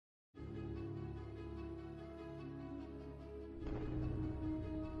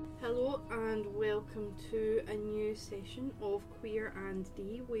Hello and welcome to a new session of Queer and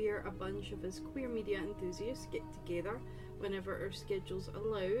D, where a bunch of us queer media enthusiasts get together whenever our schedules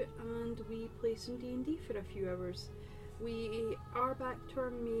allow and we play some D&D for a few hours. We are back to our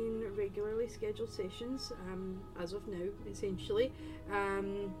main regularly scheduled sessions, as of now, essentially,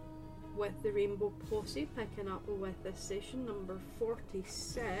 with the Rainbow Posse picking up with this session number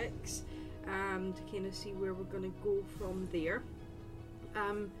 46, to kind of see where we're going to go from there.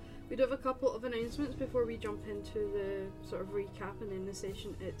 We do have a couple of announcements before we jump into the sort of recap and then the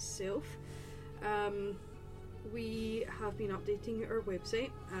session itself. We have been updating our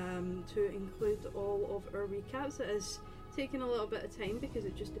website to include all of our recaps. It is taking a little bit of time because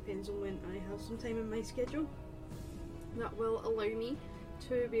it just depends on when I have some time in my schedule. That will allow me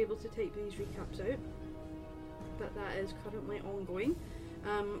to be able to type these recaps out, but that is currently ongoing.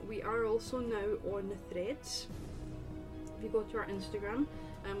 We are also now on Threads. If you go to our Instagram,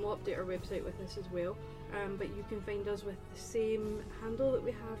 we'll update our website with this as well, but you can find us with the same handle that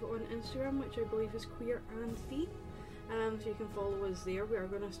we have on Instagram, which I believe is Queer and D. So you can follow us there. We are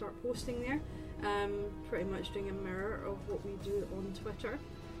going to start posting there, pretty much doing a mirror of what we do on Twitter.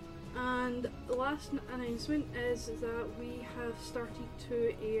 And the last announcement is that we have started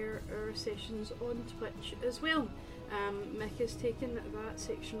to air our sessions on Twitch as well. Mick has taken that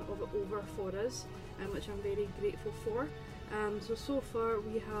section of it over for us, which I'm very grateful for. So far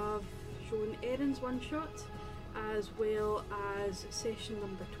we have shown Erin's one shot as well as session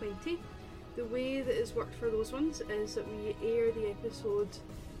number 20. The way that it's worked for those ones is that we air the episode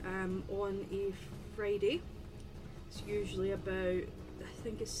on a Friday. It's usually about, I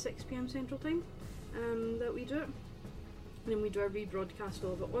think it's 6 PM Central Time that we do it. And then we do a rebroadcast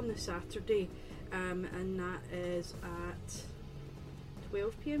of it on the Saturday, and that is at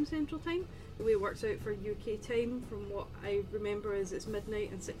 12 PM Central Time. The way it works out for UK time, from what I remember, is it's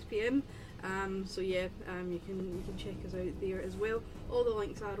midnight and 6 PM. You can check us out there as well. All the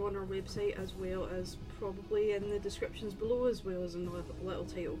links are on our website, as well as probably in the descriptions below, as well as in the little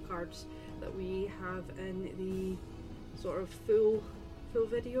title cards that we have in the sort of full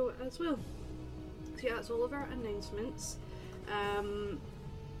video as well. So yeah, that's all of our announcements.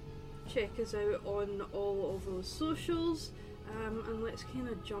 Check us out on all of those socials. And let's kind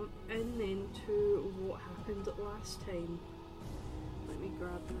of jump in then to what happened last time. Let me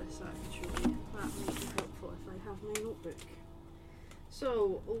grab this actually, that might be helpful if I have my notebook.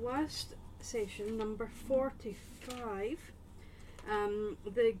 So, last session, number 45,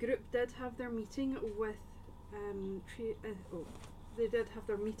 the group did have their meeting with,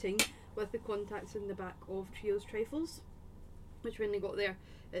 the contacts in the back of Trios Trifles, which when they got there,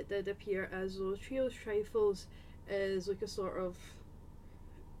 it did appear as though Trios Trifles is like a sort of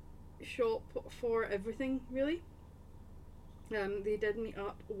shop for everything, really. They did meet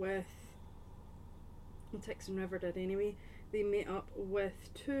up with, Tix and River did anyway, they met up with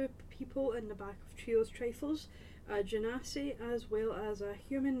 2 people in the back of Trios Trifles, a Genasi as well as a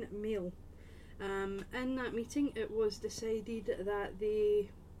human male. In that meeting it was decided that they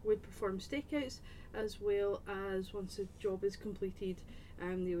would perform stakeouts, as well as once the job is completed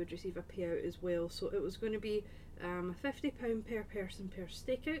they would receive a payout as well. So it was going to be £50 per person per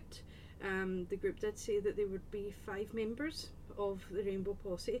stakeout. The group did say that there would be 5 members of the Rainbow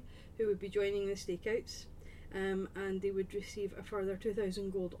Posse who would be joining the stakeouts, and they would receive a further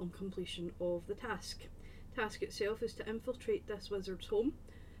 2,000 gold on completion of the task. Task itself is to infiltrate this wizard's home.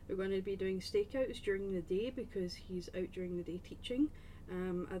 We're going to be doing stakeouts during the day because he's out during the day teaching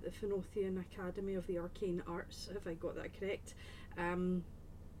at the Phenothian Academy of the Arcane Arts, if I got that correct, and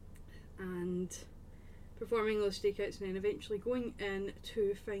performing those stakeouts and then eventually going in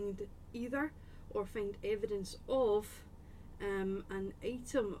to find evidence of an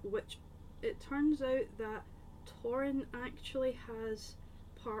item, which it turns out that Torin actually has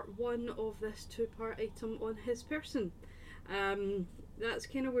part 1 of this 2-part item on his person. That's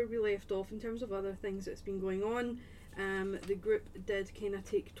kind of where we left off in terms of other things that's been going on. The group did kind of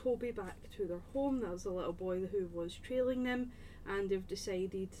take Toby back to their home. That was the little boy who was trailing them, and they've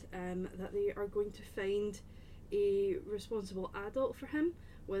decided that they are going to find a responsible adult for him,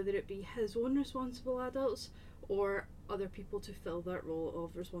 whether it be his own responsible adults or other people to fill that role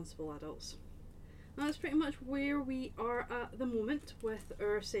of responsible adults. Now that's pretty much where we are at the moment with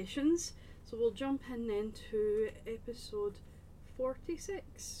our sessions, so we'll jump in then to episode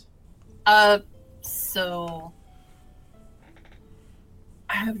 46. So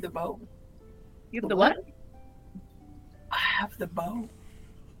I have the bow. You have the what? I have the bow.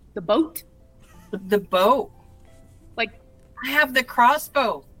 The boat? The bow. Like, I have the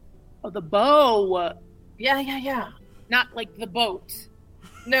crossbow. oh, the bow. Yeah. Not like the boat.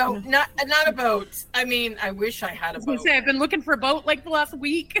 No, not a boat. I mean, I wish I had I a was gonna boat. say I've been looking for a boat like the last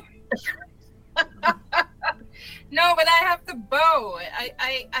week. No, but I have the bow.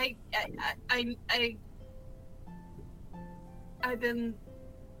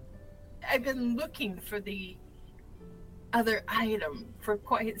 I've been looking for the other item for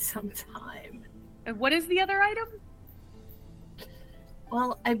quite some time. And what is the other item?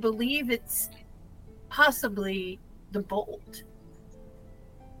 Well, I believe it's possibly the bolt.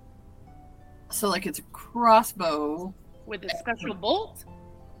 So, like, it's a crossbow. With a special bolt?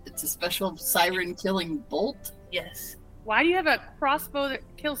 It's a special siren-killing bolt. Yes. Why do you have a crossbow that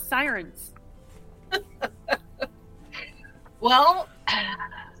kills sirens? Well,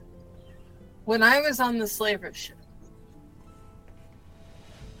 when I was on the slaver ship,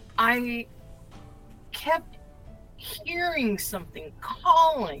 I kept hearing something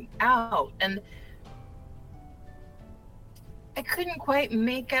calling out, and I couldn't quite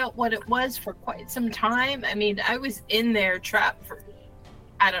make out what it was for quite some time. I mean, I was in there trapped for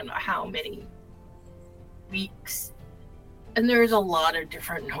I don't know how many weeks. And there's a lot of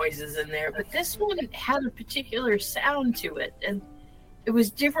different noises in there, but this one had a particular sound to it, and it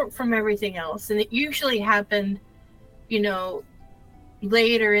was different from everything else. And it usually happened,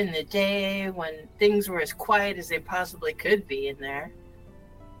 later in the day when things were as quiet as they possibly could be in there.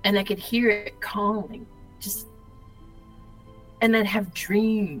 And I could hear it calling, and I'd have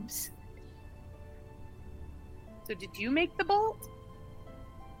dreams. So did you make the bolt?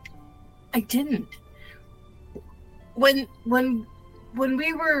 I didn't. When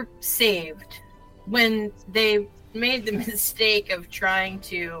we were saved, when they made the mistake of trying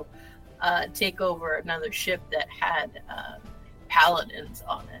to take over another ship that had paladins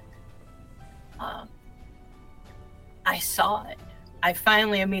on it, I saw it.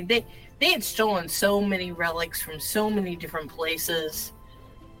 They had stolen so many relics from so many different places,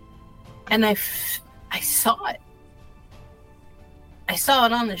 and I saw it. I saw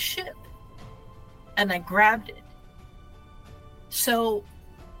it on the ship, and I grabbed it. So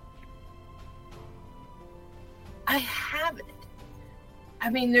I have it. I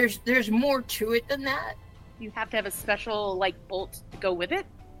mean, there's more to it than that. You have to have a special bolt to go with it?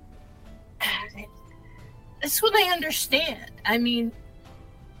 That's what I understand. I mean,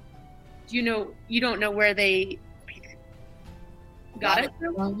 You don't know where they got it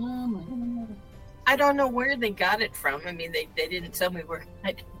from? I don't know where they got it from. I mean, they didn't tell me where.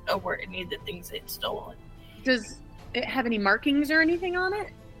 I didn't know where any of the things they'd stolen. Does it have any markings or anything on it?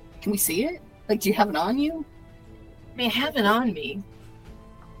 Can we see it? Like, do you have it on you? I mean, I have it on me.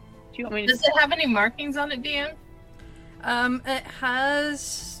 Do you want me to? Does it have any markings on it, DM? It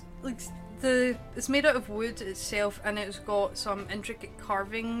has it's made out of wood itself, and it's got some intricate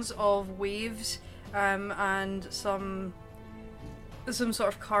carvings of waves, and some sort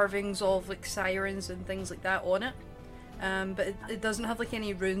of carvings of sirens and things like that on it. But it doesn't have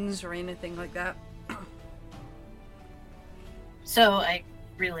any runes or anything like that. So I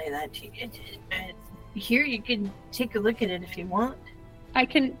relay that to you. Here, you can take a look at it if you want. I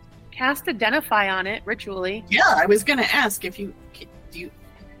can cast Identify on it ritually. Yeah, I was gonna ask if do you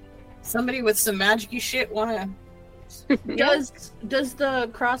somebody with some magic-y shit wanna. Does the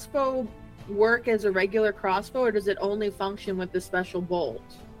crossbow work as a regular crossbow, or does it only function with the special bolt?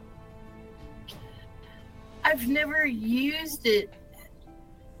 I've never used it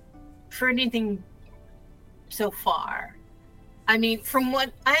for anything so far. I mean, from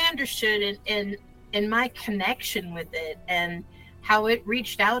what I understood in my connection with it and how it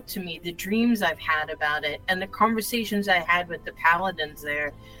reached out to me, the dreams I've had about it, and the conversations I had with the paladins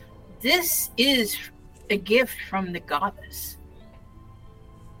there, this is a gift from the goddess.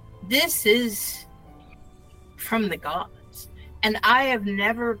 This is from the gods. And I have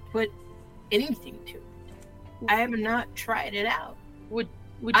never put anything to it. I have not tried it out. Would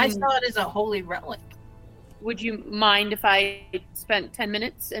I you, saw it as a holy relic. would you mind if I spent 10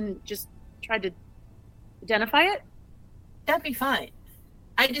 minutes and just tried to identify it? That'd be fine.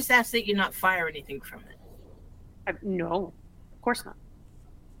 I just ask that you not fire anything from it. No, of course not.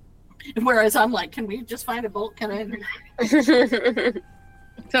 Whereas I'm like, can we just find a bolt? Can I?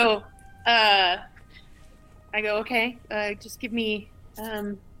 So, I go, okay, just give me,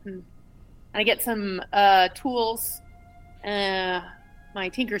 I get some tools, my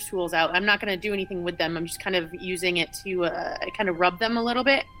tinker's tools out. I'm not going to do anything with them. I'm just kind of using it to kind of rub them a little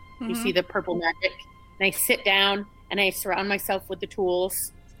bit. Mm-hmm. You see the purple magic. And I sit down and I surround myself with the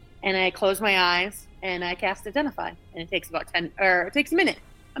tools, and I close my eyes and I cast Identify. And it takes about it takes a minute.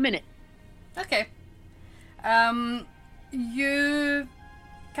 Okay. You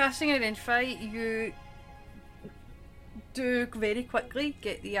casting Identify, you do very quickly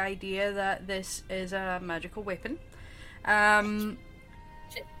get the idea that this is a magical weapon. I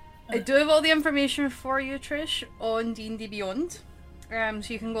do have all the information for you, Trish, on D&D Beyond, so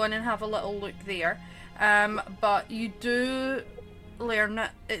you can go in and have a little look there. But you do learn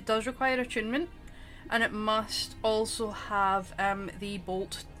that it does require attunement, and it must also have the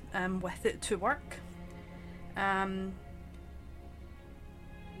bolt with it to work.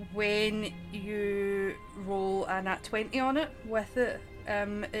 When you roll a nat 20 on it with it,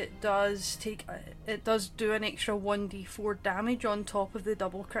 it does do an extra 1d4 damage on top of the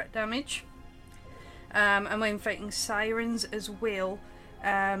double crit damage. And when fighting sirens as well,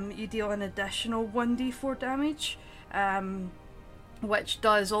 you deal an additional 1d4 damage, which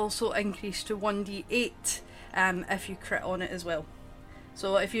does also increase to 1d8 if you crit on it as well.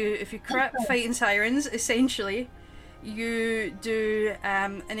 So if you crit fighting sirens, essentially you do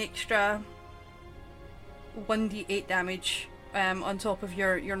an extra 1d8 damage on top of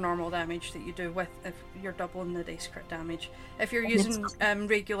your normal damage that you do with if you're doubling the dice crit damage. If you're using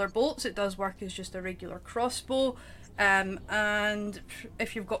regular bolts, it does work as just a regular crossbow, and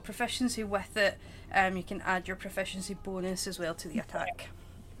if you've got proficiency with it, you can add your proficiency bonus as well to the attack.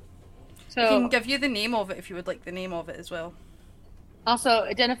 So I can give you the name of it if you would like the name of it as well. Also,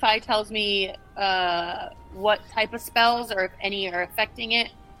 Identify tells me what type of spells, or if any are affecting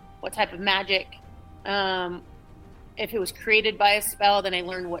it, what type of magic. If it was created by a spell, then I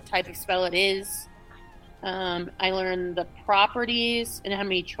learned what type of spell it is. I learned the properties and how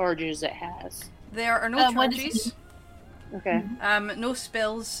many charges it has. There are no charges. Okay. No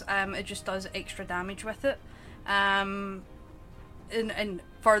spells. It just does extra damage with it. And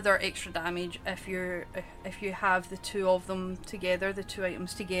further extra damage if you have the two of them together, the two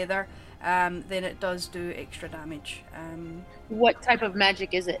items together, then it does do extra damage. What type of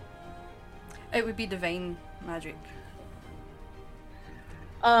magic is it? It would be divine magic.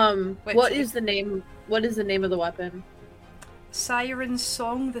 What is the name of the weapon? Siren's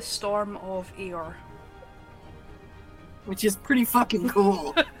Song, the Storm of Aeor. Which is pretty fucking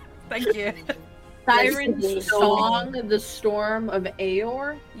cool. Thank you. Siren's Song, the Storm of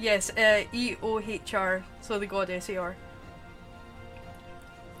Aeor? Yes, Eohr, so the goddess Aeor.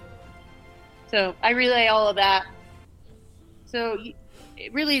 So I relay all of that. So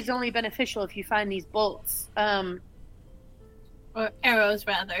it really is only beneficial if you find these bolts. Or arrows,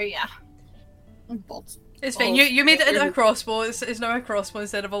 rather, yeah. Bolts. It's fine. You made it into a crossbow. It's now a crossbow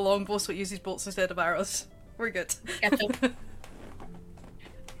instead of a longbow, so it uses bolts instead of arrows. We're good. Gotcha.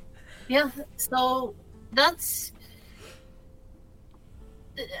 Yeah, so that's...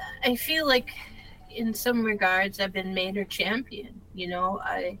 I feel like in some regards I've been made her champion. You know,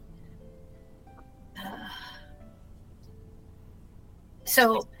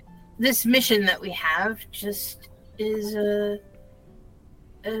 so this mission that we have just is a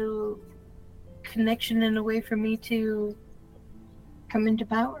connection and a way for me to come into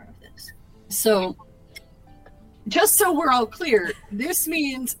power of this. So, just so we're all clear, this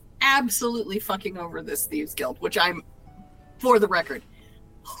means absolutely fucking over this Thieves Guild, which I'm, for the record,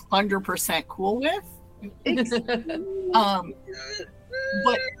 100% cool with.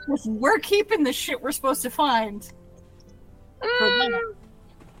 But if we're keeping the shit we're supposed to find for them.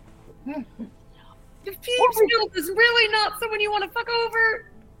 The Thieves Guild is really not someone you want to fuck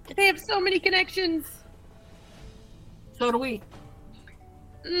over. They have so many connections. So do we.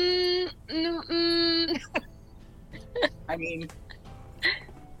 I mean,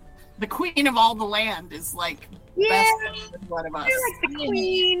 the queen of all the land is like best one of us. You're like the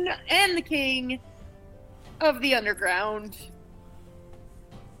queen and the king of the underground.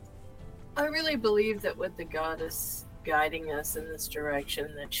 I really believe that with the goddess guiding us in this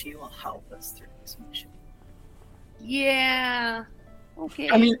direction, that she will help us through this mission. Yeah. Okay.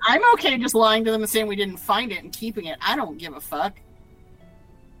 I mean, I'm okay just lying to them and saying we didn't find it and keeping it. I don't give a fuck.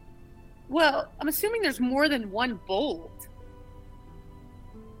 Well, I'm assuming there's more than one bolt.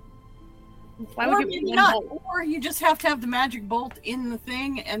 Why would you be not? Bolt? Or you just have to have the magic bolt in the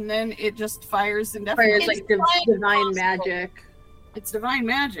thing, and then it just fires indefinitely. Fires like divine magic. It's divine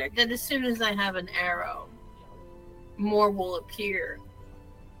magic. That as soon as I have an arrow, more will appear.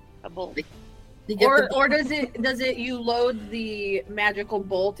 A bolt. Or does it you load the magical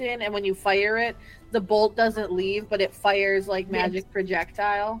bolt in, and when you fire it, the bolt doesn't leave, but it fires like magic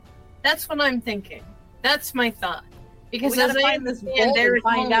projectile? That's what I'm thinking. That's my thought. Because we gotta find this bolt and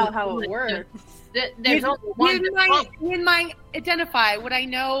find out how it works. There's only one. In my Identify, would I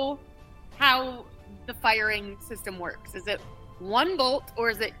know how the firing system works? Is it one bolt,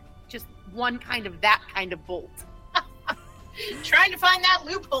 or is it just one kind of that kind of bolt? Trying to find that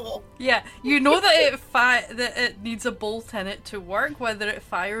loophole. Yeah, you know that that it needs a bolt in it to work, whether it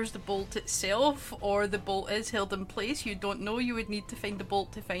fires the bolt itself or the bolt is held in place. You don't know. You would need to find the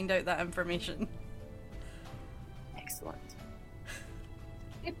bolt to find out that information. Excellent.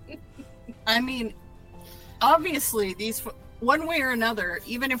 I mean, obviously, these one way or another,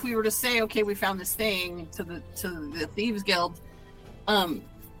 even if we were to say, okay, we found this thing to the Thieves Guild,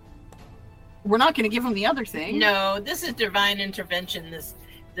 we're not going to give them the other thing. No, this is divine intervention. This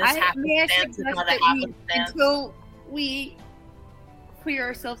May I happenstance is suggest not a that happenstance. until we clear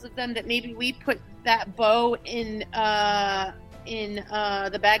ourselves of them, that maybe we put that bow in the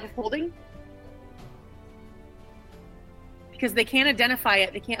bag of holding? Because they can't identify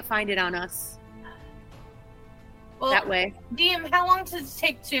it. They can't find it on us. Well, That way. DM, how long does it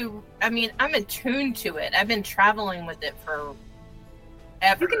take to? I mean, I'm attuned to it. I've been traveling with it for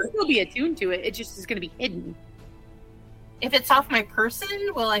ever. You can still be attuned to it. It just is going to be hidden. If it's off my person,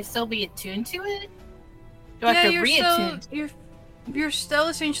 will I still be attuned to it? Do I have to reattune? You're still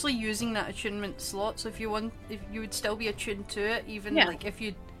essentially using that attunement slot. So if you would still be attuned to it, even like if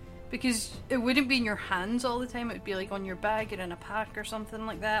you, because it wouldn't be in your hands all the time. It would be like on your bag or in a pack or something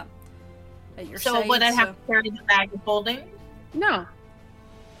like that. At your So side, would I have to carry the bag of holding? No.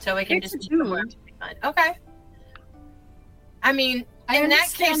 So it can It's just be attuned. somewhere to be found. Okay. I mean, I in that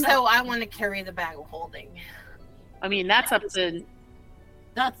understand case, that. though, I want to carry the bag of holding. I mean, that's up to...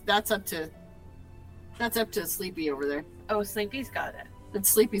 That's up to Sleepy over there. Oh, Sleepy's got it. It's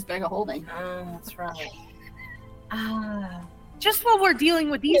Sleepy's bag of holding. Oh, that's right. Just while we're dealing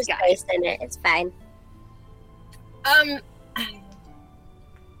with these There's guys. space in it. It's fine.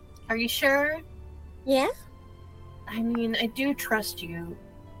 Are you sure? Yeah. I mean, I do trust you.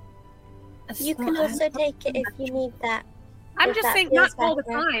 You can also take it if you need that. I'm If just that saying, not feels all the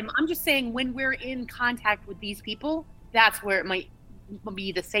better. time. I'm just saying when we're in contact with these people, that's where it might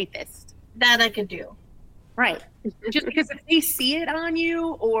be the safest. That I could do. Right. Just because if they see it on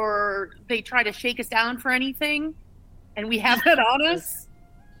you or they try to shake us down for anything and we have that on us,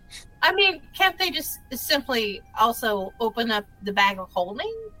 I mean, can't they just simply also open up the bag of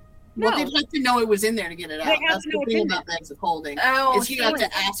holding? Well, No. they'd have to know it was in there to get it out. They have That's to the know it's thing in about bags of holding. Oh, Is you have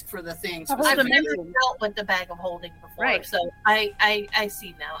to ask for the thing. I've I've specifically. never dealt with the bag of holding before, Right. so I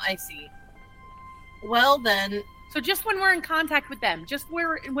see now. I see. Well then, so just when we're in contact with them, just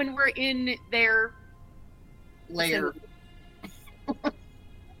when we're in their Layer. I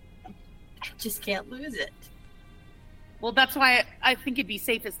just can't lose it. well, that's why I think it'd be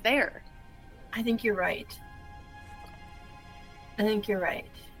safest there. I think you're right. I think you're right.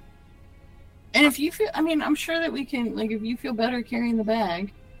 And if you feel, I mean, I'm sure that we can, like, if you feel better carrying the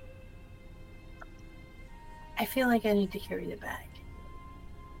bag. I feel like I need to carry the bag.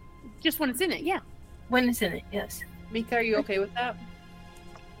 Just when it's in it, yeah. When it's in it, yes. Mika, are you okay with that?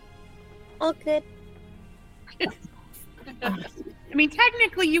 All good. I mean,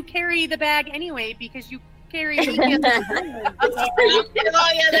 technically, you carry the bag anyway because you carry. Oh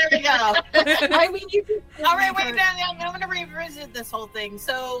yeah, there we go. I mean, you can. All right, wait, I'm going to revisit this whole thing.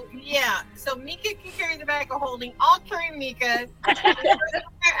 So yeah, so Mika can carry the bag of holding. I'll carry Mika. All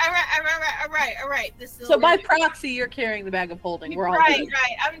right. This is So by proxy, you're carrying the bag of holding. We're all right. good.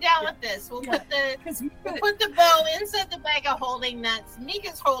 I'm down with this. We'll Yeah. put the bow inside the bag of holding. That's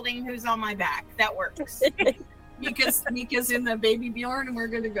Mika's holding, who's on my back. That works. Mika's in the baby Bjorn, and we're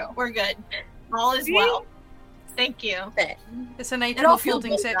good to go. We're good. All is well. Thank you. It's a nice It all little feels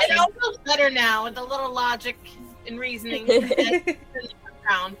folding better. It section. all feels better now with a little logic and reasoning in the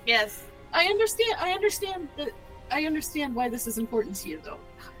background. Yes. I understand why this is important to you, though.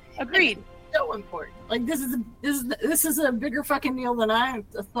 Agreed. So important. Like this is a bigger fucking deal than I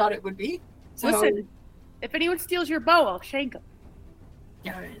thought it would be. So, Listen, if anyone steals your bow, I'll shank them.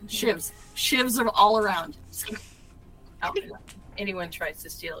 shivs are all around. Anyone tries to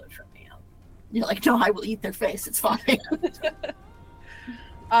steal it from me, You're like, no, I will eat their face. It's fine.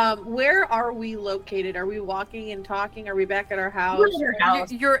 Where are we located? Are we walking and talking? Are we back at our house? We're at our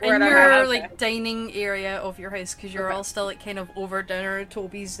house. You're We're in at our your house, like okay. dining area of your house because you're Okay. all still like kind of over dinner.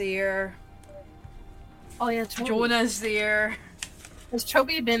 Toby's there, Oh yeah, Toby. Jonah's there. Has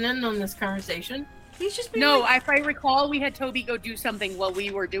Toby been in on this conversation? He's just been No, like, if I recall, we had Toby go do something while we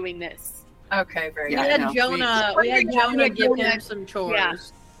were doing this. Okay, very We Yeah, good. I had know. Jonah. We- We had we Jonah had give Jonah. him some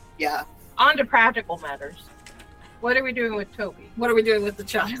chores. Yeah. Yeah. On to practical matters. What are we doing with Toby? What are we doing with the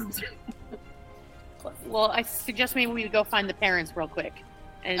child? Well, I suggest maybe we go find the parents real quick.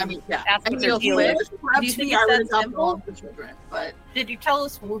 And I mean, yeah. ask I what mean, their deal is. if it were up Do you to think me, it's I would that have adopted simple? all of the children, but Did you tell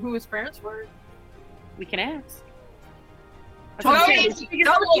us who his parents were? We can ask. Toby, Let's figure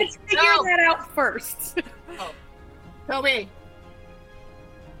no. that out first. Toby!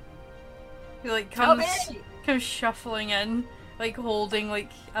 He like Toby! comes shuffling in, like holding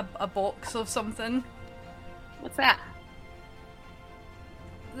like a box of something. What's that?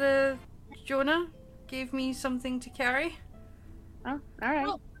 The Jonah gave me something to carry. Oh, all right.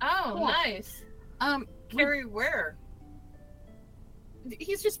 Oh, Cool. nice. Carrie, where?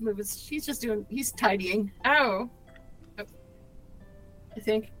 He's just moving. He's tidying, Oh. I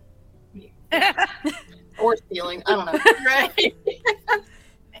think. Or stealing. I don't know. Right.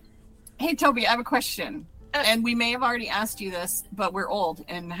 Hey, Toby, I have a question. And we may have already asked you this, but we're old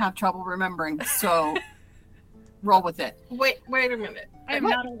and have trouble remembering. So roll with it. Wait a minute. I'm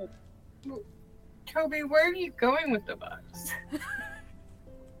not old. Toby, where are you going with the box?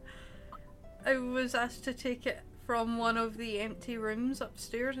 I was asked to take it from one of the empty rooms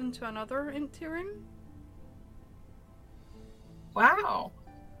upstairs into another empty room. Wow.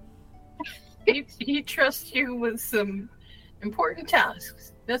 He trusts you with some important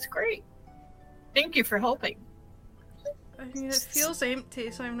tasks. That's great. Thank you for helping. I mean, it feels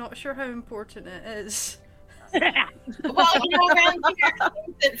empty, so I'm not sure how important it is. Well, around here,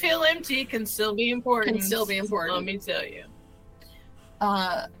 things that feel empty can still be important. Let me tell you.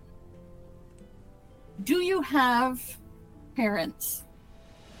 Do you have parents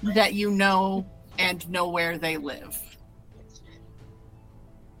that you know and know where they live?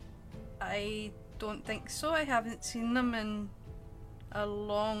 I don't think so. I haven't seen them in a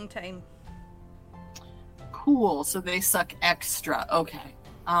long time. Cool. So they suck extra. Okay.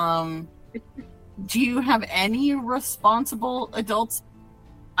 Do you have any responsible adults?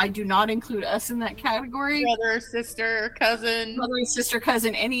 I do not include us in that category. Brother, sister, cousin. Brother, sister,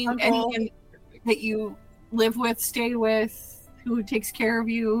 cousin, anyone that you live with, stay with, who takes care of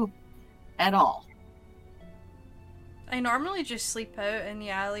you at all. I normally just sleep out in the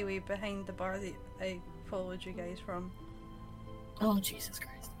alleyway behind the bar that I followed you guys from. Oh, Jesus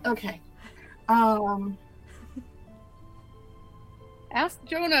Christ. Okay. Ask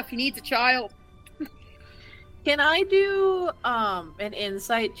Jonah if he needs a child. Can I do an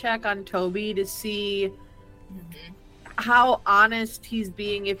insight check on Toby to see how honest he's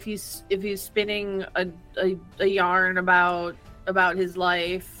being, if he's spinning a yarn about his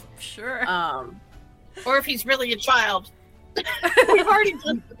life? Sure. Or if he's really a child. We've already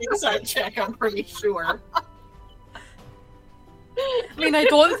done the inside check, I'm pretty sure. I mean, I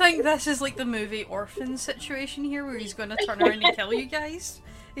don't think this is like the movie Orphan situation here where he's going to turn around and kill you guys.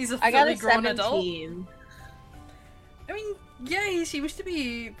 He's a I got fully a grown 17. adult. I mean, yeah, he seems to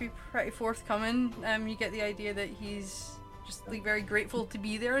be pretty forthcoming. You get the idea that he's just like very grateful to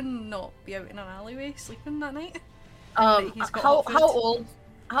be there and not be out in an alleyway sleeping that night. And that he's got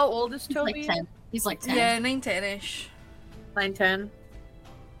How old is He's Toby? like 10. He's like 10. Yeah, 9-10ish. 9-10.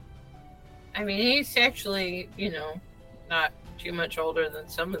 I mean, he's actually, not too much older than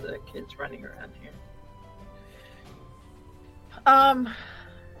some of the kids running around here.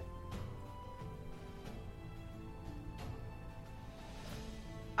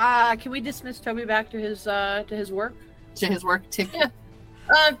 Can we dismiss Toby back to his work? To his work, too. Yeah.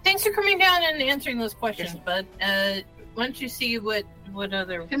 Thanks for coming down and answering those questions, but once you see what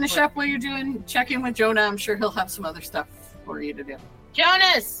other... Finish up what you're doing. Check in with Jonah. I'm sure he'll have some other stuff for you to do.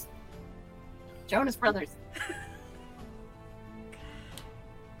 Jonas Brothers.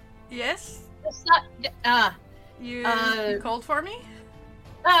 Yes? You called for me?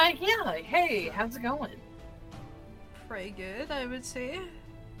 Yeah. Hey, how's it going? Pretty good, I would say.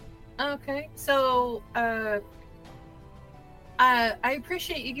 Okay, so, I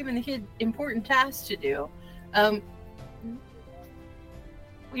appreciate you giving the kid important tasks to do.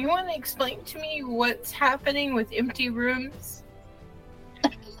 You want to explain to me what's happening with empty rooms?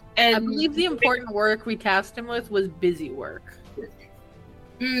 And I believe the important work we tasked him with was busy work.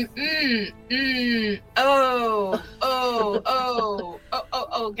 Oh,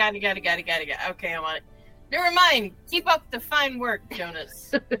 got it. Okay, I'm on it. Never mind. Keep up the fine work,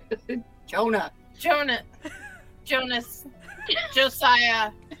 Jonas. Jonah. Jonas.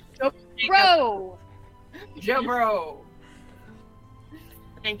 Josiah. Bro! Jobro.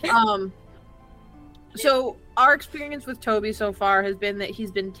 Thank you. So our experience with Toby so far has been that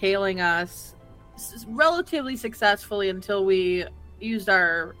he's been tailing us relatively successfully until we used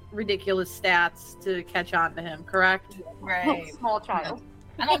our ridiculous stats to catch on to him, correct? Right. Small child.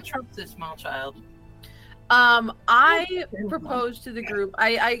 I don't trust this small child. I propose to the group,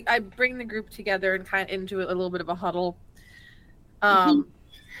 I bring the group together and kind of into a little bit of a huddle.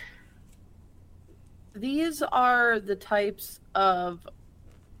 These are the types of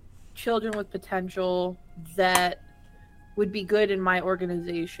children with potential that would be good in my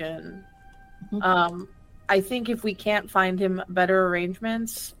organization. I think if we can't find him better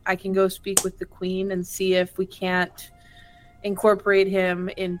arrangements, I can go speak with the queen and see if we can't incorporate him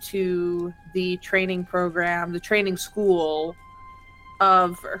into the training program, the training school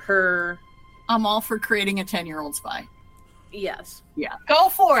of her. I'm all for creating a 10-year-old spy. Yes. Yeah. Go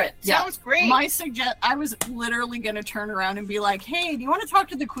for it. Yeah. Sounds great. I was literally going to turn around and be like, hey, do you want to talk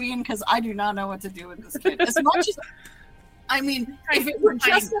to the queen? Because I do not know what to do with this kid. As much as, I mean, if it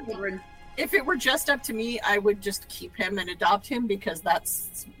were just up to me, I would just keep him and adopt him because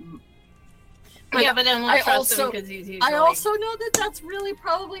that's... But yeah, but then we'll trust him because he's usually... I also know that that's really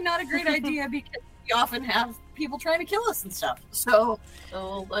probably not a great idea because we often have people trying to kill us and stuff. So,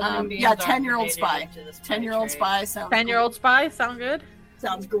 yeah, 10-year-old spy. 10-year-old spy sounds 10-year-old spy sound good?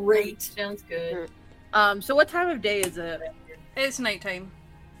 Sounds great. Sounds good. So what time of day is it? It's nighttime.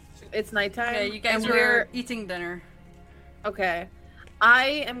 It's nighttime? Yeah, you guys are eating dinner. Okay.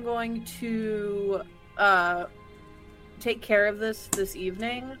 I am going to take care of this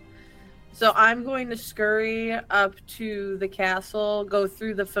evening. So I'm going to scurry up to the castle, go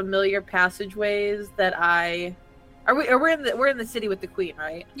through the familiar passageways that we're in the city with the queen,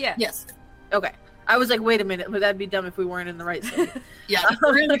 right? Yeah. Yes. Okay. I was like, wait a minute, but that'd be dumb if we weren't in the right city. Yeah,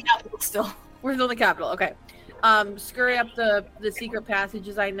 we're in the capital still. We're still in the capital, okay. Scurry up the secret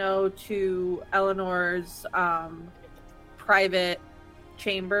passages I know to Eleanor's private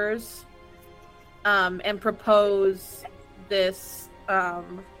chambers, and propose this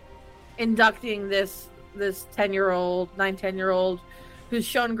inducting this 10-year-old who's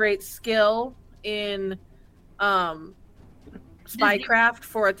shown great skill in spycraft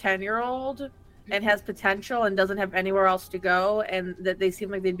for a 10-year-old and has potential and doesn't have anywhere else to go, and that they seem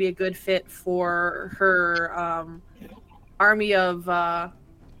like they'd be a good fit for her army of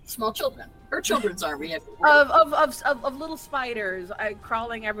small children. Her children's army. Of little spiders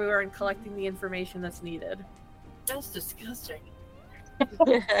crawling everywhere and collecting the information that's needed. That's disgusting.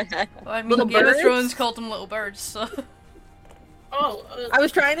 Well, I mean, Little Game birds? of Thrones called them little birds, so... I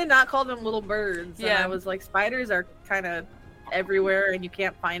was trying to not call them little birds. Yeah. And I was like, spiders are kind of everywhere, and you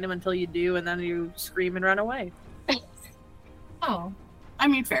can't find them until you do, and then you scream and run away. Oh, I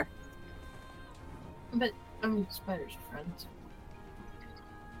mean, fair. But spiders are friends.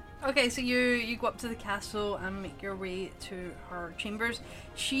 Okay, so you go up to the castle and make your way to her chambers.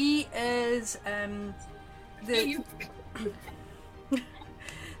 She is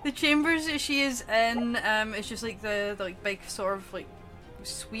the chambers that she is in is just like the like big sort of like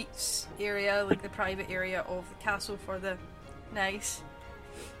suites area, like the private area of the castle for the nice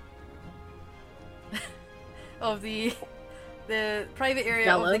of the private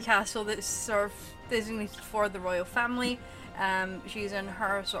area of the castle that's sort of designated for the royal family. She's in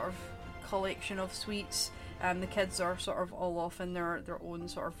her sort of collection of suites. The kids are sort of all off in their own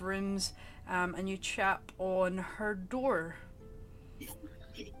sort of rooms, and you tap on her door.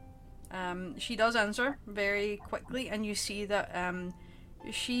 She does answer very quickly, and you see that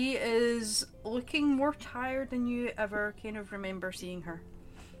she is looking more tired than you ever kind of remember seeing her.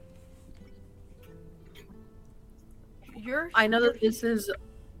 I know that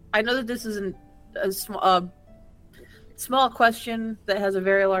this isn't a small question that has a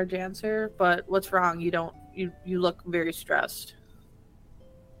very large answer, but what's wrong? You look very stressed.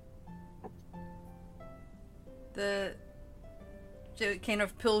 It kind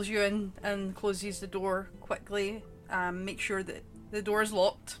of pulls you in and closes the door quickly. Make sure that the door is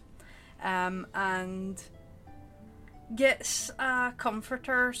locked, and gets a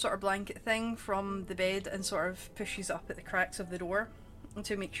comforter sort of blanket thing from the bed and sort of pushes up at the cracks of the door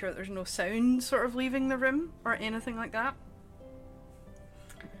to make sure that there's no sound sort of leaving the room or anything like that.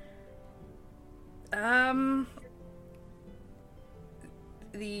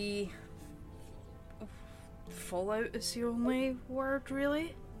 The fallout is the only word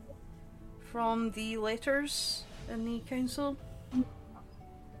really from the letters in the council.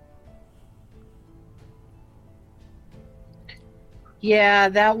 Yeah,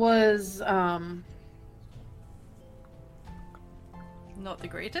 that was not the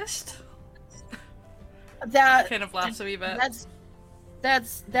greatest. That kind of laughs a wee bit.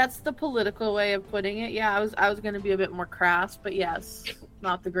 That's the political way of putting it. Yeah, I was going to be a bit more crass, but yes,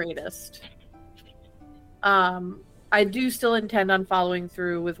 not the greatest. I do still intend on following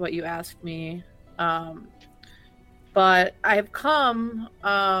through with what you asked me, but I have come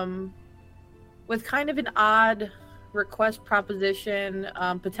with kind of an odd request proposition,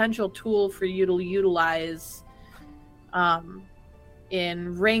 potential tool for you to utilize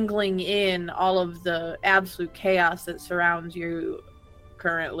in wrangling in all of the absolute chaos that surrounds you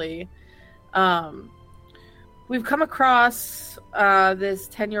currently. We've come across this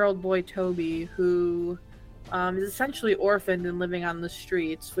 10-year-old boy, Toby, who is essentially orphaned and living on the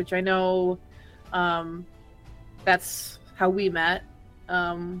streets, which I know that's how we met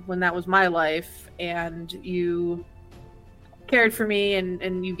when that was my life, and you cared for me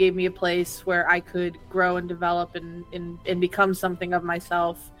and you gave me a place where I could grow and develop and become something of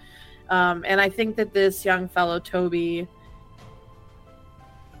myself. And I think that this young fellow, Toby,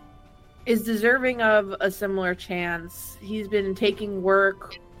 is deserving of a similar chance. He's been taking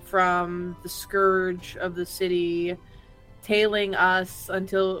work from the scourge of the city, tailing us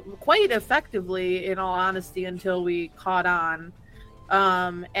until quite effectively, in all honesty, until we caught on,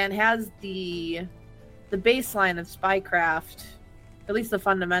 and has the baseline of spycraft, at least the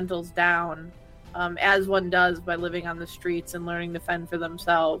fundamentals down, as one does by living on the streets and learning to fend for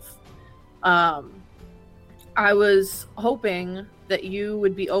themselves. I was hoping that you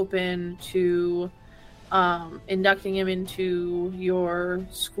would be open to inducting him into your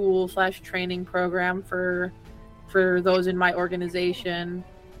school/training program for those in my organization,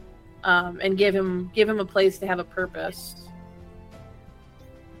 and give him a place to have a purpose.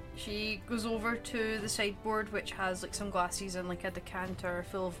 She goes over to the sideboard, which has like some glasses and like a decanter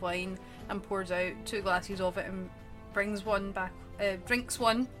full of wine, and pours out 2 glasses of it and brings one back, drinks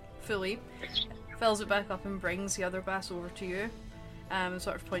one fully, fills it back up and brings the other glass over to you, and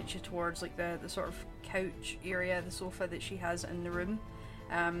sort of points you towards like the sort of couch area, the sofa that she has in the room.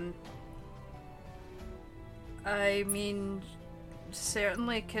 I mean,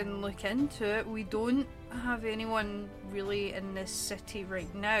 certainly can look into it. We don't have anyone really in this city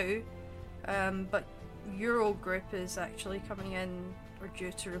right now, but your old group is actually coming in, or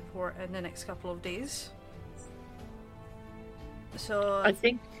due to report in the next couple of days. So I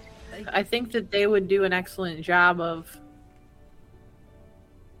think that they would do an excellent job of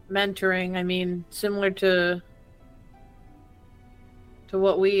mentoring. I mean, similar to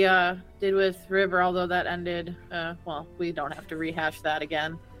what we did with River, although that ended, well, we don't have to rehash that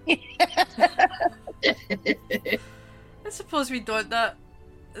again. I suppose we don't.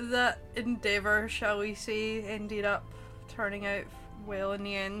 That endeavour, shall we say, ended up turning out well in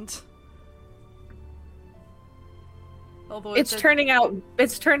the end. Although it's turning out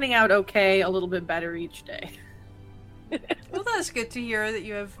okay, a little bit better each day. Well, that's good to hear that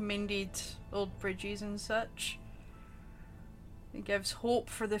you have mended old bridges and such. It gives hope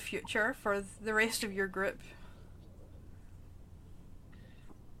for the future for the rest of your group.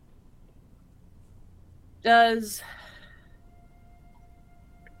 You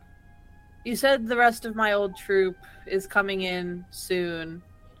said the rest of my old troop is coming in soon.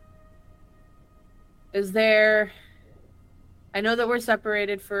 I know that we're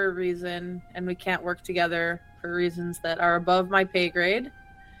separated for a reason, and we can't work together for reasons that are above my pay grade,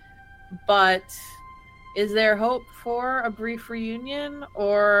 but is there hope for a brief reunion,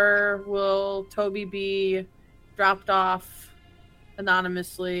 or will Toby be dropped off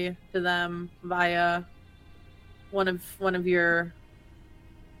anonymously to them via one of your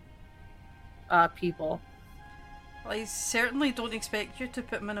people? Well, I certainly don't expect you to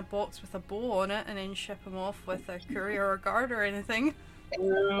put him in a box with a bow on it and then ship him off with a courier or guard or anything.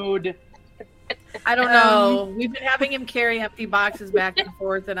 Rude. I don't know. We've been having him carry empty boxes back and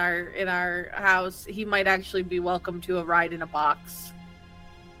forth in our house. He might actually be welcome to a ride in a box.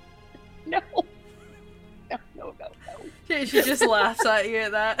 No. She just laughs at you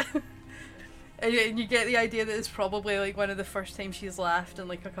at that. And you get the idea that it's probably like one of the first times she's laughed in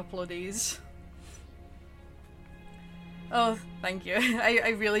like a couple of days. Oh, thank you.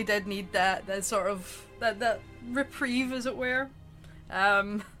 I really did need that sort of that reprieve, as it were.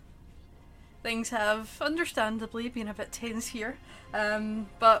 Things have understandably been a bit tense here,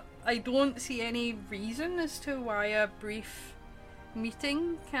 but I don't see any reason as to why a brief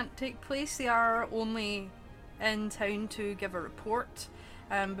meeting can't take place. They are only in town to give a report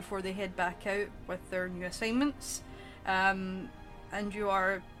before they head back out with their new assignments, and you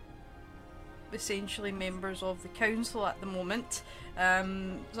are essentially members of the council at the moment,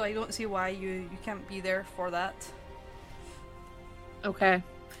 so I don't see why you can't be there for that. Okay.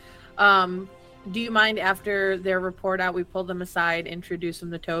 Do you mind, after their report out, we pull them aside, introduce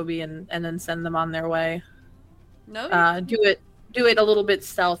them to Toby, and then send them on their way? No. Do it a little bit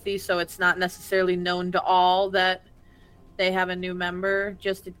stealthy, so it's not necessarily known to all that they have a new member,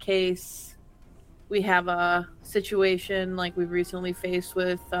 just in case we have a situation like we've recently faced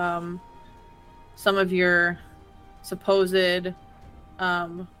with some of your supposed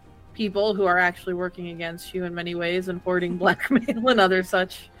people who are actually working against you in many ways and hoarding blackmail and other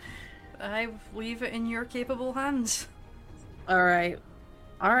such. I leave it in your capable hands. All right.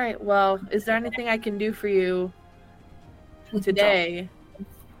 Well, is there anything I can do for you today?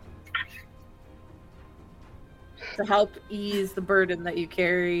 to help ease the burden that you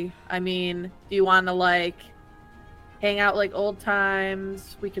carry. I mean, do you want to like hang out like old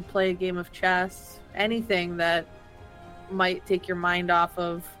times? We could play a game of chess. Anything that might take your mind off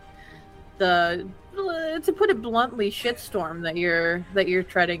of the, to put it bluntly, shitstorm that you're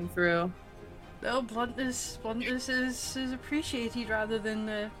treading through. Well, bluntness is appreciated rather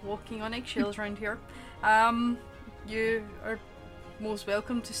than walking on eggshells around here. You are most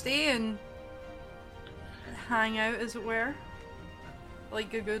welcome to stay and hang out, as it were,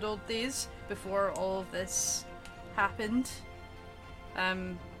 like the good old days before all of this happened.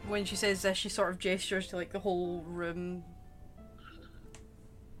 When she says this, she sort of gestures to like the whole room.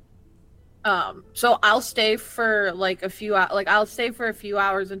 So I'll stay for like a few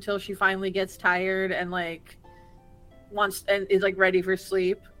hours until she finally gets tired and like wants and is like ready for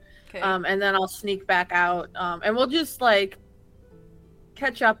sleep. Okay. And then I'll sneak back out. And we'll just like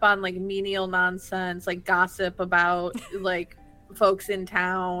catch up on like menial nonsense, like gossip about like folks in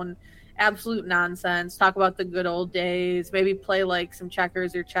town, absolute nonsense, talk about the good old days, maybe play like some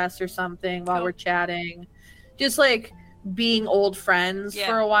checkers or chess or something while we're chatting. Just like being old friends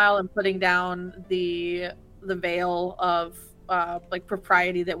for a while and putting down the veil of like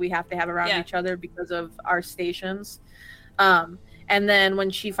propriety that we have to have around each other because of our stations. And then when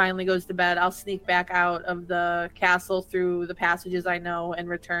she finally goes to bed, I'll sneak back out of the castle through the passages I know and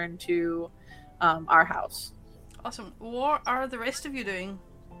return to our house. Awesome. What are the rest of you doing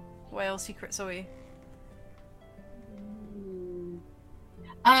while Secret's away?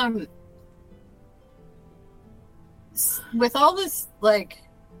 With all this, like,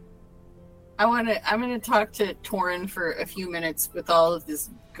 I'm gonna talk to Torin for a few minutes with all of this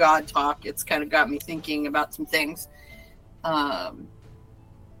God talk. It's kind of got me thinking about some things. I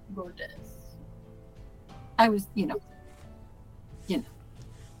was,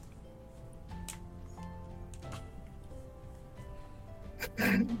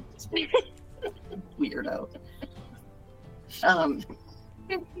 weirdo.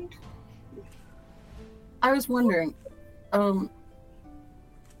 I was wondering, I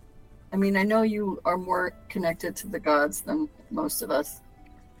mean, I know you are more connected to the gods than most of us,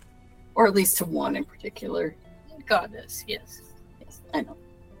 or at least to one in particular. Goddess, yes. Yes, I know.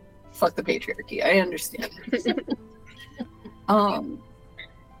 Fuck the patriarchy. I understand.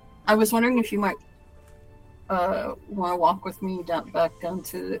 I was wondering if you might want to walk with me back down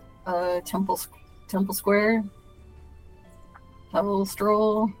to Temple Square. Have a little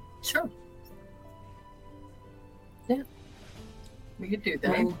stroll. Sure. Yeah, we could do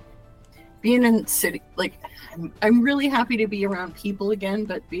that. I mean, being in city, like, I'm really happy to be around people again,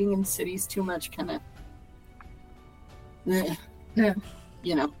 but being in cities too much kind of, you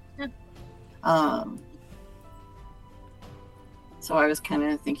know. Yeah. So I was kind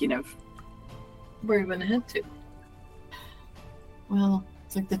of thinking of where you gonna head to. Well,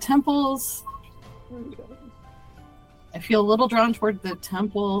 it's like the temples. I feel a little drawn toward the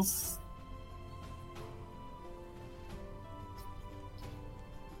temples.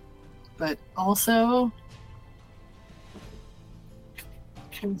 But also,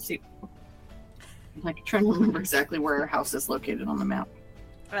 trying to see, like, trying to remember exactly where our house is located on the map.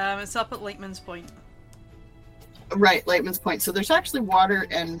 It's up at Lightman's Point. Right, Lightman's Point. So there's actually water,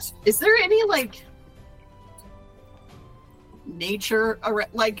 and is there any like nature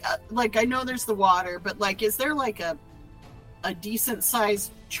around? Like I know there's the water, but like, is there like a decent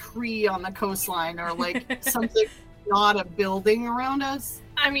sized tree on the coastline, or like something not a building around us?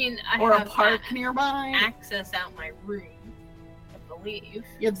 I mean, or have a park nearby. Access out my room, I believe.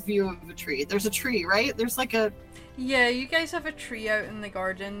 You have the view of a tree. There's a tree, right? There's like a. Yeah, you guys have a tree out in the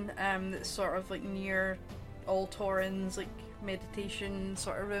garden. That's sort of like near all Torin's like meditation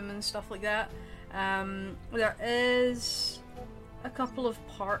sort of room and stuff like that. There is a couple of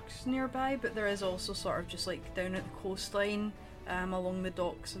parks nearby, but there is also sort of just like down at the coastline, along the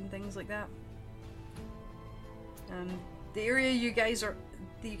docks and things like that. The area you guys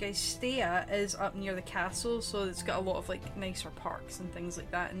stay at is up near the castle, so it's got a lot of like nicer parks and things like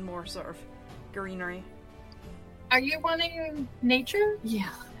that, and more sort of greenery. Are you wanting nature? Yeah.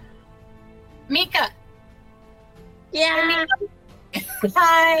 Mika. Yeah.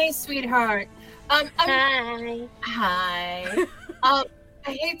 Hi, sweetheart. Hi. Hi. I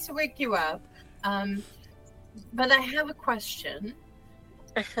hate to wake you up, but I have a question.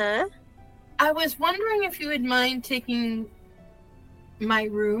 Uh-huh. I was wondering if you would mind taking my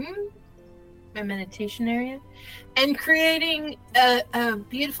room, my meditation area, and creating a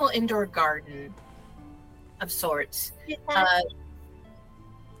beautiful indoor garden of sorts.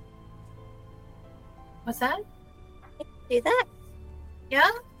 What's that? Do that?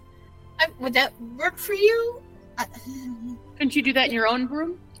 Yeah? Would that work for you? Couldn't you do that in your own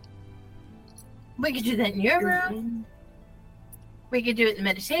room? We could do that in your room. We could do it in the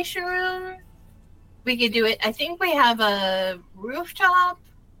meditation room. We could do it. I think we have a rooftop.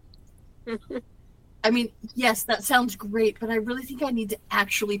 I mean, yes, that sounds great, but I really think I need to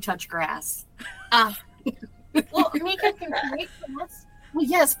actually touch grass. Well, Mika can create grass. Well,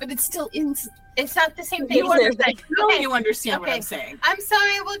 yes, but it's still in. It's not the same thing. You understand, Okay. you understand what Okay. I'm saying. I'm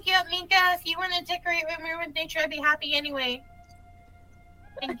sorry I woke you up, Mika. If you want to decorate my room with nature, I'd be happy anyway.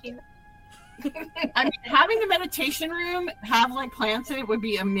 Thank you. I mean, having a meditation room have like plants in it would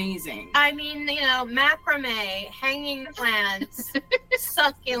be amazing. I mean, macrame, hanging plants,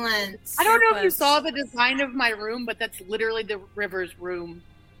 succulents. I don't know if you saw the design of my room, but that's literally the river's room.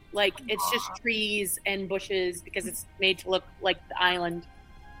 Like, it's just trees and bushes because it's made to look like the island.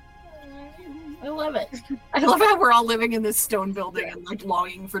 I love it. I love how we're all living in this stone building and like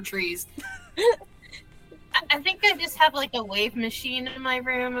longing for trees. I think I just have like a wave machine in my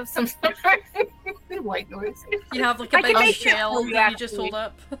room of some sort. White noise. You have like a I can big make shell it that you just actually. hold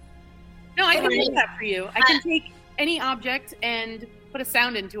up. No, I can do that for you. I can take any object and put a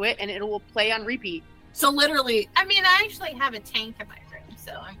sound into it, and it will play on repeat. So literally, I mean, I actually have a tank in my room,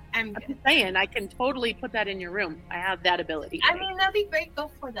 so I'm I'm good. just saying, I can totally put that in your room. I have that ability. I mean, that'd be great. Go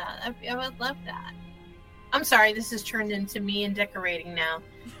for that. I would love that. I'm sorry, this has turned into me and decorating now.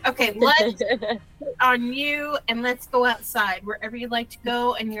 Okay, let's on you and let's go outside wherever you'd like to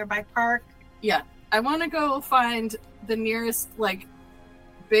go, a nearby park. I want to go find the nearest like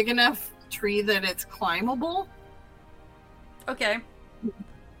big enough tree that it's climbable. Okay.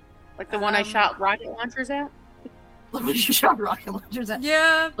 Like the one I shot rocket launchers at? Like when you shot rocket launchers at.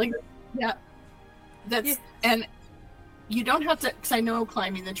 Yeah. That's Yeah. and you don't have to, because I know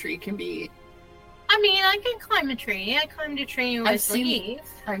climbing the tree can be. I mean, I can climb a tree. I climbed a tree with Steve.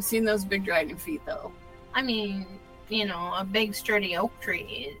 I've seen those big dragon feet though. I mean, a big sturdy oak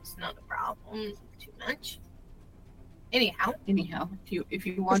tree is not a problem too much. Anyhow, if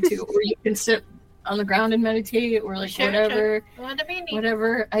you want to, or you can sit on the ground and meditate, or like Sure, whatever. whatever you need.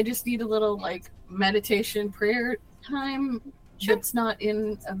 Whatever. I just need a little like meditation prayer time Sure. that's not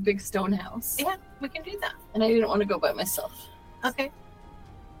in a big stone house. Yeah, we can do that. And I didn't want to go by myself. Okay.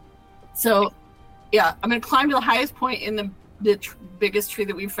 So, yeah, I'm going to climb to the highest point in the biggest tree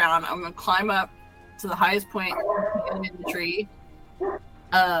that we found. I'm going to climb up to the highest point in the tree.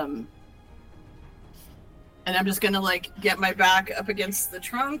 And I'm just going to like get my back up against the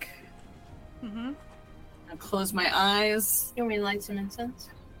trunk Mm-hmm. and close my eyes. You want me to light some incense?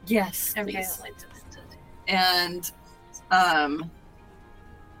 Yes, Okay, please. I'll light some incense.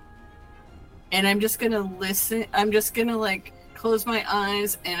 And I'm just gonna listen. I'm just gonna like close my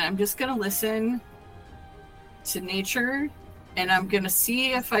eyes and I'm just gonna listen to nature, and I'm gonna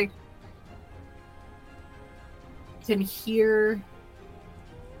see if I can hear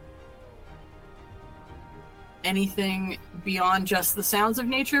anything beyond just the sounds of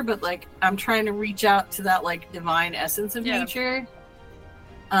nature, but like I'm trying to reach out to that like divine essence of nature.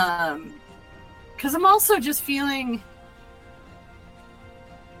 Because I'm also just feeling,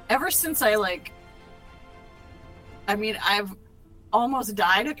 ever since I've almost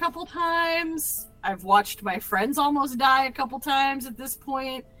died a couple times. I've watched my friends almost die a couple times at this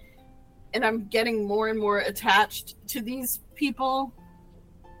point, and I'm getting more and more attached to these people,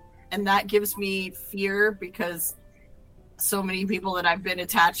 and that gives me fear because so many people that I've been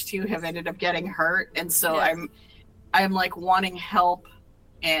attached to have ended up getting hurt, and so Yes. I'm like wanting help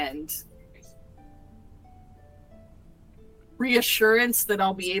and reassurance that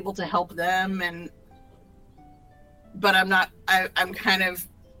I'll be able to help them, but I'm not. I'm kind of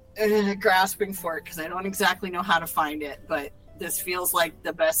grasping for it because I don't exactly know how to find it, but this feels like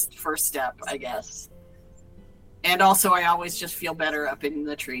the best first step, I guess. And also, I always just feel better up in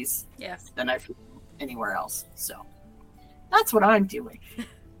the trees than I feel anywhere else. So that's what I'm doing.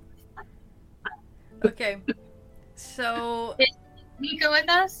 Okay. So Mika with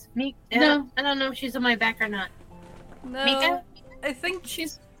us? No. I don't know if she's on my back or not. no, Mika? I think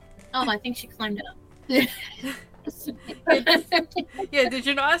I think she climbed up. yeah. Did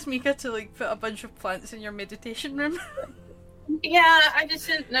you not ask Mika to like put a bunch of plants in your meditation room? Yeah, I just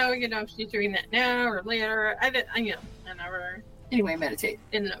didn't know, if she's doing that now or later. I never Anyway, meditate.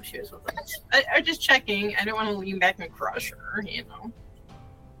 didn't know she was with us. I just checking. I don't want to lean back and crush her,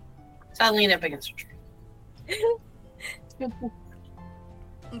 So I lean up against a tree.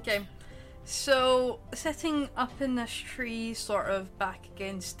 Okay. So sitting up in this tree, sort of back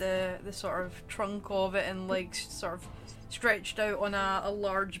against the sort of trunk of it, and like sort of stretched out on a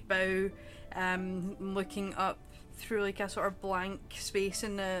large bough, looking up through like a sort of blank space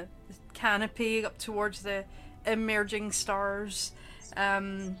in the canopy up towards the emerging stars.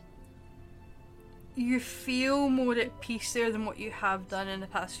 You feel more at peace there than what you have done in the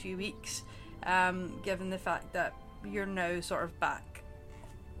past few weeks, given the fact that you're now sort of back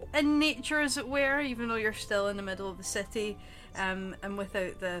in nature, as it were, even though you're still in the middle of the city, and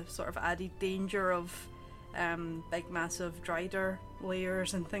without the sort of added danger of big massive drider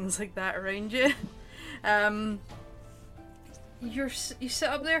layers and things like that around you. You sit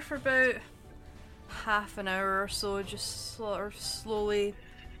up there for about half an hour or so, just sort of slowly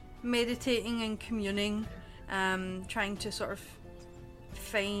meditating and communing, trying to sort of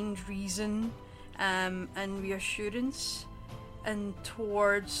find reason and reassurance, and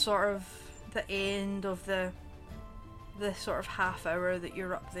towards sort of the end of the sort of half hour that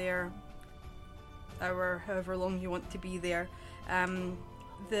you're up there, hour, however long you want to be there,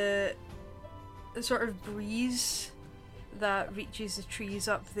 the sort of breeze that reaches the trees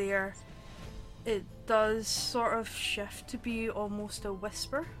up there, it does sort of shift to be almost a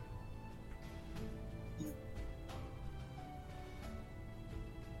whisper.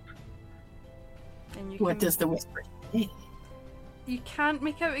 And What does the whisper say? You can't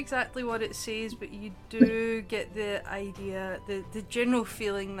make out exactly what it says, but you do get the idea, the general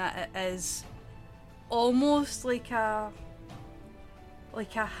feeling that it is almost like a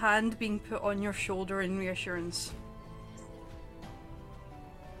hand being put on your shoulder in reassurance.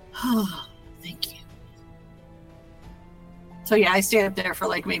 Oh, thank you. So yeah, I stay up there for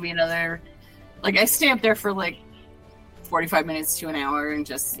like maybe another, like I stay up there for like 45 minutes to an hour and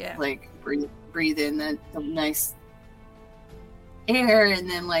just like breathe in the nice air, and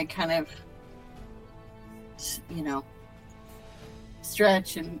then like kind of, you know,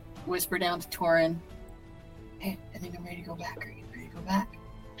 stretch and whisper down to Torin, "Hey, I think I'm ready to go back. Are you ready to go back?"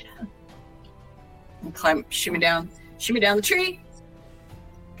 And climb, shimmy down the tree,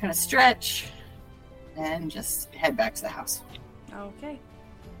 kind of stretch, and just head back to the house. Okay.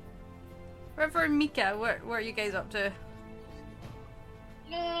 Reverend Mika, what are you guys up to?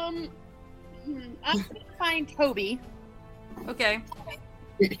 I'm gonna find Toby. Okay.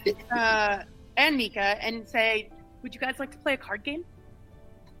 And Mika, and say, would you guys like to play a card game?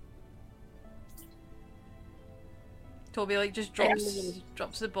 Toby like just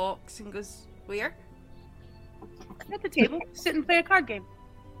drops the box and goes, "Where?" At the table. Sit and play a card game.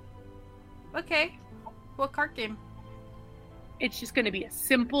 Okay. What card game? It's just going to be a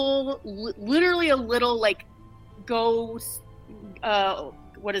simple, literally a little like go,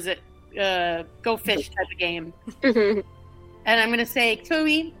 what is it? Go fish type of game. And I'm going to say,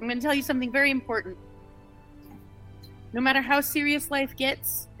 Toby, I'm going to tell you something very important. No matter how serious life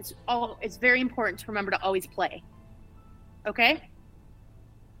gets, it's very important to remember to always play. Okay?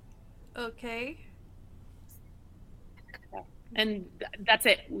 Okay. And that's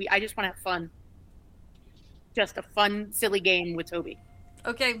it. I just want to have fun. Just a fun, silly game with Toby.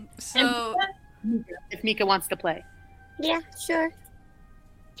 Okay, so if Mika wants to play. Yeah, sure.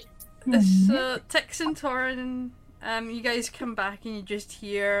 So Tix and Torin, you guys come back and you just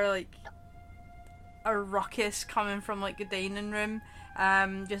hear like a ruckus coming from like the dining room,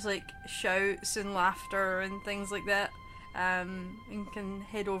 just like shouts and laughter and things like that, and can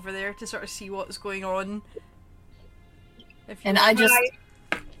head over there to sort of see what's going on. And I just,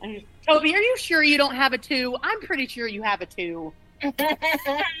 Toby, are you sure you don't have a 2? I'm pretty sure you have a 2.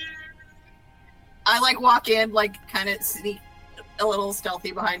 I like walk in, like kind of sneak a little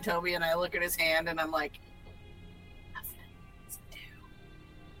stealthy behind Toby, and I look at his hand and I'm like,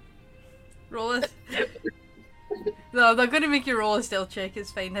 roll it. No, they're going to make you roll a stealth check.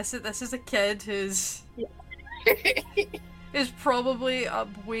 It's fine. This is a kid who's is probably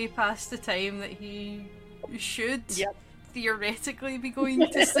up way past the time that he should theoretically be going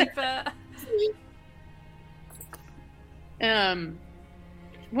to sleep at.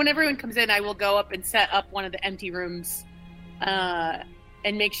 When everyone comes in, I will go up and set up one of the empty rooms,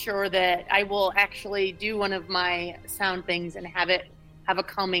 and make sure that I will actually do one of my sound things and have a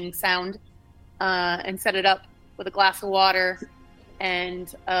calming sound, and set it up with a glass of water,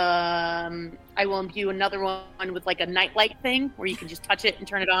 and I will imbue another one with like a nightlight thing where you can just touch it and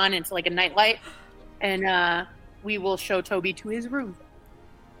turn it on, and it's like a nightlight, and we will show Toby to his room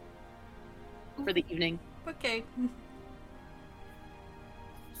for the evening. Okay.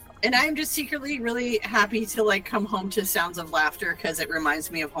 And I'm just secretly really happy to like come home to sounds of laughter because it reminds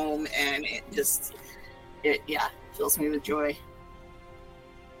me of home, and it fills me with joy.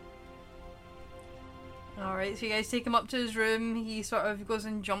 Alright, so you guys take him up to his room. He sort of goes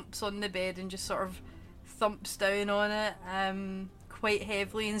and jumps on the bed and just sort of thumps down on it quite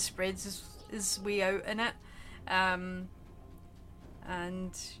heavily and spreads his way out in it. And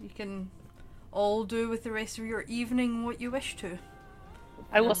you can all do with the rest of your evening what you wish to.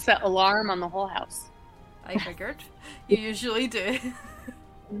 I will set alarm on the whole house. I figured. You usually do.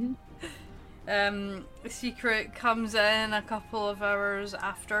 Secret comes in a couple of hours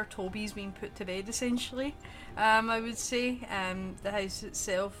after Toby's been put to bed, essentially. I would say. The house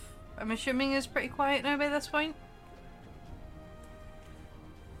itself, I'm assuming, is pretty quiet now by this point.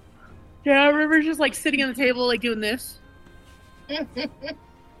 Yeah, River's just like sitting on the table, like doing this.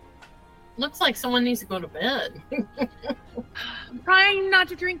 Looks like someone needs to go to bed. I'm trying not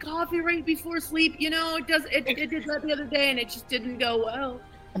to drink coffee right before sleep. You know, it did that the other day, and it just didn't go well.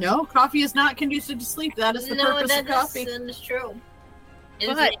 No, coffee is not conducive to sleep. That is the purpose of coffee. That is true.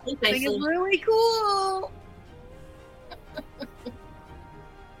 But I think it's really cool.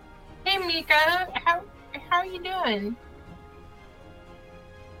 Hey, Mika, how are you doing?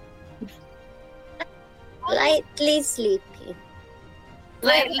 Lightly sleepy.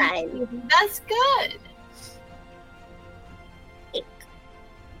 We're fine. That's good.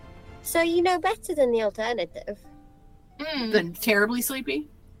 So you know better than the alternative. Then terribly sleepy?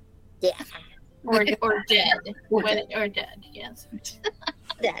 Yeah. Or dead. Or dead, yes.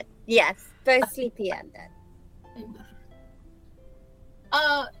 Dead. Yes. Both sleepy and dead.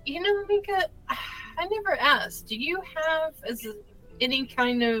 Mika, I never asked. Do you have any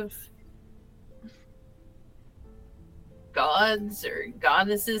kind of gods or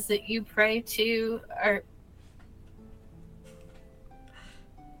goddesses that you pray to? Or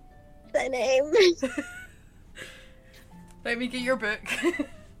The name. Let me get your book.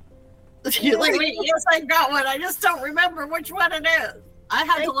 You're like, wait, yes, I got one. I just don't remember which one it is. I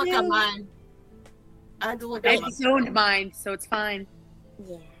had to look up mine. I disowned mine, so it's fine.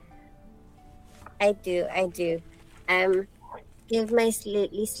 Yeah. I do. Give my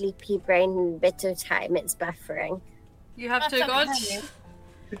slightly sleepy brain a bit of time. It's buffering. You have two gods?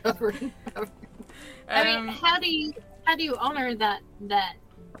 I mean, how do you honor that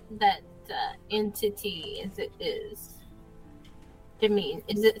entity as it is? I mean,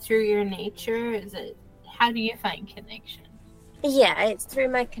 is it through your nature? How do you find connection? Yeah, it's through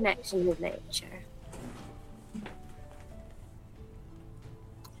my connection with nature.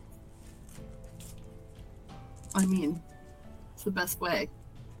 I mean, it's the best way.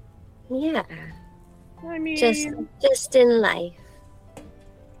 Yeah. I mean, just in life.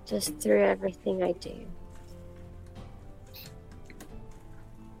 Just through everything I do.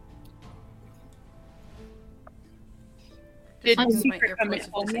 did Might Secret come airports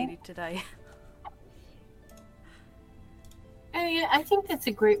in have decided to die. I think that's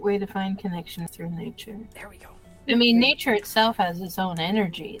a great way to find connection through nature. There we go. I mean, nature itself has its own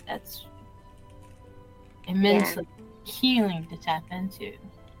energy that's immensely healing to tap into.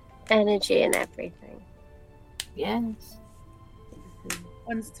 Energy and everything. Yes.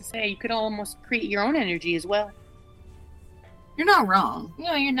 One's to say you could almost create your own energy as well. You're not wrong.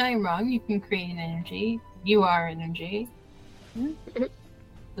 No, you're not wrong. You can create energy. You are energy.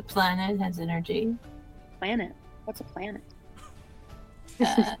 The planet has energy. Planet? What's a planet?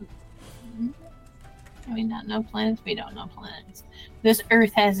 We don't know planets. We don't know planets. This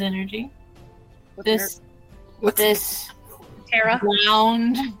Earth has energy. What's This Terra?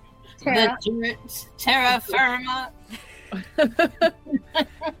 ground, Terra. the dirt, terra firma.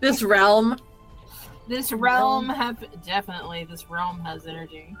 This realm. This realm definitely. This realm has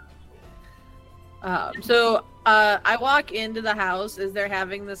energy. So I walk into the house as they're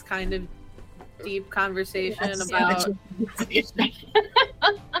having this kind of deep conversation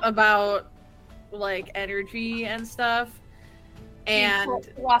about like energy and stuff, and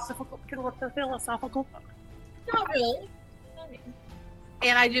philosophical. Not really.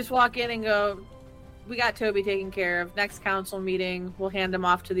 and I just walk in and go, "We got Toby taken care of. Next council meeting, we'll hand him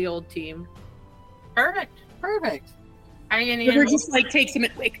off to the old team." Perfect. Are you River just like takes him.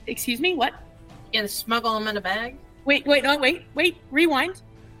 Wait, excuse me. What? gonna smuggle him in a bag? Wait. Rewind.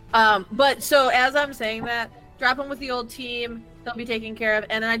 But so as I'm saying that, drop him with the old team. He'll be taken care of,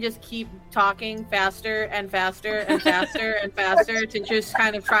 and then I just keep talking faster and faster and faster and faster to just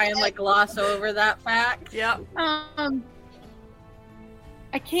kind of try and like gloss over that fact. Yep. I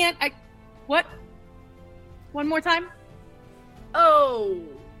can't. What? One more time. Oh,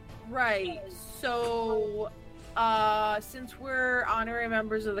 right. So, since we're honorary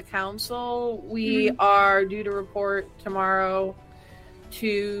members of the council, we are due to report tomorrow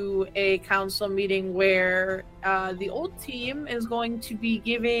to a council meeting where the old team is going to be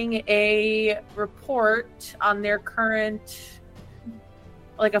giving a report on their current,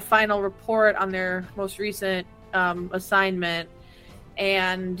 like a final report on their most recent assignment.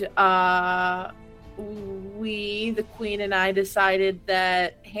 And the Queen and I, decided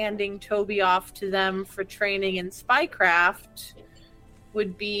that handing Toby off to them for training in spycraft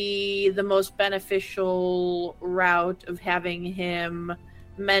would be the most beneficial route of having him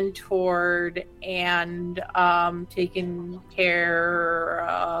mentored and taken care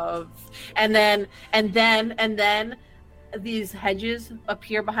of. And then these hedges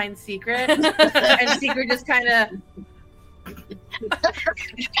appear behind Secret, and Secret just kind of.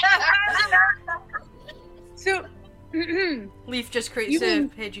 So, Leaf just creates the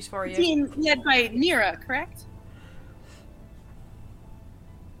hedges for you. Team led by Nira, correct?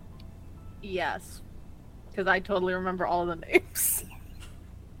 Yes, because I totally remember all of the names.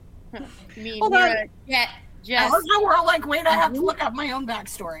 You mean Hold Nira, Jet, I Jess? love how we're all like, wait, I have to look up my own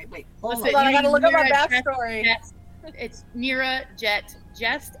backstory. Wait, hold Listen, on. I gotta look up my Nira, backstory. Jess, it's Nira, Jet,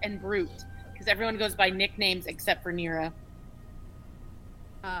 Jest, and Brute. Because everyone goes by nicknames except for Nira.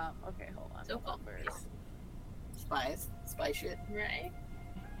 Okay, hold on. So Spy shit. right.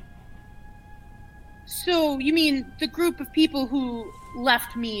 So, you mean the group of people who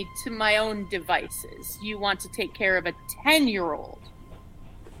left me to my own devices? You want to take care of a 10-year-old?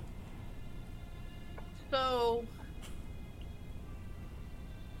 So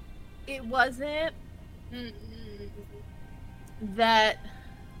it wasn't that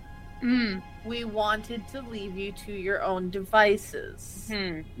we wanted to leave you to your own devices.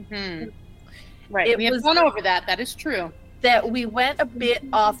 Right, It we have was- gone over that. That is true. That we went a bit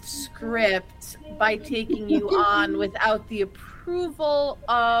off script by taking you on without the approval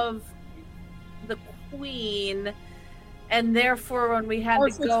of the Queen, and therefore when we had to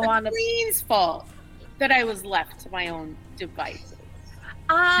So go it's on the a Queen's fault that I was left to my own devices.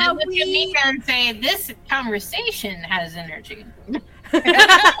 Look at me and say this conversation has energy.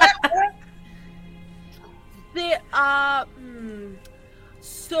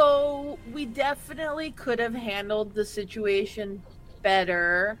 So we definitely could have handled the situation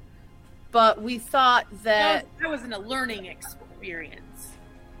better, but we thought that That wasn't a learning experience.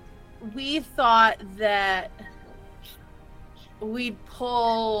 we'd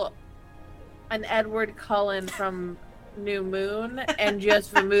pull an Edward Cullen from New Moon and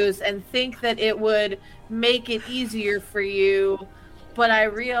just Vermouth and think that it would make it easier for you, but I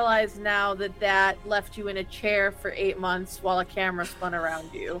realize now that left you in a chair for 8 months while a camera spun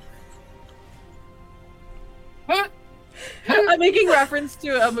around you. I'm making reference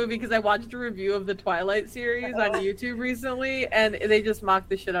to a movie because I watched a review of the Twilight series on YouTube recently, and they just mocked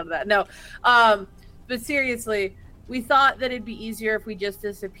the shit out of that. No, but seriously, we thought that it'd be easier if we just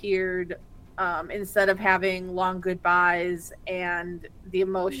disappeared instead of having long goodbyes and the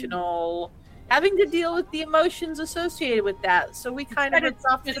emotional, having to deal with the emotions associated with that. So we kind of ripped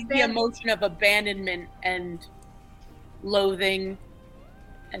off Just the the emotion of abandonment and loathing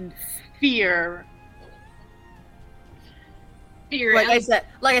and fear. Like I said,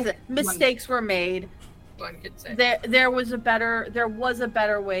 mistakes were made. One could say. There was a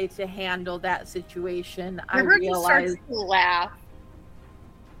better way to handle that situation. I heard you start realized. to laugh.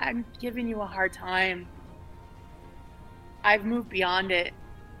 I'm giving you a hard time. I've moved beyond it.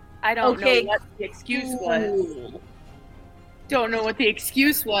 I don't know what the excuse was. Don't know what the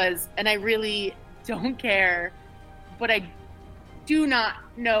excuse was, and I really don't care. But I do not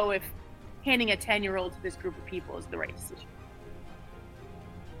know if handing a 10-year-old to this group of people is the right decision.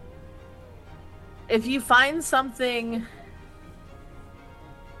 If you find something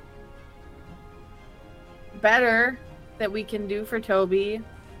better that we can do for Toby,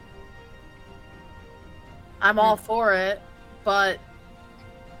 I'm all for it, but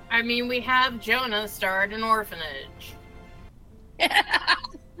I mean, we have Jonah start an orphanage.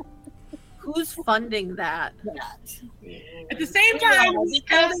 who's funding that? At the same time,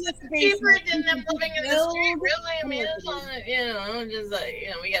 Because it's cheaper than them living in the street, really. I mean, it's on, just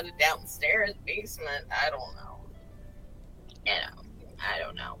like, we got a downstairs basement. I don't know. I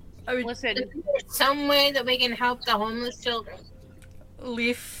don't know. I would listen, Some way that we can help the homeless children.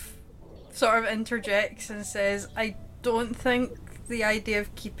 Leaf sort of interjects and says, I don't think the idea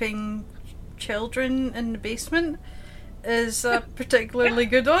of keeping children in the basement is a particularly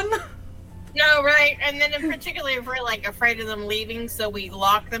good one. No, right? And then in particular, if we're like afraid of them leaving, so we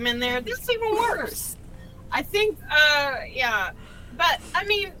lock them in there, that's even worse. I think, yeah. But I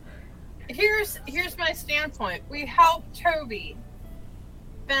mean, here's my standpoint. We helped Toby.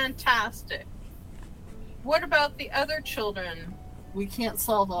 Fantastic. What about the other children? We can't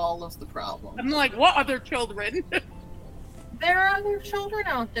solve all of the problems. I'm like, what other children? There are other children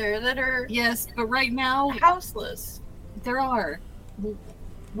out there that are Yes, but right now houseless. there are.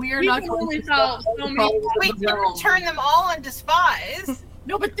 We are We not can going only to solve solve so all the many problems We of the world. can turn them all into spies.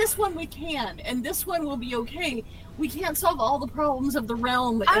 No, but this one we can, and this one will be okay. We can't solve all the problems of the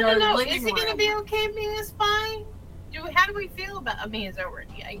realm. I in don't our know. living Is it going to room. be okay being a spy? How do we feel about? I mean, it's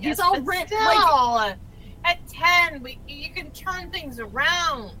already. I guess. He's But already- still, at 10, you can turn things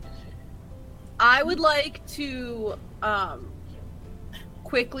around. I would like to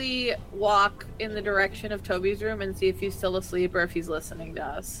quickly walk in the direction of Toby's room and see if he's still asleep or if he's listening to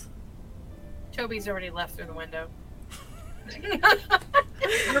us. Toby's already left through the window.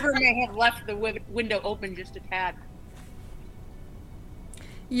 River may have left the window open just a tad.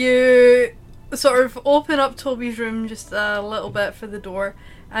 You sort of open up Toby's room just a little bit for the door,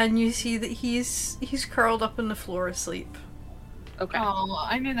 and you see that he's curled up on the floor asleep. Okay. Oh,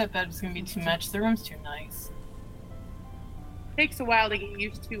 I knew that bed was going to be too much. The room's too nice. Takes a while to get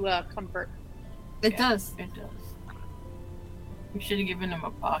used to comfort. It does. It does. We should have given him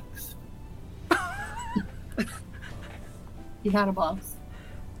a box. He had a box.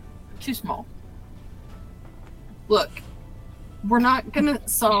 Too small. Look, we're not going to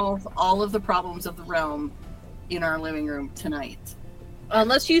solve all of the problems of the realm in our living room tonight.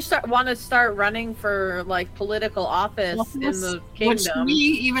 Unless you want to start running for like political office in the Which kingdom. we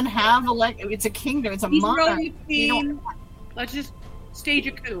even have it's a kingdom. It's a He's monarch. really clean. Let's just stage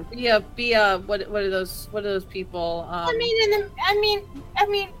a coup. Yeah, be what are those people? I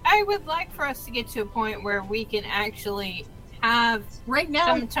mean, I would like for us to get to a point where we can actually have Right now,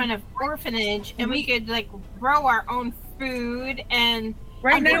 some kind of orphanage, and we could like grow our own food, and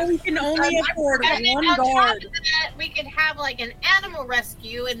Right now, we can only afford and one on top guard. of that, we could have like an animal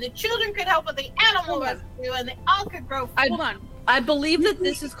rescue, and the children could help with the animal rescue, and they all could grow food. Hold on. I believe that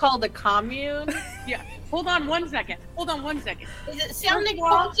this is called a commune. Yeah. Hold on 1 second. Is it sounding First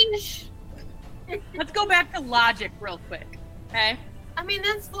of all- cultish? Let's go back to logic real quick. Okay? I mean,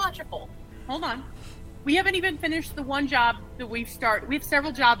 that's logical. Hold on. We haven't even finished the one job that we've started. We have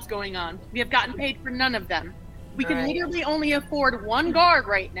several jobs going on. We have gotten paid for none of them. We can Right. literally only afford one guard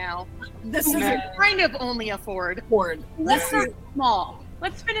right now. this We is can a kind of only afford. board. Let's This is start small.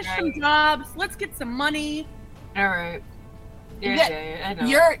 Let's finish some Right. jobs. Let's get some money. All right. Yeah, I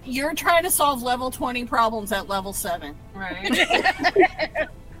know. you're trying to solve level 20 problems at level 7. right.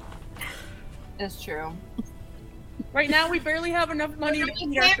 That's true. Right now, we barely have enough money to We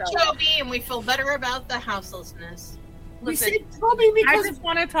feed save ourselves. Toby, and we feel better about the houselessness. We Listen, saved Toby I because just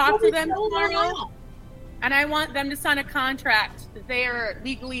want to talk to Toby them killed our tomorrow, mom. and I want them to sign a contract that they are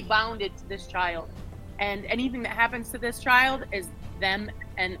legally bounded to this child. And anything that happens to this child is them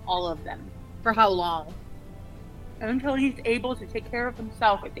and all of them. For how long? Until he's able to take care of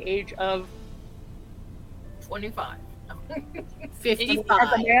himself at the age of 25. 55.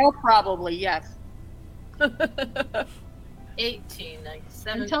 as a male, probably, yes. 18, like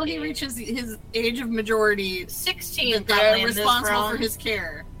 17. Until he reaches his age of majority, 16, they're probably in this responsible realm. for his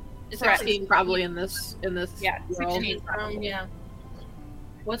care. 16, Probably in this Yeah, world. 16. yeah.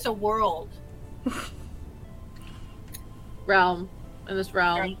 What's a world? realm. In this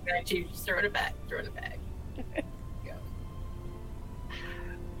realm. You just throw it back. Throw it back.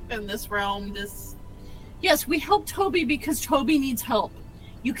 In this realm, yes, we help Toby because Toby needs help.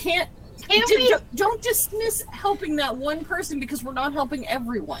 You can't don't dismiss helping that one person because we're not helping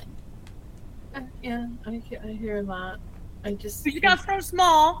everyone. Yeah, I hear that. I just. We just gotta start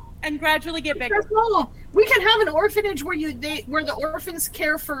small and gradually get bigger. That's all. We can have an orphanage where where the orphans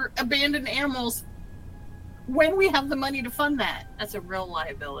care for abandoned animals when we have the money to fund that. That's a real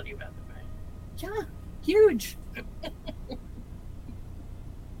liability, by the way. Yeah, huge.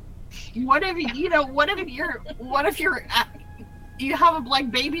 What if you have a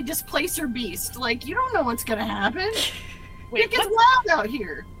like baby displacer beast? Like you don't know what's gonna happen. Wait, It gets what? wild out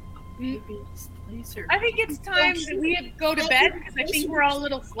here. Baby displacer. I think it's time that we go to bed because I think we're all a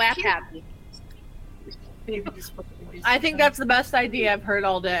little slap happy. Baby displacer. I think that's the best idea I've heard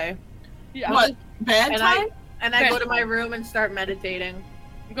all day. Yeah, What bad And time? I go to my room and start meditating.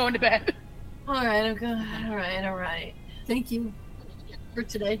 I'm going to bed. All right, I'm good. All right. Thank you for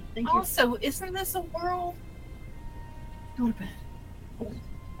today. Thank you. Also, isn't this a world? Go to bed.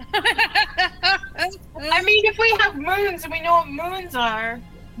 I mean, if we have moons and we know what moons are,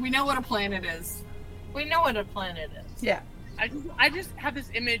 We know what a planet is. we know what a planet is. Yeah. I just have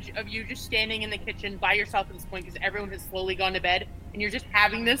this image of you just standing in the kitchen by yourself at this point because everyone has slowly gone to bed, and you're just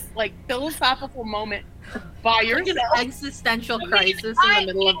having this like philosophical moment by Like yourself. an existential crisis in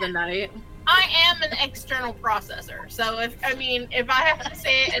the middle of the night. I am an external processor, so if I have to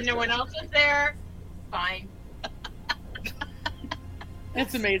say it and no one else is there, fine.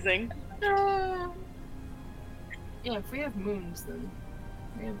 That's amazing. Yeah, if we have moons, then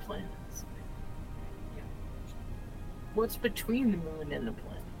we have planets. What's between the moon and the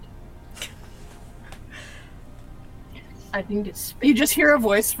planet? I think it's. You just hear a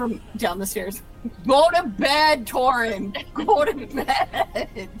voice from down the stairs. Go to bed, Torin. Go to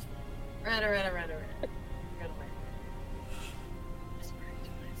bed. Right.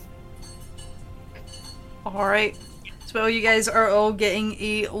 Alright. So while you guys are all getting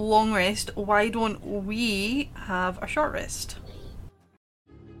a long rest, why don't we have a short rest?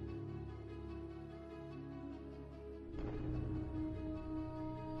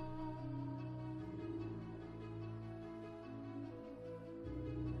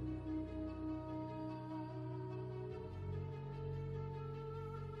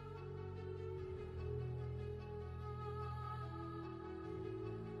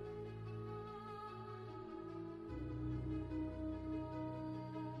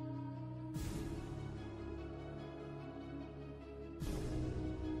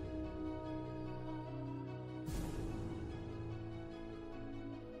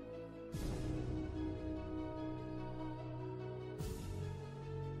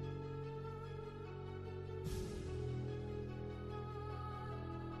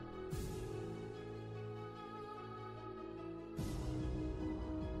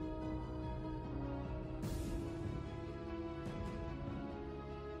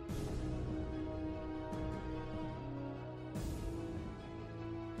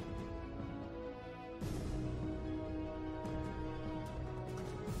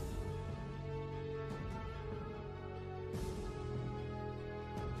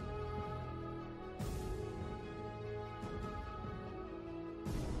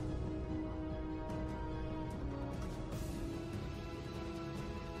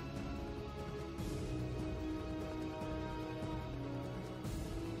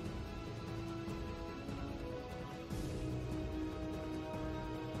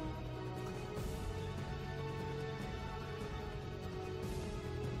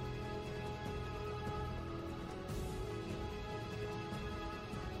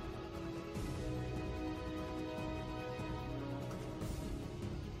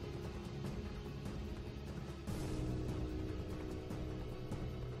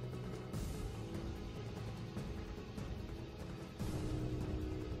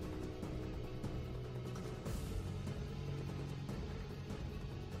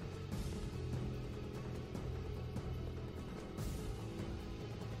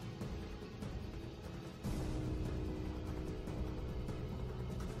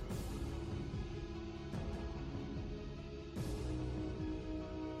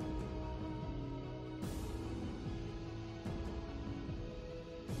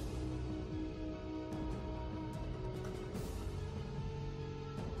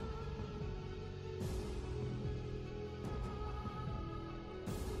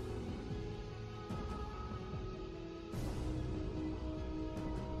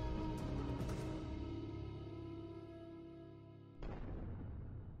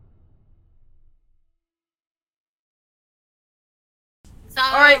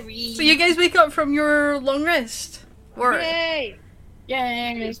 Sorry. Alright, so you guys wake up from your long rest. Yay!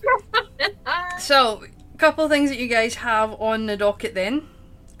 Yay. So, a couple of things that you guys have on the docket then.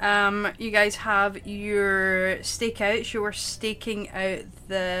 You guys have your stakeouts. You were staking out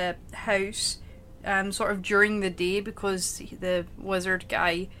the house sort of during the day because the wizard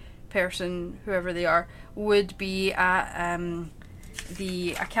guy person, whoever they are, would be at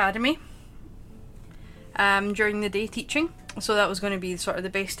the academy during the day teaching. So that was going to be sort of the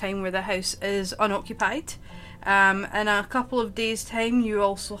best time where the house is unoccupied. In a couple of days' time, you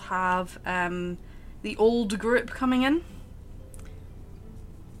also have the old group coming in.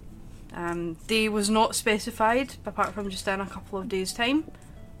 Day was not specified, apart from just in a couple of days' time.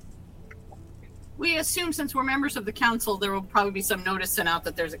 We assume since we're members of the council, there will probably be some notice sent out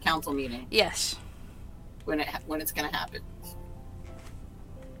that there's a council meeting Yes. when it's going to happen.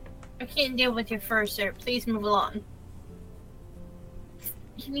 I can't deal with your fur, sir. Please move along.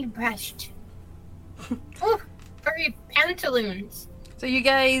 You need brushed. Oh, furry pantaloons. So you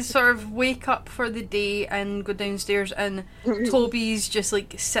guys sort of wake up for the day and go downstairs, and Toby's just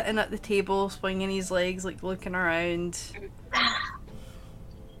like sitting at the table, swinging his legs, like looking around.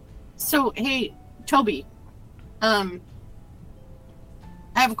 So, hey, Toby, I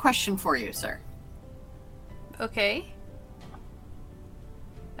have a question for you, sir. Okay.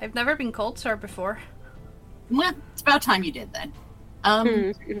 I've never been called sir before. Well, it's about time you did then.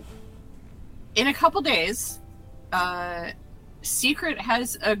 In a couple days, Secret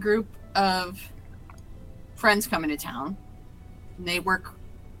has a group of friends coming to town. And they work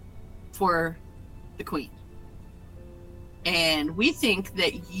for the Queen. And we think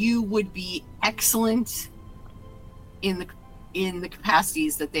that you would be excellent in the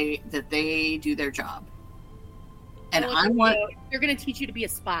capacities that they do their job. And they're going to teach you to be a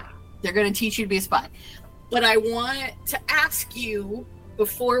spy. They're going to teach you to be a spy. But I want to ask you,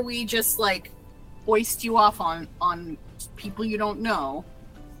 before we just like hoist you off on people you don't know,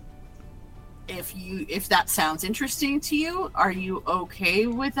 if that sounds interesting to you, are you okay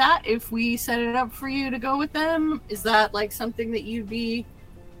with that? If we set it up for you to go with them, is that like something that you'd be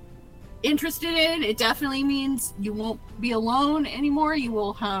interested in? It definitely means you won't be alone anymore. You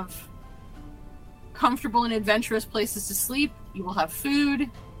will have comfortable and adventurous places to sleep. You will have food.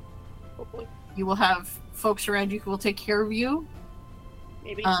 You will have folks around you who will take care of you.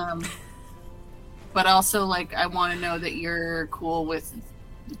 Maybe. But also, like, I want to know that you're cool with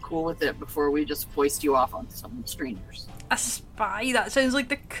it before we just hoist you off on some strangers. A spy? That sounds like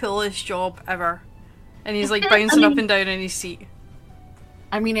the coolest job ever. And he's like bouncing up and down in his seat.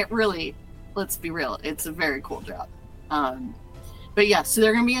 I mean, it really, let's be real, it's a very cool job. But yeah, so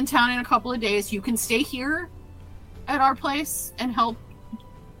they're going to be in town in a couple of days. You can stay here at our place and help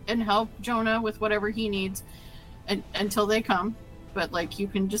Jonah with whatever he needs until they come. But like, you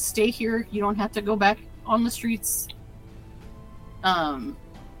can just stay here. You don't have to go back on the streets.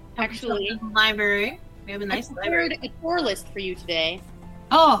 Actually, library. We have a nice library. I prepared a tour list for you today.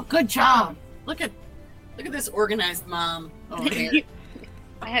 Oh, good job! Look at this organized mom over here.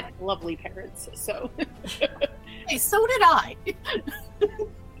 I had lovely parents, so. Hey, so did I.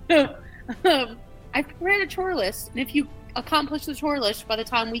 I prepared a chore list, and if you accomplish the chore list by the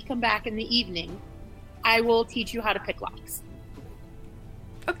time we come back in the evening, I will teach you how to pick locks.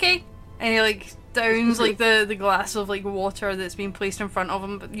 Okay. And he like downs like the glass of like water that's been placed in front of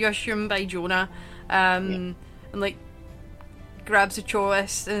him, but you assume by Jonah, and like grabs the chore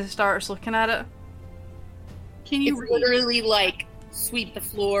list and starts looking at it. Can you literally like sweep the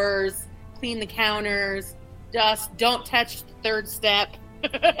floors, clean the counters, dust, don't touch the third step.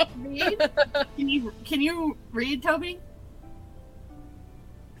 Read? Can you read, Toby?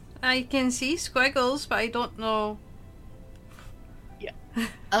 I can see squiggles, but I don't know. Yeah.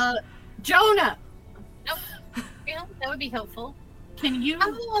 Jonah! Nope. Yeah, that would be helpful. Can you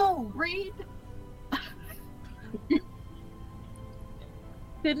read?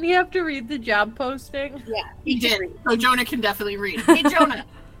 Didn't he have to read the job posting? Yeah, he did. So Jonah can definitely read. Hey, Jonah,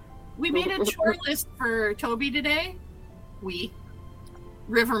 we made a chore list for Toby today.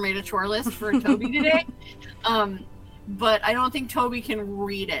 River made a chore list for Toby today. But I don't think Toby can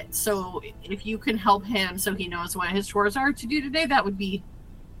read it. So if you can help him so he knows what his chores are to do today, that would be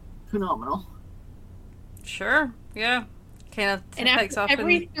phenomenal. Sure. Yeah. Kind of and after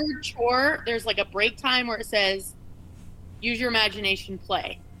every third chore, there's like a break time where it says, use your imagination,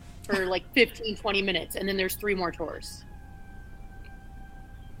 play for like 15, 20 minutes. And then there's 3 more chores.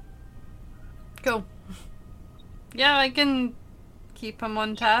 Cool. Yeah, I can keep him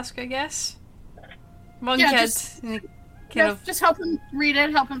on task, I guess. One kid. Just help him read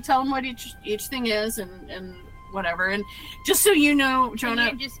it, help him tell him what each thing is and whatever. And just so you know,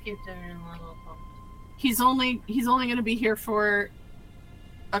 Jonah, he's only going to be here for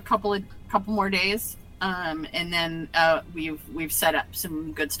a couple more days. And then we've set up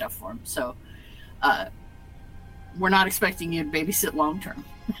some good stuff for him. So we're not expecting you to babysit long term.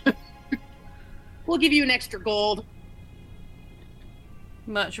 We'll give you an extra gold.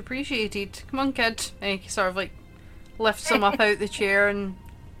 Much appreciated. Come on, kid. And he sort of like lifts him up out the chair and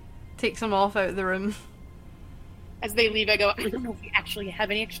takes him off out of the room. As they leave, I go, I don't know if we actually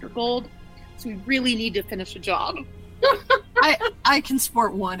have any extra gold, so we really need to finish a job. I can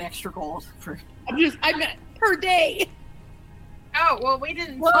sport 1 extra gold for. I meant per day. Oh well, we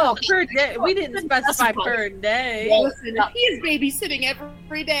didn't. Well, per day. We didn't specify per day. Listen, he is babysitting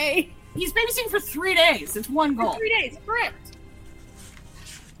every day. He's babysitting for 3 days. It's 1 gold. 3 days, correct.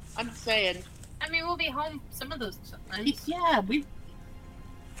 I'm saying. I mean, we'll be home some of those times. Yeah, do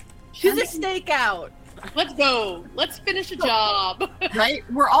the stakeout. Let's go. Let's finish a job. Right?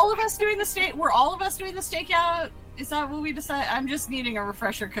 We're all of us doing the stakeout. Is that what we decided? I'm just needing a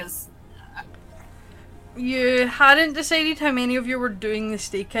refresher because you hadn't decided how many of you were doing the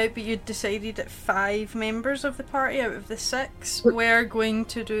stakeout, but you'd decided that 5 members of the party out of the 6 were going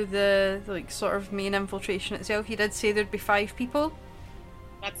to do the like sort of main infiltration itself. You did say there'd be 5 people.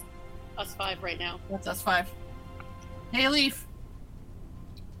 That's us 5 right now. That's us 5. Hey, Leaf.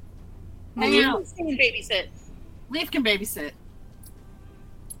 Leaf can babysit. Leaf can babysit.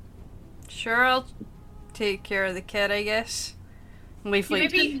 Sure, I'll take care of the kid, I guess. Leaf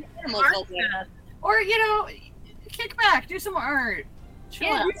like or kick back, do some art.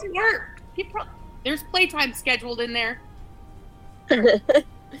 Chill out. Do some art. There's playtime scheduled in there.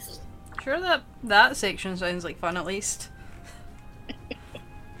 Sure, that section sounds like fun at least.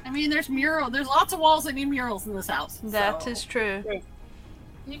 I mean, there's lots of walls that need murals in this house. That so. is true.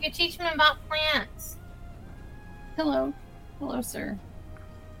 You can teach them about plants. Hello, sir.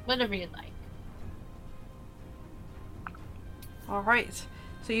 Whatever you like. Alright.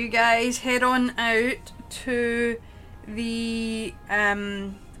 So you guys head on out to the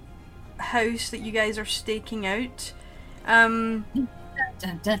house that you guys are staking out. Dun,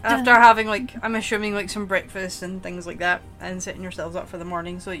 dun, dun. After having, like, I'm assuming, like, some breakfast and things like that, and setting yourselves up for the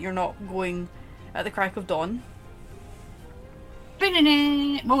morning so that you're not going at the crack of dawn.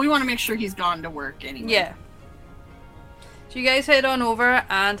 Well, we want to make sure he's gone to work anyway. Yeah. So you guys head on over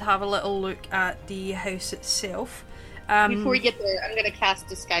and have a little look at the house itself. Before we get there, I'm gonna cast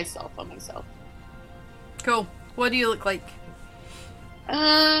Disguise Self on myself. Cool. What do you look like?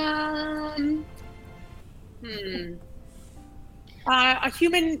 A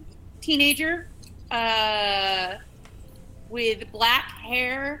human teenager, with black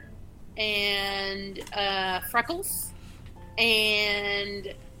hair and freckles,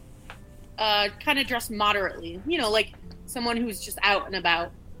 and kind of dressed moderately. You know, like someone who's just out and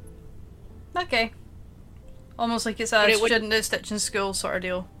about. Okay. Almost like it's a student at Stitch in school sort of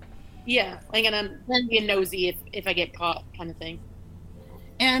deal. Yeah, like, and I'm being nosy if I get caught, kind of thing.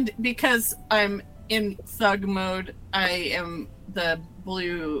 And because I'm in thug mode, I am the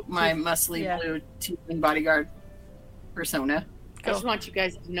my muscly blue team bodyguard persona. I just want you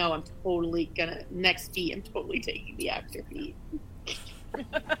guys to know I'm totally gonna, next feat, I'm totally taking the actor feat.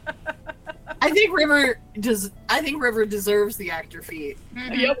 I think River deserves the actor feat.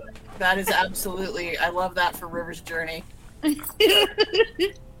 Mm-hmm. Yep. That is absolutely, I love that for River's journey.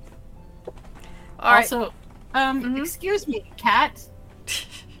 Also, excuse me, cat.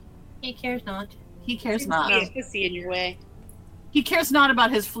 He cares not. He cares not. He's pussy in your way. He cares not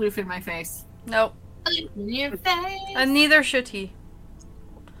about his floof in my face. Nope. In your face. And neither should he.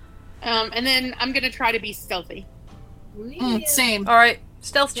 And then I'm gonna try to be stealthy. Same. Alright,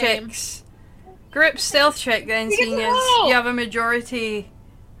 stealth checks. Group stealth check then, seeing as you have a majority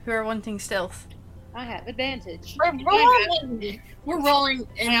who are wanting stealth. I have advantage. We're rolling,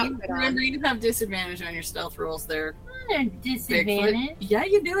 and remember you have disadvantage on your stealth rolls there. Disadvantage? Bigfoot. Yeah,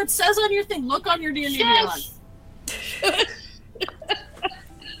 you do. It says on your thing. Look on your D&D log.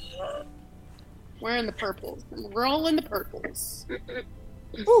 We're in the purples. We're all in the purples.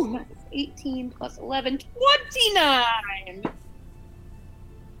 Ooh, nice. 18 plus 11, 29!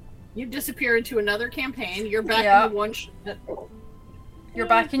 You disappear into another campaign. You're back in the one shot. You're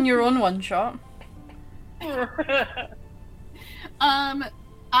back in your own one shot.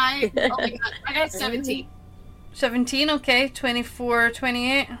 I got 17. 17, okay. 24,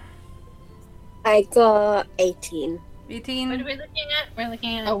 28. I got 18. 18. What are we looking at? We're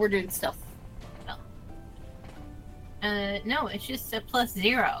looking at. Oh, we're doing stealth. No, it's just a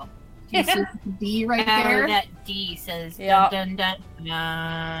 +0. Do you see the D right there? That D says dun dun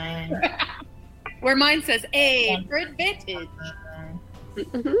dun. Where mine says A for advantage.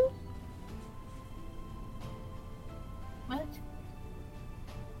 What?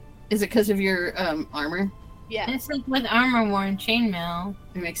 Is it because of your armor? Yeah. It's like with armor worn chainmail.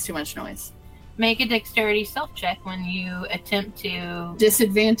 It makes too much noise. Make a dexterity self check when you attempt to.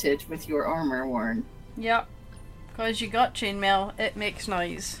 Disadvantage with your armor worn. Yep. Because you got chainmail, it makes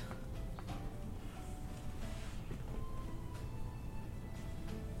noise.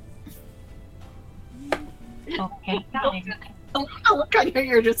 Okay. Look on you,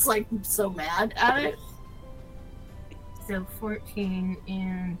 you're just like so mad at it. So 14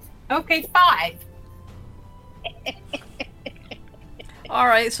 and. Okay, 5.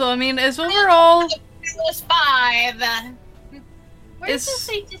 Alright, so I mean, it's overall. Plus 5. Where does It's- it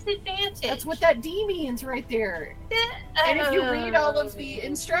say disadvantage? That's what that D means right there. And if you read all of the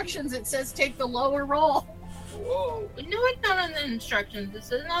instructions, it says take the lower roll. Whoa. No, it's not on the instructions. It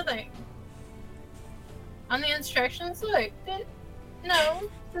says nothing. On the instructions, look. No.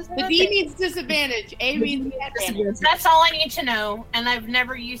 The D means disadvantage. A means advantage. That's all I need to know, and I've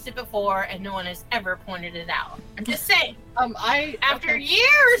never used it before, and no one has ever pointed it out. I'm just saying. After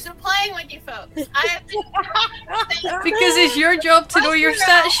years of playing with you folks, I have to Because it's your job to know your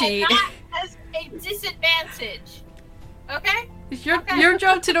stat sheet. As a disadvantage. Okay? It's your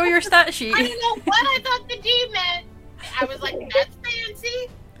job to know your stat sheet. I didn't know what I thought the D meant. I was like, that's fancy.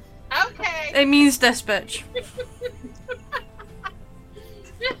 Okay. It means this bitch.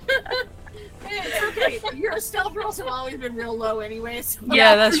 It's okay. Your stealth rolls have always been real low anyway. So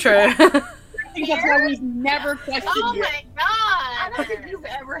Yeah, that's true. I think that's why we've never questioned Oh you. my god. I don't think you've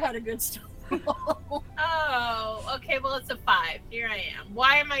ever had a good stealth. Oh, okay. Well, it's a 5. Here I am.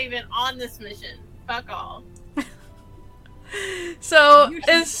 Why am I even on this mission? Fuck all. So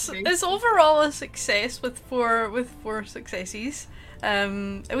it's overall a success with four successes.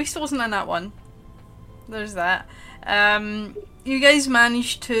 At least it wasn't in that one. There's that. You guys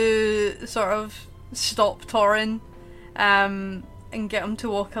managed to sort of stop Torin, and get him to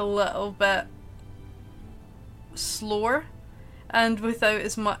walk a little bit slower, and without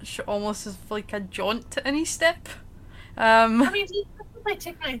as much, almost as like a jaunt in his step. I mean, if I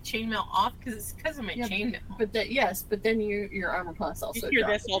take my chainmail off because it's because of my chainmail. But then your armor class also. You hear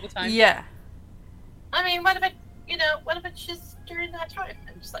drops. this all the time. Yeah. I mean, what if it's just during that time?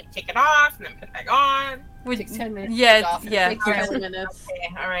 And just like take it off and then put it back on. Would, Takes 10 minutes. yeah, off, and it yeah. takes 10 minutes. Okay,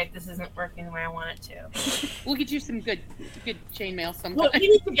 all right, this isn't working the way I want it to. We'll get you some good chainmail sometime. Well, we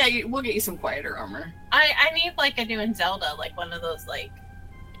need to get you. We'll get you some quieter armor. I need like I do in Zelda, like one of those like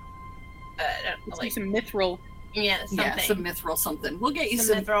Like some mithril. yeah, something. Yeah, some mithril something. We'll get you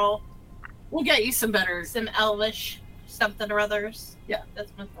some some. mithril, We'll get you some better. some elvish something or others. Yeah.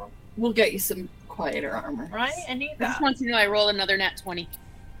 That's mithril. We'll get you some quieter armor. Right? I need I that. just want you to know I rolled another nat 20.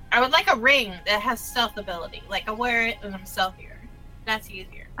 I would like a ring that has stealth ability. Like I wear it and I'm stealthier. That's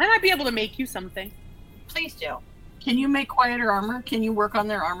easier. I might be able to make you something. Please do. Can you make quieter armor? Can you work on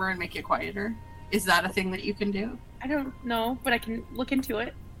their armor and make it quieter? Is that a thing that you can do? I don't know, but I can look into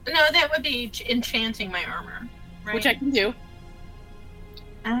it, No, that would be enchanting my armor. Right? which I can do.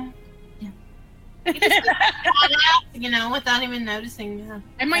 Without even noticing. Yeah.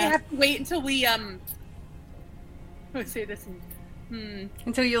 I might have to wait until we let's say this.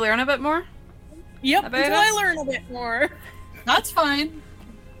 Until you learn a bit more. Yep, About until us? I learn a bit more. That's fine.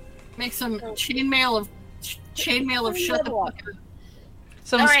 Make some chainmail of shut the fuck up.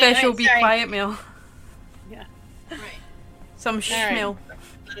 Some Alright, special alright, be sorry. quiet meal. Right. Some schmeal.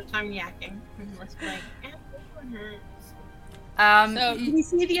 A lot of time yakking. Let's be like, So, can we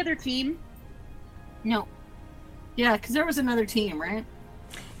see the other team? no. Yeah, because there was another team, right?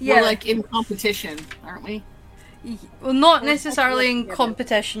 yeah. We're like in competition, aren't we? Well, not necessarily in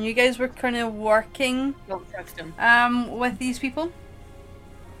competition. You guys were kind of working Don't trust him. with these people.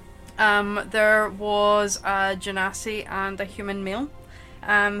 There was a Genasi and a human male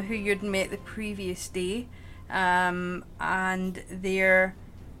who you'd met the previous day. And they're...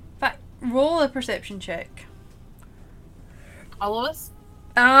 In fact, roll a perception check. All of us?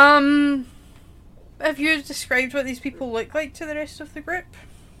 Have you described what these people look like to the rest of the group?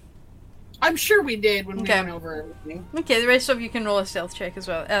 I'm sure we did when we Okay. went over everything. Okay, the rest of you can roll a stealth check as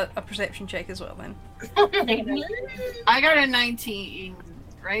well, a perception check as well then. I got a 19,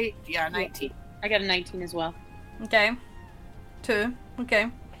 right? Yeah, 19. I got a 19 as well. Okay. 2.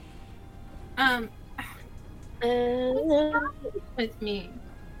 Okay. With me.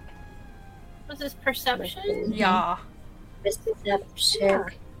 Was this perception? Yeah. Perception.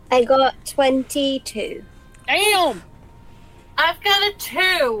 I got 22. Damn! I've got a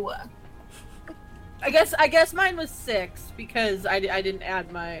 2. I guess mine was 6 because I didn't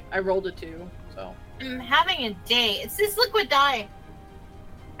add I rolled a 2. So I'm having a day. It's this liquid dye.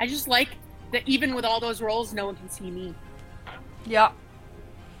 I just like that even with all those rolls, no one can see me. Yeah.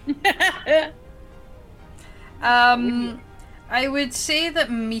 I would say that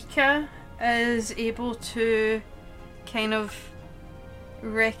Mika is able to kind of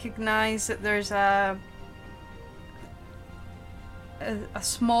recognize that there's a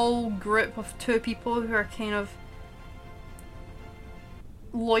small group of 2 people who are kind of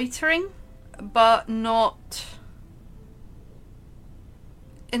loitering, but not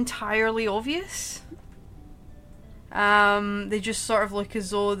entirely obvious. They just sort of look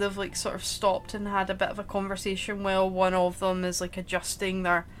as though they've like sort of stopped and had a bit of a conversation while one of them is like adjusting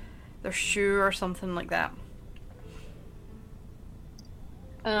their shoe or something like that.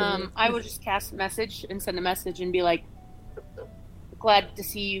 I will just cast a message and send a message and be like, glad to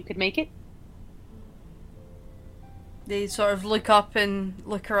see you could make it. They sort of look up and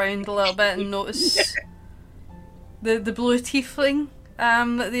look around a little bit and notice the blue tiefling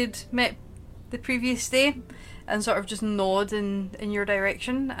that they'd met the previous day, and sort of just nod in your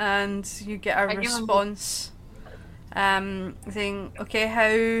direction, and you get a response saying, okay,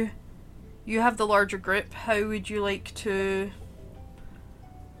 how you have the larger group, how would you like to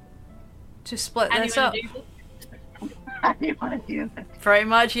split this up? How do you want to do that? Pretty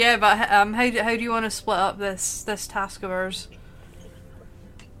much, yeah, but how do you want to split up this task of ours?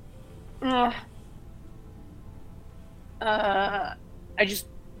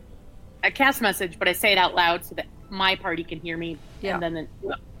 I cast message, but I say it out loud so that my party can hear me. Yeah. And then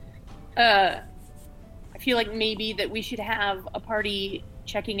I feel like maybe that we should have a party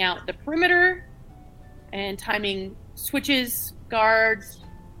checking out the perimeter and timing switches, guards,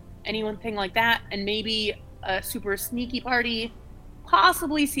 anything like that, and maybe a super sneaky party.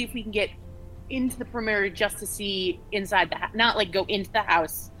 Possibly see if we can get into the perimeter just to see inside the house. Not like go into the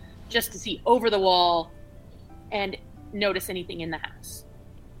house, just to see over the wall and notice anything in the house.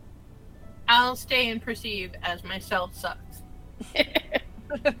 I'll stay and perceive as myself sucks.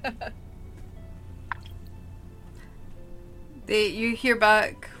 You hear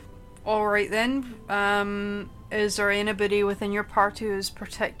back, alright then. Is there anybody within your party who's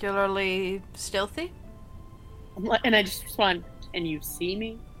particularly stealthy? And I just respond, can you see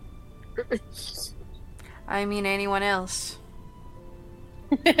me? I mean anyone else.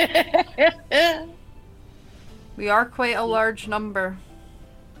 We are quite a large number.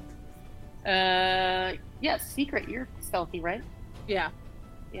 Yes, Secret, you're stealthy, right? Yeah.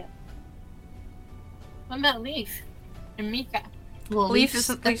 What about Leaf and Mika? Well, Leaf's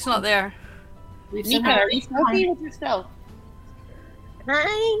not there. Mika, are you stealthy with your stealth?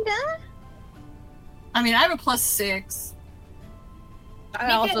 Kinda. I mean, I have a +6.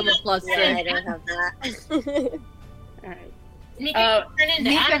 I also have a +6. Yeah, I don't have that. Alright. Mika can turn into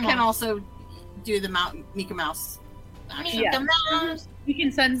Mika animals. can also do the Mika Mouse. Mika Mouse. You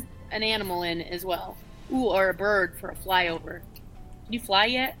can send an animal in as well. Ooh, or a bird for a flyover. Can you fly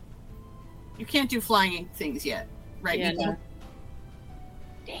yet? You can't do flying things yet, right? Yeah, Mika? no.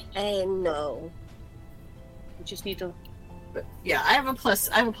 I know. You just need to... But yeah, I have a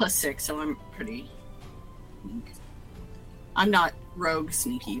 +6, so I'm pretty. I'm not rogue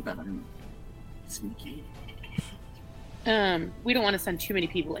sneaky, but I'm sneaky. We don't want to send too many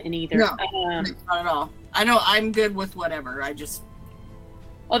people in either. No, not at all. I know I'm good with whatever. I just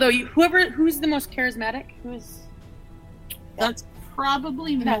Although who's the most charismatic? that's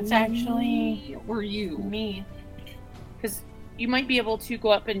probably That's me actually or you. me. Because you might be able to go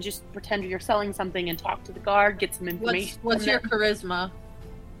up and just pretend you're selling something and talk to the guard, get some information. What's from your them. charisma?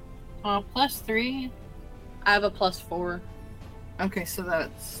 +3. I have a +4. Okay, so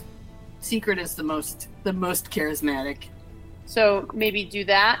that's Secret is the most charismatic. So maybe do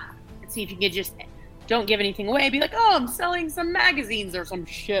that and see if you can just don't give anything away. Be like, oh, I'm selling some magazines or some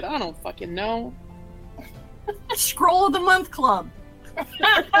shit. I don't fucking know. Scroll of the Month Club.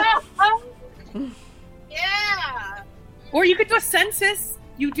 Yeah. Or you could do a census.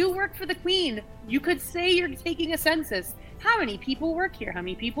 You do work for the queen. You could say you're taking a census. How many people work here? How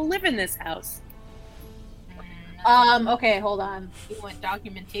many people live in this house? Okay, hold on. You want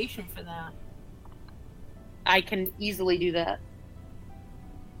documentation for that? I can easily do that.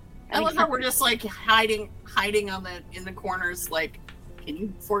 I love how we're just like hiding in the corners. Like, can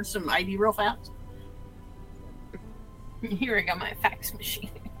you forge some ID real fast? Here I got my fax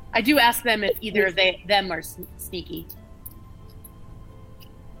machine. I do ask them if either of them are sneaky.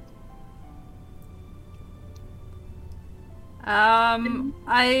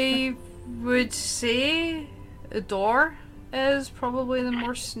 I would say Adore is probably the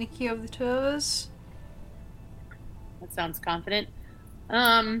more sneaky of the two of us. That sounds confident.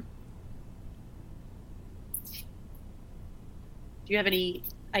 Do you have any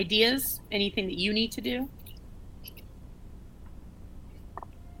ideas? Anything that you need to do?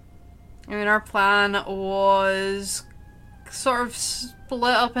 I mean, our plan was sort of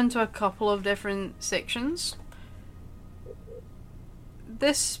split up into a couple of different sections.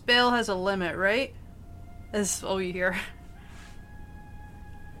 This spell has a limit, right? Is all you hear.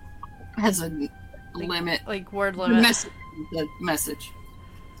 Has a limit. Like word The limit. message.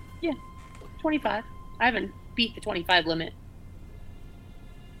 25. I haven't beat the 25 limit.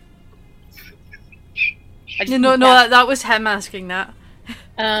 No, that was him asking that.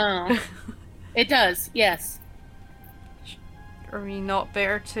 Oh. It does, yes. Are we not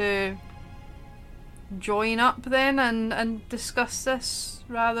better to join up then and discuss this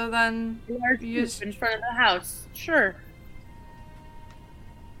rather than use... In front of the house. Sure.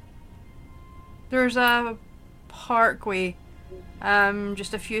 There's a parkway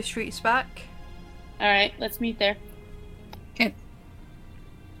just a few streets back. Alright, let's meet there.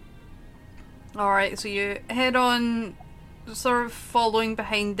 Alright, so you head on, sort of following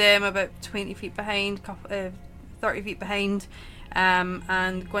behind them, about 20 feet behind, 30 feet behind,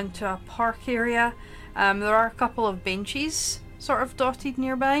 and go into a park area. There are a couple of benches sort of dotted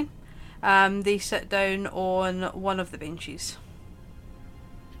nearby. They sit down on one of the benches.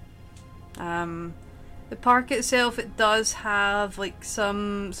 The park itself, it does have like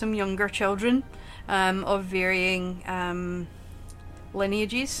some younger children of varying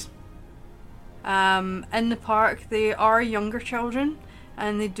lineages. In the park, they are younger children,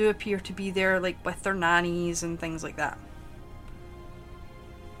 and they do appear to be there like with their nannies and things like that.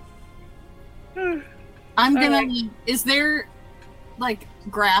 I'm gonna. Is there like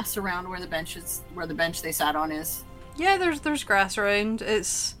grass around where the bench they sat on is? Yeah, there's grass around.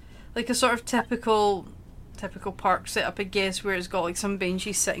 It's like a sort of typical park setup, I guess, where it's got like some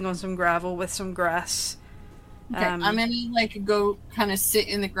benches sitting on some gravel with some grass. Okay, I'm gonna like go kind of sit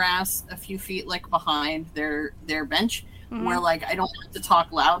in the grass a few feet like behind their bench, where like I don't have to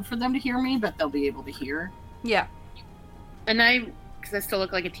talk loud for them to hear me, but they'll be able to hear. Yeah. And I, because I still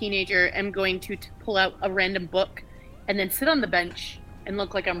look like a teenager, am going to pull out a random book and then sit on the bench and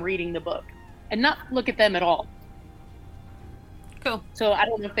look like I'm reading the book and not look at them at all. Cool. So I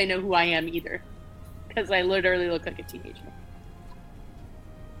don't know if they know who I am either, because I literally look like a teenager.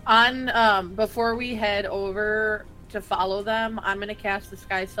 Before we head over to follow them, I'm gonna cast the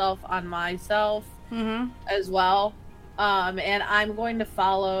Sky Self on myself as well. And I'm going to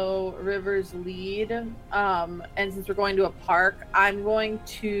follow River's lead. And since we're going to a park, I'm going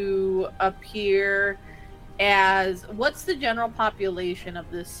to appear as, what's the general population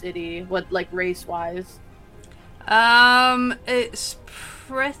of this city? What, like, race-wise? It's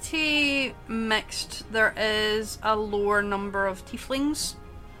pretty mixed. There is a lower number of tieflings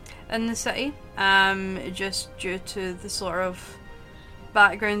in the city, just due to the sort of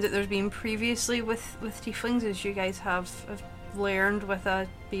background that there's been previously with tieflings, as you guys have learned, with a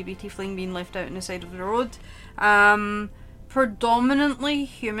baby tiefling being left out on the side of the road. Predominantly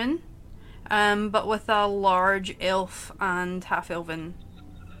human, but with a large elf and half-elven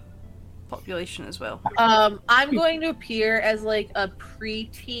population as well. I'm going to appear as like a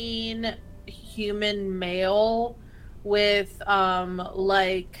preteen human male with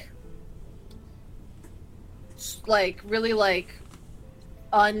really like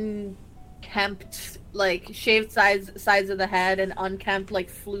unkempt, like shaved sides of the head and unkempt like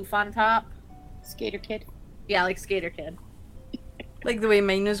floof on top. Skater kid. Yeah, like skater kid. Like the way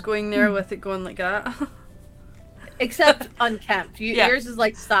mine is going there, with it going like that. Except unkempt. Yours is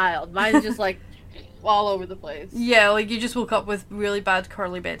like styled. Mine's just like all over the place. Yeah, like you just woke up with really bad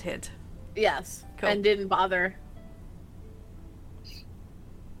curly bedhead. Yes. Cool. And didn't bother.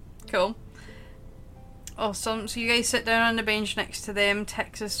 Cool. Awesome. So you guys sit down on the bench next to them.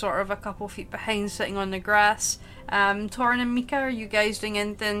 Tex is sort of a couple feet behind, sitting on the grass. Torin and Mika, are you guys doing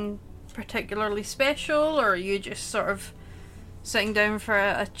anything particularly special, or are you just sort of sitting down for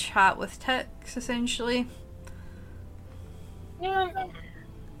a chat with Tex, essentially? Yeah.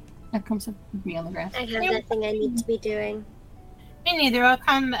 That comes up with me on the grass. I have nothing I need to be doing. Me neither. I'll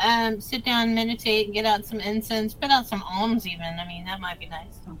come sit down, meditate, get out some incense, put out some alms even. I mean, that might be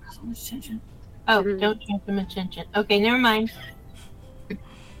nice. Don't pay so much attention. Oh, don't pay so much attention. Okay, never mind.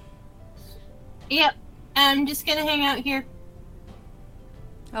 Yep, I'm just gonna hang out here.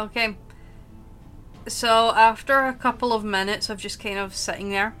 Okay. So after a couple of minutes of just kind of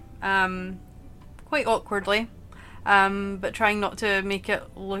sitting there, quite awkwardly, but trying not to make it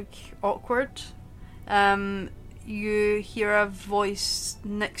look awkward, you hear a voice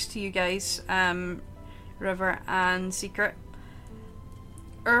next to you guys, River and Secret.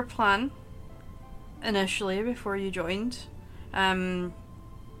 Our plan, initially, before you joined,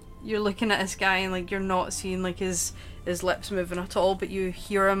 you're looking at this guy and like you're not seeing like his lips moving at all, but you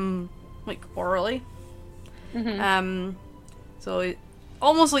hear him like orally. So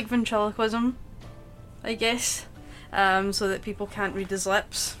almost like ventriloquism, I guess, so that people can't read his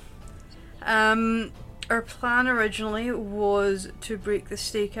lips. Our plan originally was to break the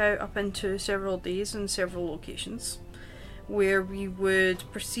stakeout up into several days and several locations, where we would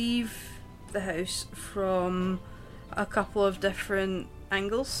perceive the house from a couple of different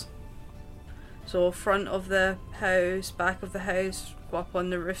angles. So front of the house, back of the house, go up on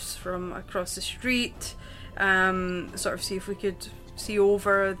the roofs from across the street, sort of see if we could see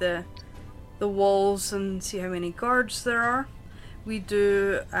over the walls and see how many guards there are. We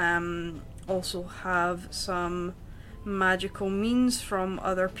do also have some magical means from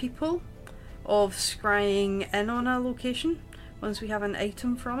other people of scrying in on a location once we have an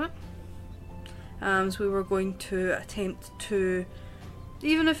item from it. So we were going to attempt to,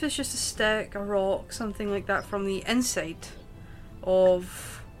 even if it's just a stick, a rock, something like that, from the inside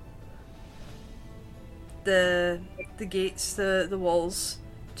of the gates, the walls,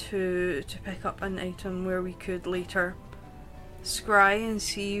 to pick up an item where we could later scry and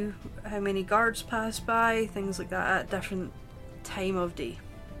see how many guards pass by, things like that, at different time of day.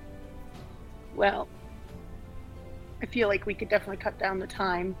 Well, I feel like we could definitely cut down the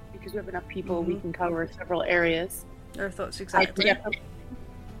time because we have enough people. We can cover several areas. Our thoughts exactly.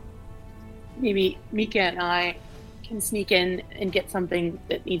 Maybe Mika and I can sneak in and get something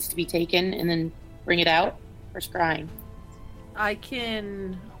that needs to be taken and then bring it out for scrying. I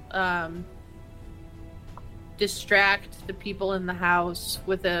can distract the people in the house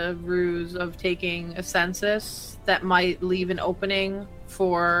with a ruse of taking a census that might leave an opening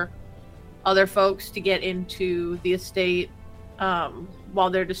for other folks to get into the estate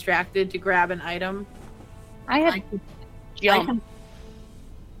while they're distracted to grab an item. I have jump.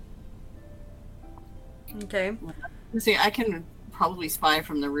 Okay. See, I can probably spy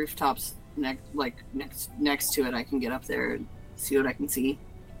from the rooftops next to it. I can get up there and see what I can see.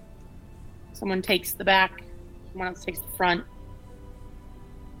 Someone takes the back, someone else takes the front.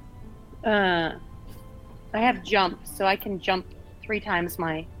 I have jump, so I can jump 3 times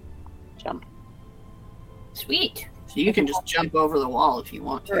my jump. Sweet. So you can just jump over the wall if you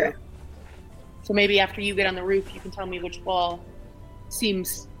want to. Sure. So maybe after you get on the roof, you can tell me which wall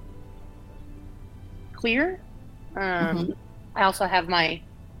seems clear. I also have my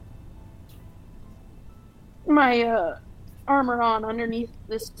armor on underneath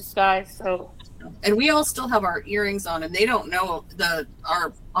this disguise, so. And we all still have our earrings on, and they don't know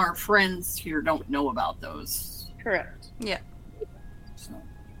our friends here don't know about those. Correct. Yeah. So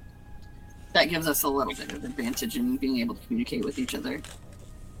that gives us a little bit of advantage in being able to communicate with each other.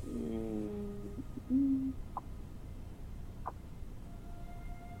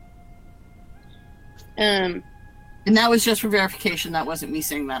 And that was just for verification. That wasn't me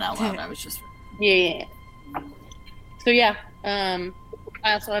saying that out loud. I was just. Yeah. So yeah, I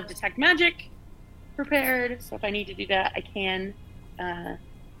also have detect magic prepared. So if I need to do that, I can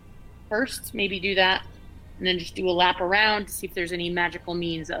first maybe do that, and then just do a lap around to see if there's any magical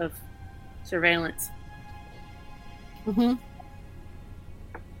means of surveillance. Mm-hmm.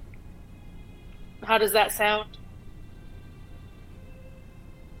 How does that sound?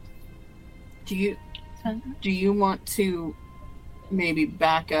 Do you want to maybe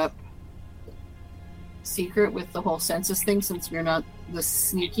back up Secret with the whole census thing, since we're not the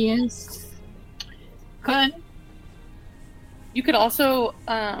sneakiest? You could also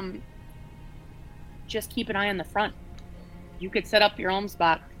just keep an eye on the front. You could set up your own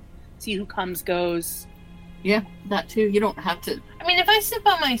spot, see who comes, goes. Yeah, that too. You don't have to. I mean, if I sit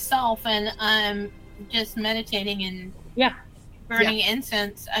by myself and I'm just meditating and burning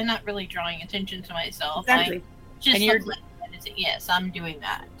incense, I'm not really drawing attention to myself. Exactly. Yes, I'm doing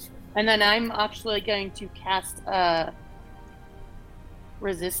that. And then I'm actually going to cast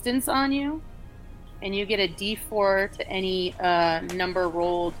resistance on you, and you get a D4 to any number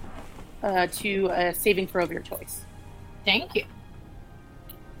rolled to a saving throw of your choice. Thank you.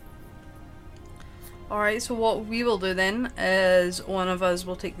 Alright, so what we will do then is one of us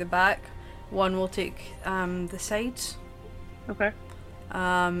will take the back, one will take the sides. Okay.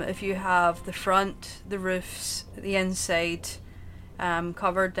 If you have the front, the roofs, the inside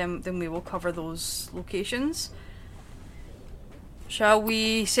covered, then we will cover those locations. Shall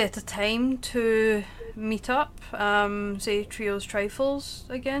we set a time to meet up, say Trios Trifles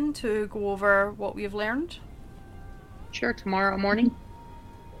again, to go over what we've learned? Sure, tomorrow morning.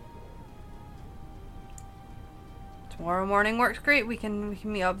 Tomorrow morning works great. We can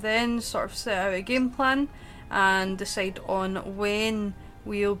meet up then, sort of set out a game plan, and decide on when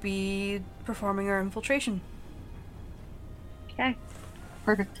we'll be performing our infiltration. Okay.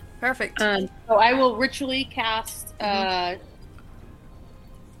 Perfect. Perfect. So I will ritually cast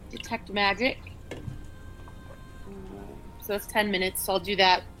detect magic. So that's 10 minutes. So I'll do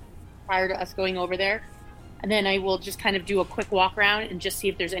that prior to us going over there. And then I will just kind of do a quick walk around and just see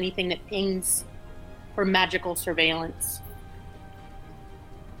if there's anything that pings for magical surveillance.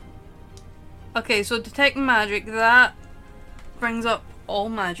 Okay, so detect magic, that brings up all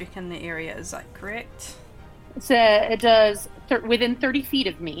magic in the area, is that correct? It does within 30 feet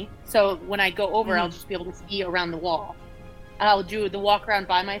of me. So when I go over, I'll just be able to see around the wall. I'll do the walk around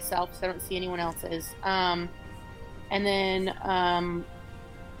by myself, so I don't see anyone else's. And then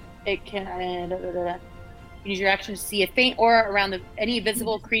it can use your action to see a faint aura around any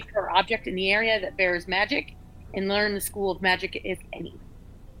visible creature or object in the area that bears magic, and learn the school of magic, if any.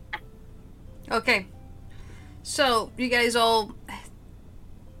 Okay. So, you guys all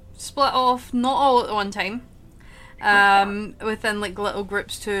split off, not all at one time, within like little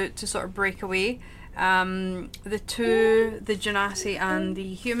groups to sort of break away. The Genasi and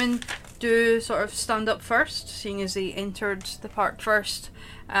the human do sort of stand up first, seeing as they entered the park first,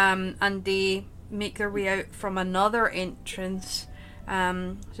 and they make their way out from another entrance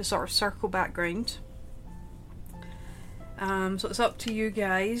to sort of circle back round. So it's up to you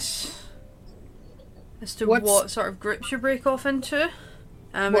guys as to what sort of groups you break off into.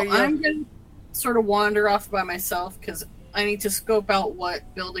 I'm going to sort of wander off by myself because I need to scope out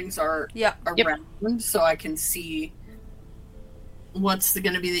what buildings are around so I can see what's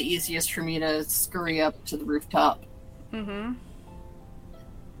going to be the easiest for me to scurry up to the rooftop. Mm-hmm.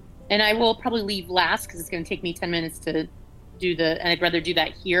 And I will probably leave last because it's going to take me 10 minutes to do and I'd rather do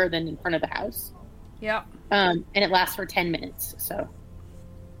that here than in front of the house. Yeah. And it lasts for 10 minutes, so.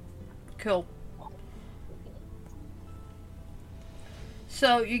 Cool.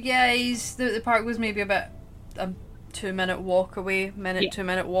 So you guys, the park was maybe about a 2-minute walk away,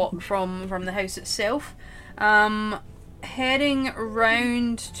 2-minute walk from the house itself. Heading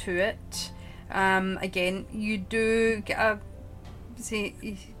round to it, again, you do get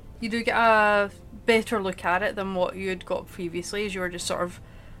a better look at it than what you'd got previously, as you were just sort of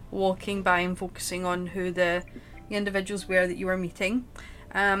walking by and focusing on who the individuals were that you were meeting.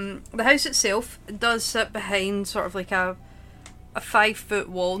 The house itself does sit behind sort of like a 5-foot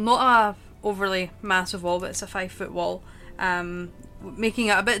wall, not a overly massive wall, but it's a 5-foot wall, making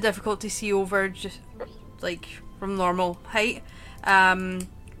it a bit difficult to see over just like from normal height. It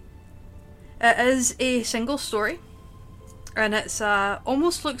is a single story, and it's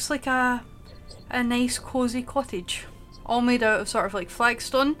almost looks like a nice cozy cottage, all made out of sort of like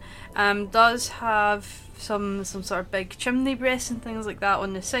flagstone. Does have some sort of big chimney breasts and things like that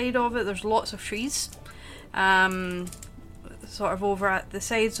on the side of it. There's lots of trees, sort of over at the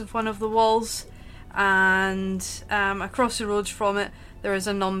sides of one of the walls, and across the road from it there is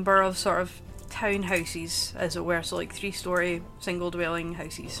a number of sort of townhouses, as it were, so like 3-story single dwelling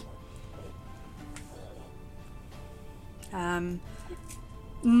houses.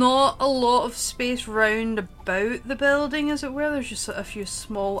 Not a lot of space round about the building, as it were. There's just a few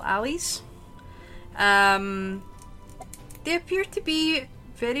small alleys. They appear to be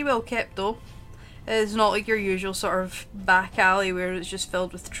very well kept though. It's not like your usual sort of back alley where it's just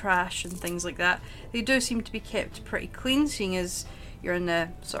filled with trash and things like that. They do seem to be kept pretty clean, seeing as you're in the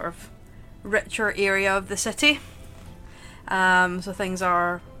sort of richer area of the city. So things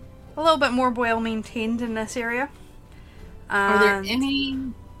are a little bit more well maintained in this area. Are there any...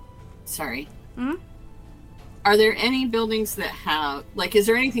 Sorry. Hmm? Are there any buildings that have... Like, is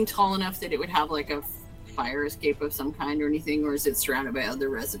there anything tall enough that it would have, like, a fire escape of some kind or anything? Or is it surrounded by other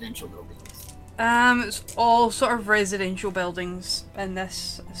residential buildings? It's all sort of residential buildings in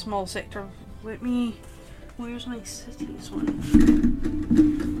this small sector. Where's my cities one?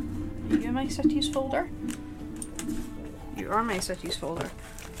 Are you my cities folder? You are my cities folder.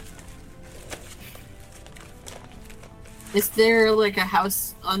 Is there like a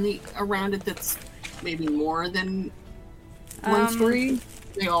house around it that's maybe more than one story?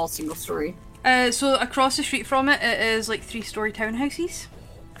 They all single story. So across the street from it is like 3-story townhouses.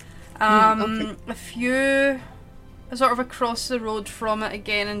 Okay. A few sort of across the road from it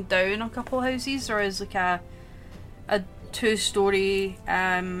again and down a couple houses, there is like a 2-story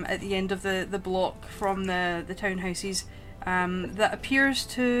at the end of the block from the townhouses that appears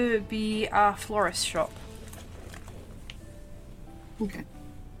to be a florist shop. Okay.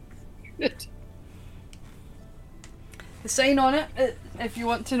 Good. The sign on it, if you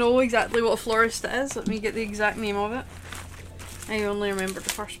want to know exactly what a florist it is, let me get the exact name of it. I only remember the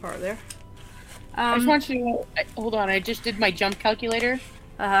first part there. I just want you to know, hold on, I just did my jump calculator.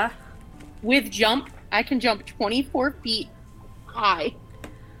 Uh-huh. With jump, I can jump 24 feet high.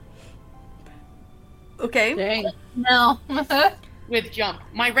 Okay. Dang. No. With jump.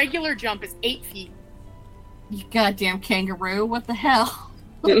 My regular jump is 8 feet. You goddamn kangaroo, what the hell?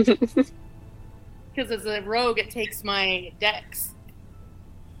 Because as a rogue, it takes my dex.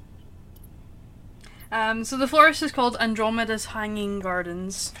 So the florist is called Andromeda's Hanging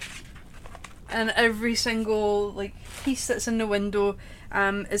Gardens. And every single like piece that's in the window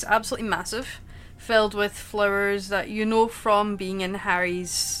is absolutely massive, filled with flowers that you know from being in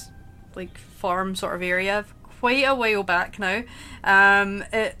Harry's like farm sort of area quite a while back now.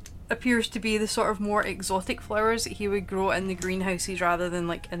 It appears to be the sort of more exotic flowers that he would grow in the greenhouses rather than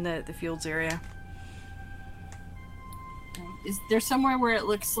like in the fields area. Is there somewhere where it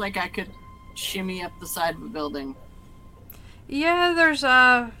looks like I could shimmy up the side of a building? Yeah, there's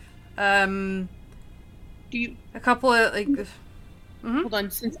a couple of like. Hold on,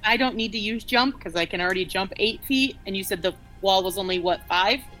 since I don't need to use jump because I can already jump 8 feet, and you said the wall was only what,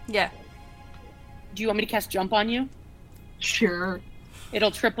 5? Yeah. Do you want me to cast jump on you? Sure.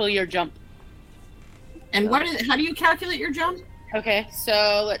 It'll triple your jump. And how do you calculate your jump? Okay,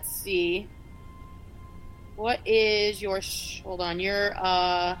 so let's see. What is your? Hold on, you're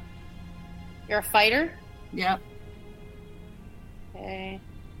a fighter. Yep. Okay.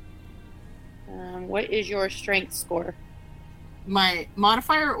 What is your strength score? My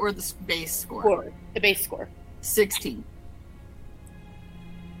modifier or the base score? The base score. 16.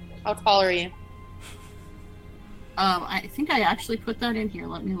 How tall are you? I think I actually put that in here.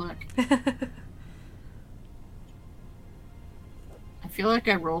 Let me look. I feel like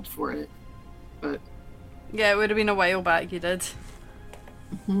I rolled for it, but Yeah, it would have been a while back you did.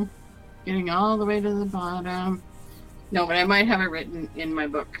 Getting all the way to the bottom. No, but I might have it written in my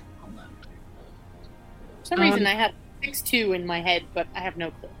book. Hold on. For some reason, I had 6'2" in my head, but I have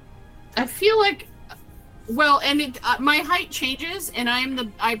no clue. I feel like, well, and it my height changes, and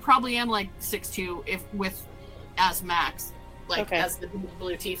I probably am like 6'2" as max, like as the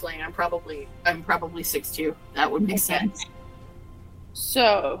blue tiefling. I'm probably 6'2". That would make sense.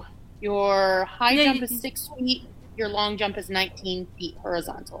 So your high jump is 6 feet. Your long jump is 19 feet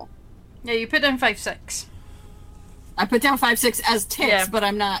horizontal. Yeah, you put down 5'6". I put down 5'6" as ticks, but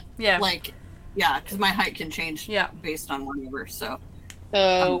I'm not because my height can change based on whatever. So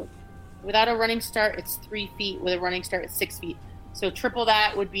without a running start, it's 3 feet. With a running start, it's 6 feet. So triple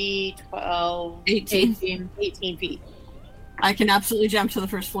that would be 18 feet. I can absolutely jump to the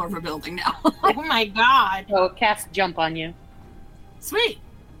first floor of a building now. Oh my god. So cast jump on you. Sweet.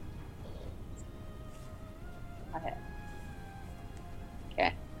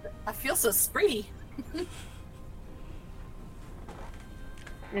 Okay. I feel so springy.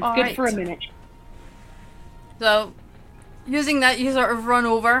 It's good for a minute. So, using that, you sort of run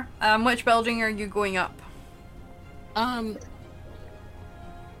over. Which building are you going up? The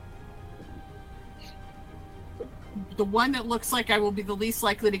one that looks like I will be the least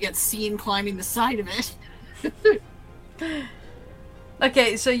likely to get seen climbing the side of it.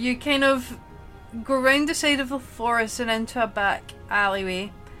 Okay, so you kind of go around the side of the forest and into a back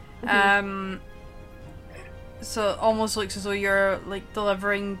alleyway. So it almost looks as though you're like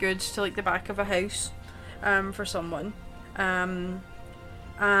delivering goods to like the back of a house for someone. And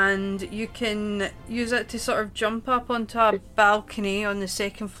you can use it to sort of jump up onto a balcony on the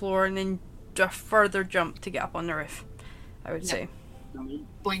second floor and then a further jump to get up on the roof, I would say.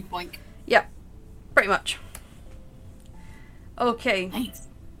 Boink, boink. Yeah, pretty much. Okay. Thanks.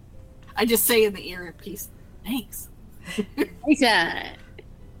 I just say in the earpiece, thanks.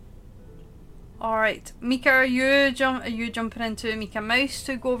 Alright. Mika, are you jumping into Mika Mouse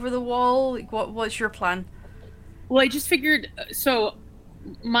to go over the wall? Like, what's your plan? Well, I just figured, so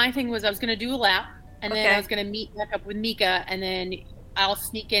my thing was I was going to do a lap, and then I was going to meet back up with Mika, and then I'll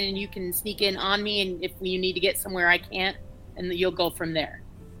sneak in and you can sneak in on me, and if you need to get somewhere I can't, and you'll go from there.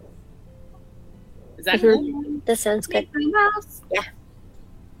 Is that cool? That sounds good. Yeah.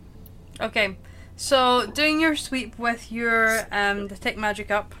 Okay. So, doing your sweep with your detect magic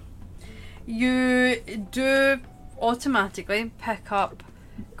up, you do automatically pick up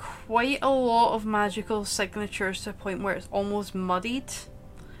quite a lot of magical signatures to a point where it's almost muddied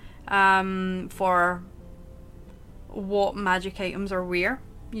for what magic items are where.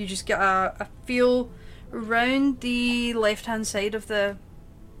 You just get a feel around the left hand side of the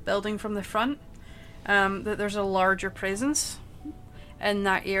building from the front that there's a larger presence in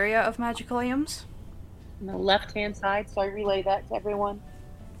that area of magical items. On the left hand side, so I relay that to everyone.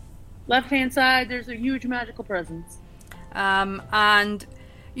 Left hand side, there's a huge magical presence. And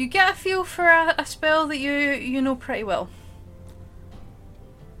you get a feel for a spell that you know pretty well.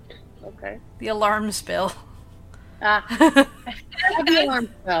 Okay. The alarm spell. I have the alarm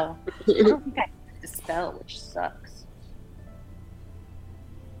spell. I don't think I have the spell, which sucks.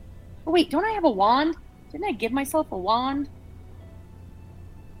 Oh wait, don't I have a wand? Didn't I give myself a wand?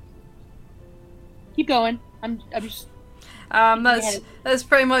 Keep going. I'm just. That's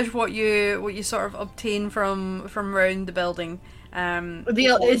pretty much what you sort of obtain from around the building.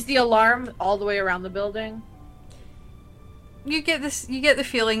 Is the alarm all the way around the building? You get the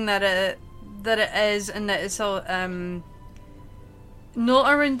feeling that it is, and that it's all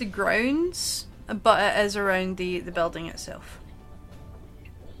not around the grounds, but it is around the building itself,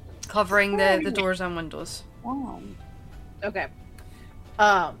 covering the doors and windows. Wow. Okay.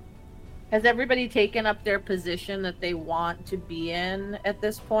 Has everybody taken up their position that they want to be in at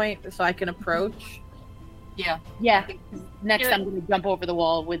this point, so I can approach? Yeah. Yeah. Next, I'm going to jump over the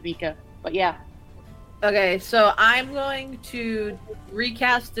wall with Mika. But yeah. Okay, so I'm going to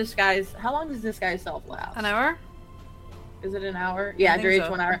recast disguise. How long does disguise self last? An hour? Is it an hour? Yeah, during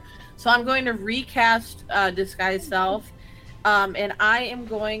 1 hour. So I'm going to recast disguise self, and I am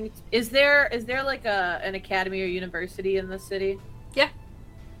going. Is there like an academy or university in the city? Yeah.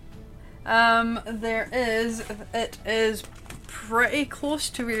 There is. It is pretty close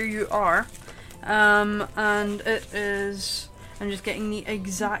to where you are, and it is. I'm just getting the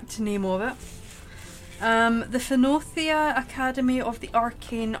exact name of it. The Phenothia Academy of the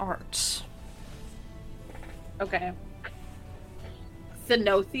Arcane Arts. Okay.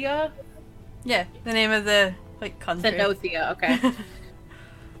 Phenothia? Yeah, the name of the Like country. Cenothia, okay.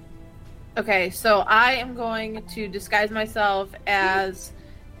 Okay, so I am going to disguise myself as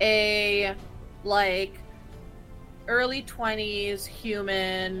a, like, early 20s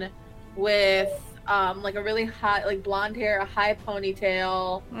human with, like, a really hot, like, blonde hair, a high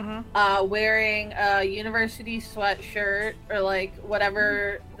ponytail, wearing a university sweatshirt, or, like,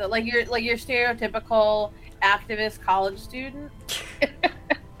 whatever, like your stereotypical activist college student.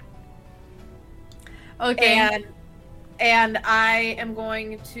 Okay. And I am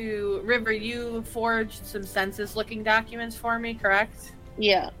going to... River, you forged some census-looking documents for me, correct?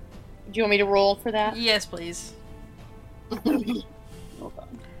 Yeah. Do you want me to roll for that? Yes, please. Hold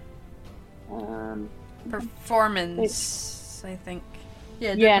on. Performance, I think.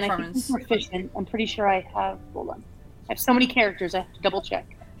 Yeah, Yeah, and I performance. think I'm proficient. I'm pretty sure I have... Hold on. I have so many characters, I have to double check.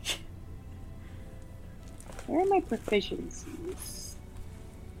 Where are my proficiencies?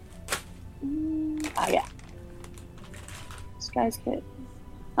 Yeah. Disguise kit.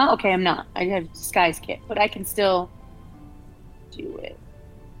 Oh, okay, I'm not. I have disguise kit, but I can still do it.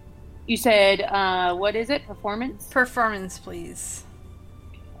 You said, what is it? Performance? Performance, please.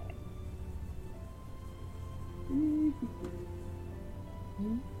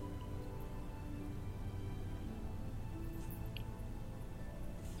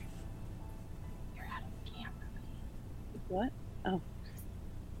 What? Oh.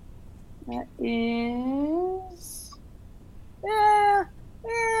 That is... that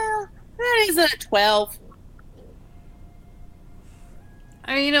is a 12.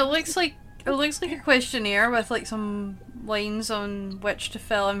 I mean, it looks like a questionnaire with like some lines on which to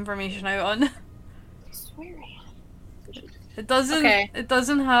fill information out on. I swear I have. It doesn't. Okay. It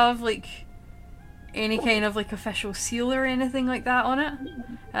doesn't have like any kind of like official seal or anything like that on it,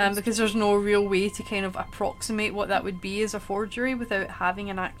 because there's no real way to kind of approximate what that would be as a forgery without having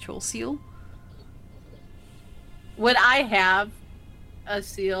an actual seal. Would I have a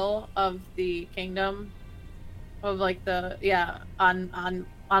seal of the kingdom? Of like the... Yeah, on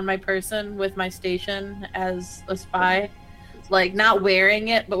my person with my station as a spy? Like, not wearing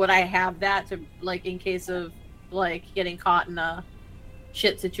it, but would I have that to, like, in case of, like, getting caught in a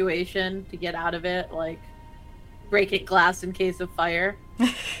shit situation to get out of it? Like, breaking glass in case of fire?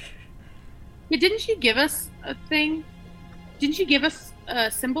 Yeah, didn't she give us a thing? Didn't she give us a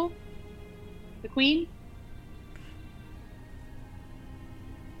symbol? The queen?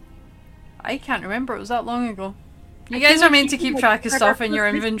 I can't remember. It was that long ago. You guys are meant to keep track of stuff in your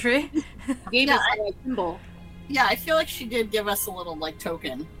inventory. Gave us a symbol. Yeah, I feel like she did give us a little like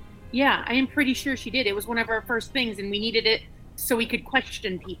token. Yeah, I am pretty sure she did. It was one of our first things, and we needed it so we could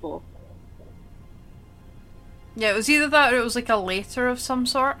question people. Yeah, it was either that or it was like a letter of some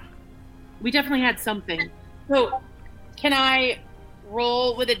sort. We definitely had something. So, can I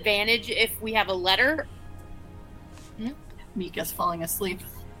roll with advantage if we have a letter? Mika's falling asleep.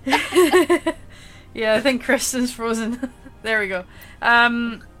 Yeah, I think Kristen's frozen. There we go.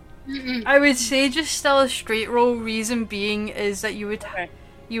 I would say just still a straight roll. Reason being is that you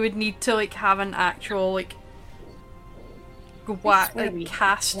would need to like have an actual like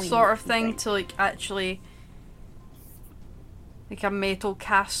cast sort of thing to like actually like a metal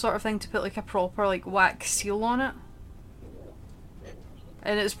cast sort of thing to put like a proper like wax seal on it.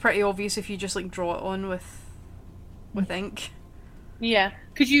 And it's pretty obvious if you just like draw it on with ink. Yeah.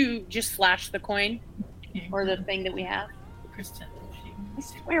 Could you just flash the coin? Or the thing that we have? Kristen, I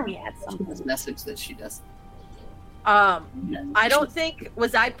swear we had something. this message that she does. I don't think...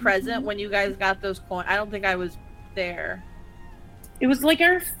 Was I present when you guys got those coins? I don't think I was there. It was like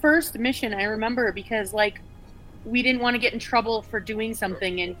our first mission, I remember, because like we didn't want to get in trouble for doing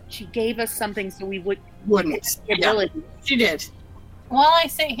something, and she gave us something so we wouldn't. Yeah, she did. While I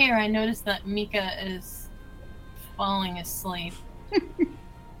sit here, I notice that Mika is falling asleep. Is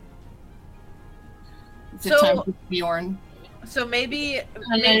it time for Bjorn? So maybe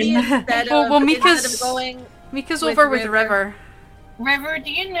instead well, of Mika's over with River. River,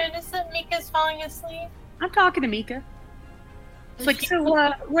 do you notice that Mika's falling asleep? I'm talking to Mika. It's like, so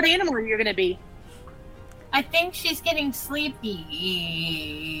what animal are you going to be? I think she's getting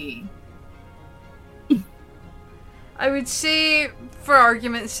sleepy. I would say, for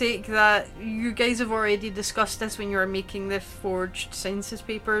argument's sake, that you guys have already discussed this when you were making the forged census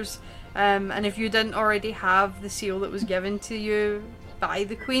papers. And if you didn't already have the seal that was given to you by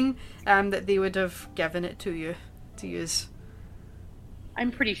the Queen, that they would have given it to you to use.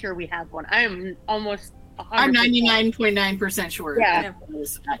 I'm pretty sure we have one. I am almost 100%. I'm 99.9% sure. Yeah. That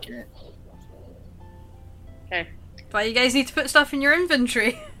was accurate. Okay. But you guys need to put stuff in your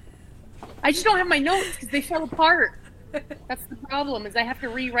inventory. I just don't have my notes because they fell apart. That's the problem, is I have to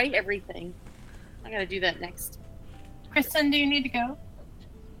rewrite everything. I gotta do that next. Kristen, do you need to go?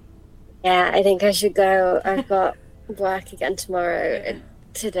 Yeah, I think I should go. I've got work again tomorrow, and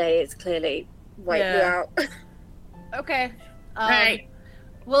today it's clearly wiped me Yeah. out. Okay. Right.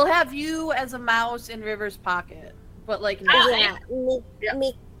 We'll have you as a mouse in River's pocket, but like Yeah, Yeah.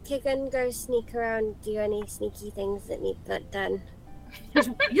 Mika can go sneak around, do any sneaky things that need that done.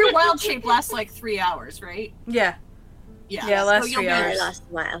 Your wild shape lasts like 3 hours, right? Yeah. Yeah. last you'll 3 be- hours. Last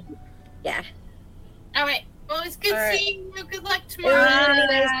a while. Yeah. All right. Well, it's good All right. seeing you. Good luck It was tomorrow. really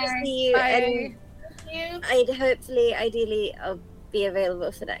nice to see you, and You. I'd ideally, I'll be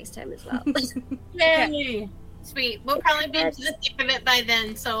available for next time as well. Yay. Sweet. We'll probably be into the thick of it by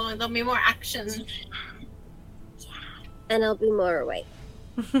then, so there'll be more action. And I'll be more awake,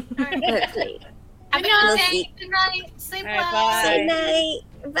 hopefully. Have a We'll good day. see. Good night. Sleep All right, well. bye. Good night.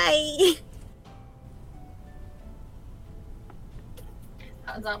 Bye.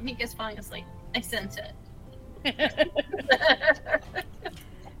 How's that? Mika's falling asleep. I sense it.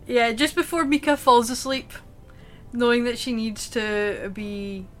 Yeah, just before Mika falls asleep, knowing that she needs to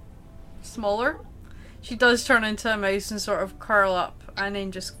be smaller, she does turn into a mouse and sort of curl up and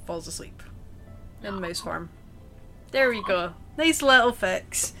then just falls asleep in mouse form. There we go. Nice little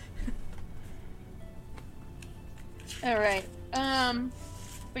fix. All right.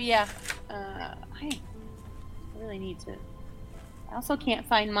 But yeah, I really need to. I also can't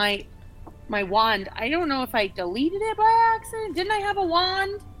find my wand. I don't know if I deleted it by accident. Didn't I have a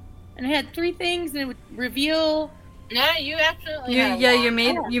wand? And it had 3 things, and it would reveal. No, you absolutely You, have a yeah,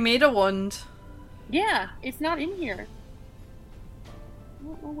 wand. you made a wand. Yeah, it's not in here. I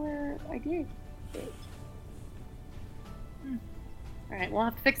don't know where I did it. All right, we'll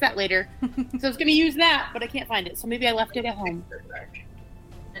have to fix that later. So I was going to use that, but I can't find it. So maybe I left it at home.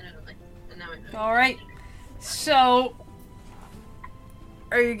 All right. So,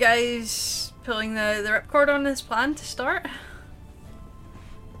 are you guys pulling the ripcord on this plan to start?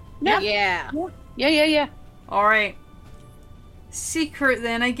 Yeah. Yeah. All right. Secret,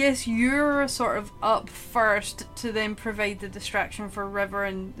 then. I guess you're sort of up first to then provide the distraction for River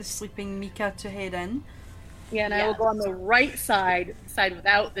and the sleeping Mika to head in. Yeah, and I will go on the right side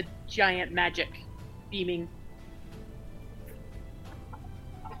without the giant magic beaming.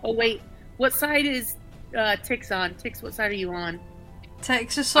 Oh, wait. What side is Tix on? Tix, what side are you on?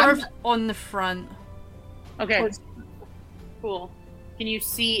 Tex is sort of on the front. Okay. Cool. Can you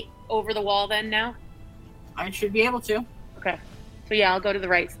see over the wall then now? I should be able to. Okay. So yeah, I'll go to the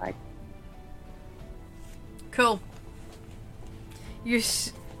right side. Cool.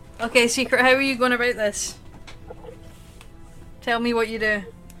 Okay, Secret, how are you going about this? Tell me what you do.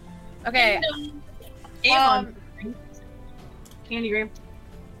 Okay. Avon. Candy green.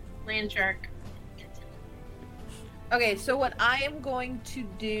 Land shark. Okay, so what I am going to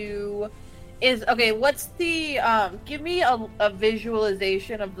do is what's the give me a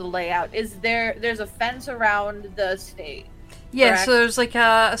visualization of the layout. There's a fence around the estate? Yeah, Correct. so there's like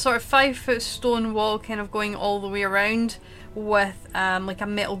a sort of 5-foot stone wall kind of going all the way around with like a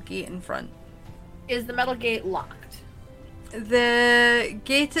metal gate in front. Is the metal gate locked? The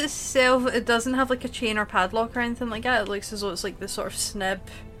gate itself, it doesn't have like a chain or padlock or anything like that. It looks as though it's like this sort of snib,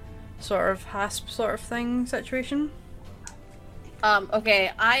 sort of hasp sort of thing situation.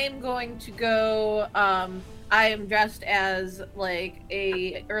 Okay, I am going to go. I am dressed as like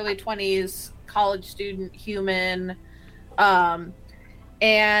a early 20s college student human, and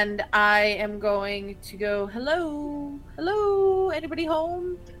I am going to go. Hello, anybody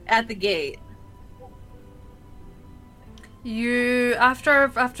home? At the gate. You after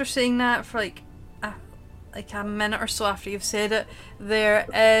saying that for like a minute or so after you've said it, there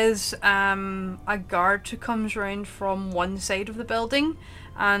is a guard who comes round from one side of the building,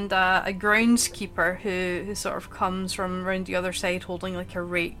 and a groundskeeper who sort of comes from around the other side holding like a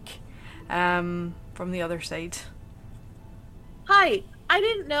rake from the other side. Hi, I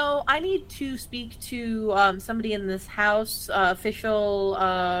didn't know. I need to speak to somebody in this house,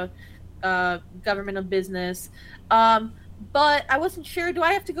 official government of business. But I wasn't sure. Do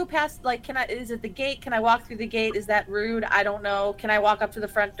I have to go past? Like, is it the gate? Can I walk through the gate? Is that rude? I don't know. Can I walk up to the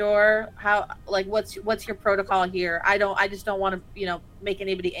front door? How? Like, what's your protocol here? I just don't want to, make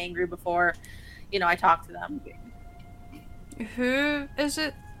anybody angry before, I talk to them. Who is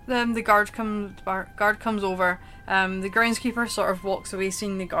it? The guard comes over. The groundskeeper sort of walks away,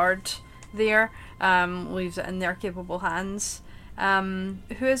 seeing the guard there. Leaves it in their capable hands. Who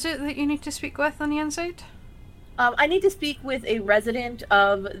is it that you need to speak with on the inside? I need to speak with a resident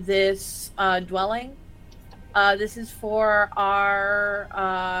of this dwelling. This is for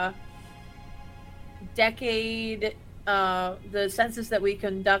our decade, the census that we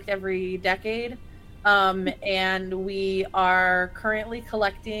conduct every decade. and we are currently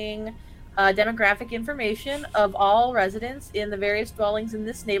collecting demographic information of all residents in the various dwellings in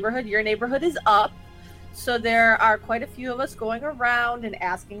this neighborhood. Your neighborhood is up, so there are quite a few of us going around and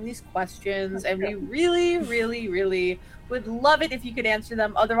asking these questions, and we really, really, really would love it if you could answer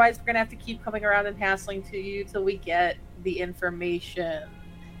them. Otherwise, we're going to have to keep coming around and hassling to you till we get the information.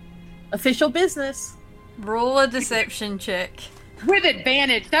 Official business. Roll a deception check. With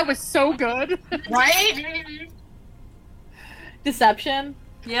advantage. That was so good. Right? Deception.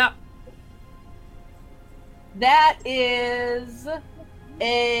 Yep. That is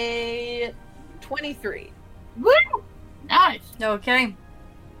a 23. Woo! Nice. Okay.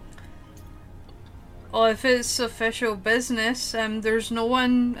 Well, if it's official business, there's no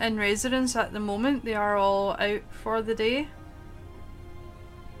one in residence at the moment. They are all out for the day.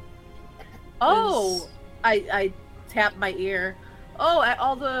 Oh, I tap my ear. Oh,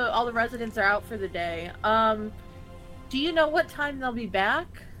 all the residents are out for the day. Do you know what time they'll be back?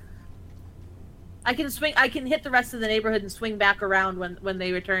 I can hit the rest of the neighborhood and swing back around when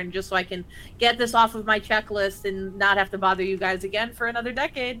they return, just so I can get this off of my checklist and not have to bother you guys again for another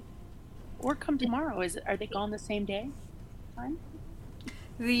decade. Or come tomorrow. Are they gone the same day? Time?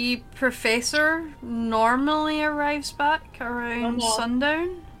 The professor normally arrives back around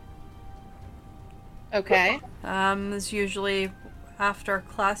sundown. Okay. It's usually after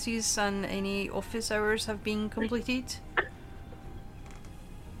classes and any office hours have been completed.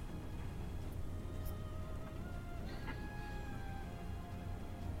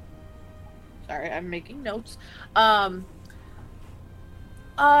 Sorry, I'm making notes.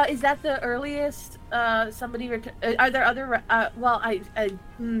 Is that the earliest somebody are there other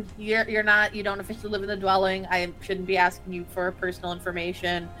you don't officially live in the dwelling. I shouldn't be asking you for personal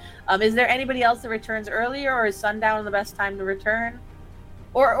information. Is there anybody else that returns earlier, or is sundown the best time to return?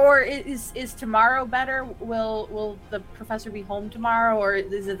 Or is tomorrow better? Will the professor be home tomorrow, or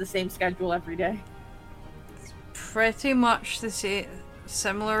is it the same schedule every day? Pretty much the same,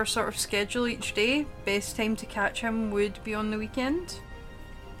 similar sort of schedule each day. Best time to catch him would be on the weekend.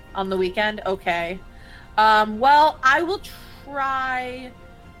 On the weekend? Okay. Well, I will try...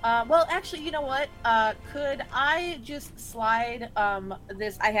 well, actually, you know what? Could I just slide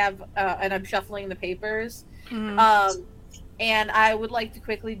this? I have... and I'm shuffling the papers. Mm-hmm. And I would like to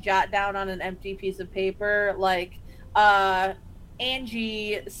quickly jot down on an empty piece of paper, like,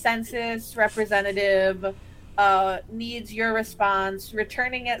 Angie, Census representative, needs your response,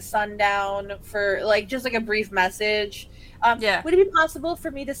 returning at sundown for, like, just like a brief message. Yeah. Would it be possible for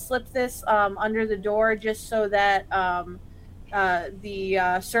me to slip this under the door, just so that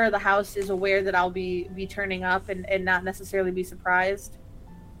the sir of the house is aware that I'll be turning up and not necessarily be surprised?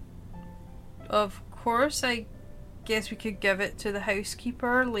 Of course, I guess we could give it to the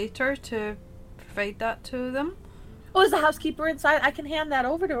housekeeper later to provide that to them. Oh, is the housekeeper inside? I can hand that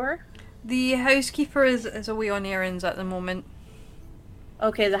over to her. The housekeeper is away on errands at the moment.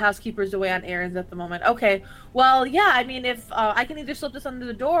 Okay, the housekeeper's away on errands at the moment. Okay, well, yeah, I mean, if I can either slip this under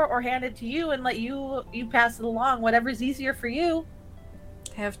the door or hand it to you and let you pass it along, whatever's easier for you.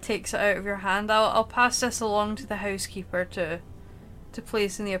 Have takes it out of your hand. I'll pass this along to the housekeeper to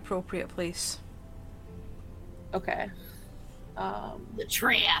place in the appropriate place. Okay. The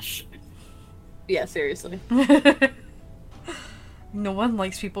trash. Yeah, seriously. No one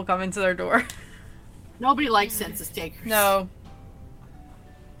likes people coming to their door. Nobody likes census takers. No.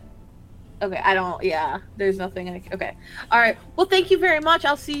 Okay, there's nothing okay. All right. Well, thank you very much.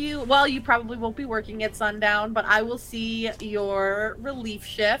 I'll see you. Well, you probably won't be working at sundown, but I will see your relief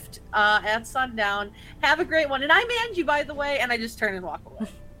shift at sundown. Have a great one. And I'm Angie, by the way, and I just turn and walk away.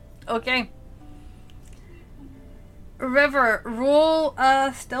 Okay. River, roll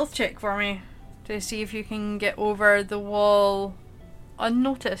a stealth check for me to see if you can get over the wall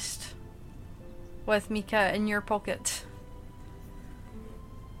unnoticed with Mika in your pocket.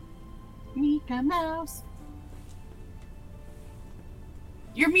 Mika Mouse.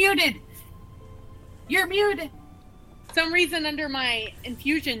 You're muted. You're muted. Some reason under my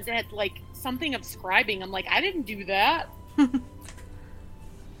infusions it had like something of scribing. I'm like, I didn't do that. Nice.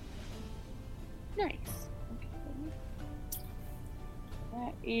 Okay.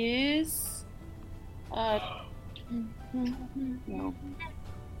 That is no.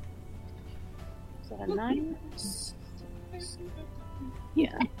 Is that a 9?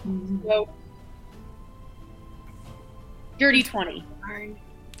 Yeah. So, dirty 20.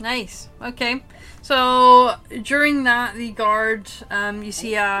 Nice. Okay. So during that, the guard, you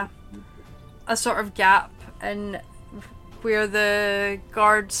see a sort of gap in where the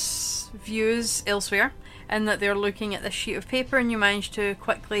guard's views elsewhere, and that they're looking at this sheet of paper, and you manage to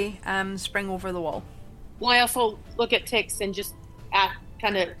quickly spring over the wall. Well, I also look at Tix and just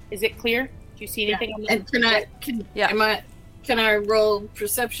kind of, is it clear? Do you see anything on the And can I roll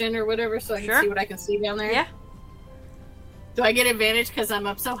perception or whatever so I can see what I can see down there? Yeah. Do I get advantage because I'm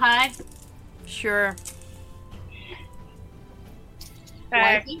up so high? Sure.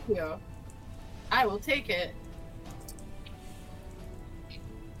 Why, thank you. I will take it.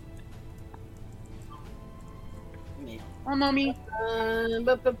 Oh, mommy.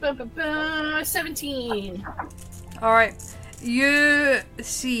 17. All right. You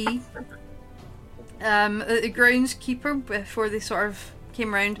see the groundskeeper, before they sort of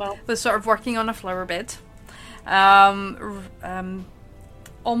came round, was sort of working on a flower bed.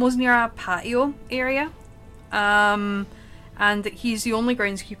 Almost near a patio area. And he's the only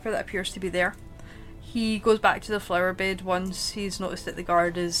groundskeeper that appears to be there. He goes back to the flower bed once he's noticed that the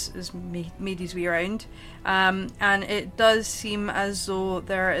guard is made his way around. And it does seem as though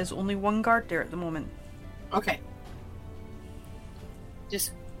there is only one guard there at the moment. Okay.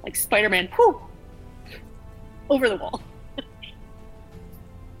 Just like Spider-Man, whoo, over the wall.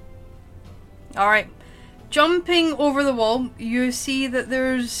 Alright. Jumping over the wall, you see that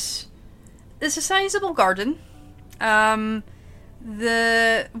it's a sizable garden.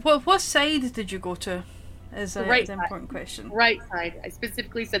 What side did you go to? Is an important question. Right side. I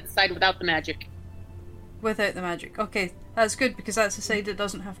specifically said the side without the magic. Without the magic. Okay, that's good because that's the side that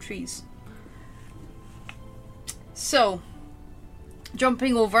doesn't have trees. So,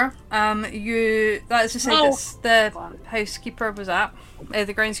 jumping over, that's the side that the housekeeper was at,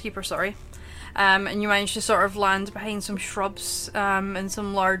 the groundskeeper, sorry. And you managed to sort of land behind some shrubs and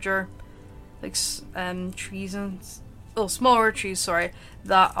some larger, trees and smaller trees, sorry,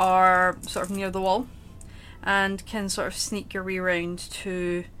 that are sort of near the wall, and can sort of sneak your way around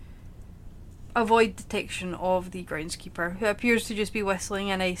to avoid detection of the groundskeeper, who appears to just be whistling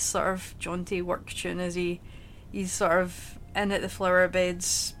a nice sort of jaunty work tune as he's sort of in at the flower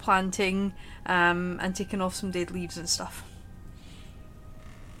beds, planting and taking off some dead leaves and stuff.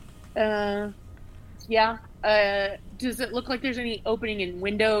 Yeah. Does it look like there's any opening in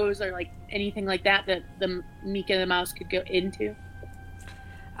windows or like anything like that the Mika the mouse could go into?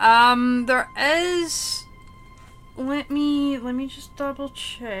 There is. Let me just double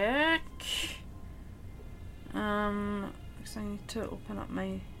check. Because I need to open up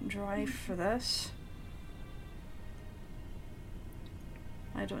my drive for this.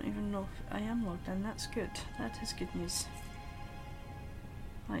 I don't even know if I am logged in. That's good. That is good news.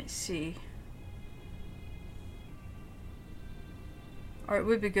 Let's see. Or it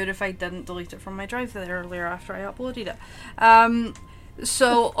would be good if I didn't delete it from my drive there earlier after I uploaded it.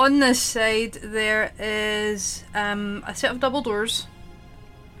 So on this side there is a set of double doors.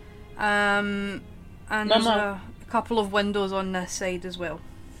 And there's a couple of windows on this side as well.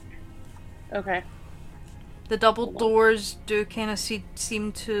 Okay. The double doors do kind of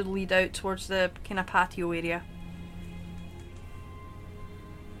seem to lead out towards the kind of patio area.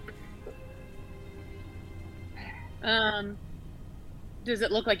 Does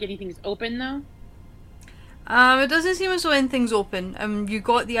it look like anything's open though? It doesn't seem as though anything's open. You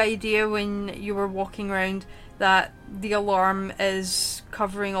got the idea when you were walking around that the alarm is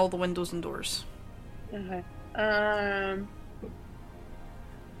covering all the windows and doors. Okay.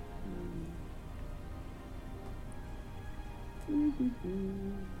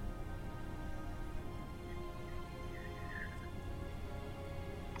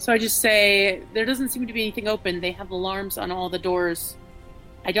 So I just say, there doesn't seem to be anything open. They have alarms on all the doors.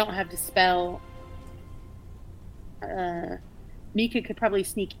 I don't have Dispel. Mika could probably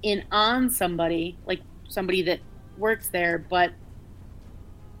sneak in on somebody, like somebody that works there, but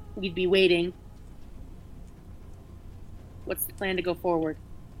we'd be waiting. What's the plan to go forward?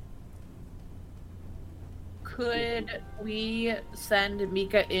 Could we send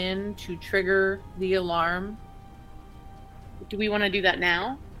Mika in to trigger the alarm? Do we want to do that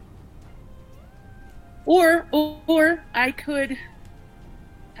now? Or I could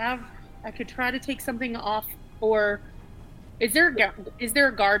try to take something off. Or is there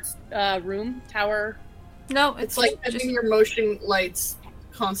a guard's room tower? No, it's like having your motion lights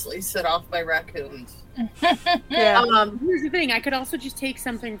constantly set off by raccoons. Yeah. Here's the thing: I could also just take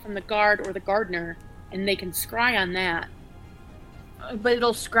something from the guard or the gardener, and they can scry on that. But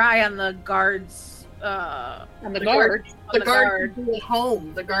it'll scry on the guard's. On the guard. The guard could be at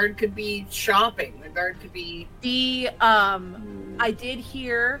home. The guard could be shopping. The guard could be. I did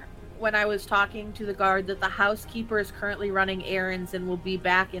hear when I was talking to the guard that the housekeeper is currently running errands and will be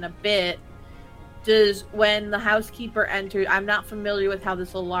back in a bit. Does when the housekeeper enters, I'm not familiar with how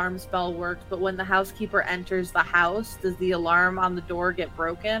this alarm spell works, but when the housekeeper enters the house, does the alarm on the door get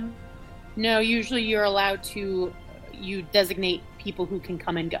broken? No, usually you're allowed to, you designate people who can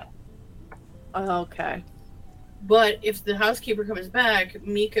come and go. Okay. But if the housekeeper comes back,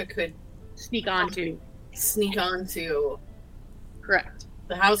 Mika could Sneak onto. Correct.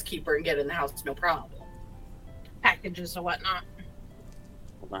 the housekeeper and get in the house, no problem. Packages or whatnot.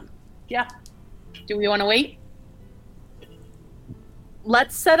 Hold on. Yeah. Do we want to wait?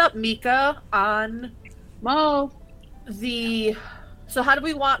 Let's set up Mika on Mo. the... So how do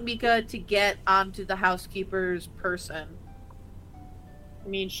we want Mika to get onto the housekeeper's person? I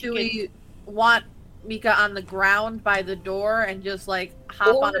mean, she Do could, we want Mika on the ground by the door and just, like,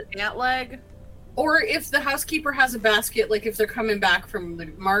 hop Or- on a pant leg? Or if the housekeeper has a basket, like if they're coming back from the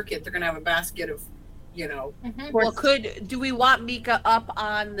market, they're going to have a basket of, Well, do we want Mika up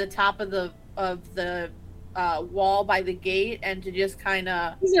on the top of the wall by the gate and to just kind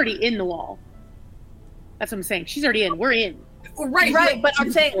of... she's already in the wall. That's what I'm saying. She's already in. We're in. Right, but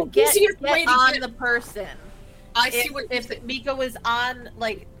I'm saying get way to on get- the person. I see what If Mika was on,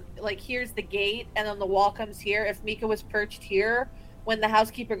 like here's the gate and then the wall comes here, if Mika was perched here, when the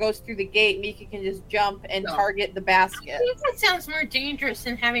housekeeper goes through the gate, Mika can just jump and target the basket. I think that sounds more dangerous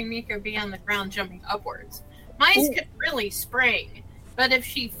than having Mika be on the ground jumping upwards. Mice could really spring, but if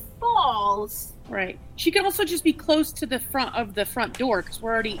she falls... Right. She could also just be close to the front of the front door because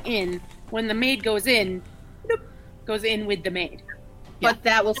we're already in. When the maid goes in, goes in with the maid. But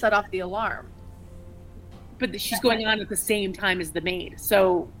that will set off the alarm. But she's going on at the same time as the maid.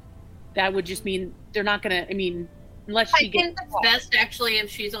 So that would just mean they're not going to, I mean, unless she I think it's best actually if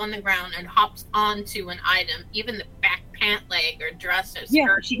she's on the ground and hops onto an item, even the back pant leg or dress or skirt.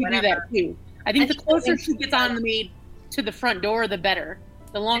 Yeah, she can do that too. I think the closer she gets on that. the maid to the front door, the better.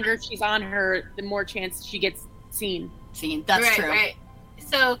 The longer she's on her, the more chance she gets seen. That's right, true. Right.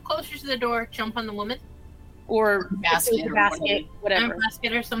 So closer to the door, jump on the woman. Or Basket or whatever.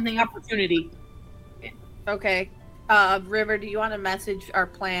 Basket or something. Opportunity. Okay. River, do you want to message our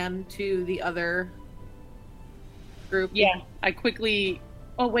plan to the other group? Yeah, I quickly...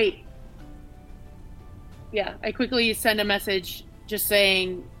 Oh, wait. Yeah, I quickly send a message just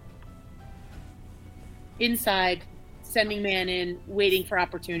saying... Inside, sending man in, waiting for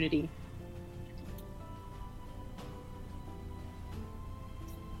opportunity.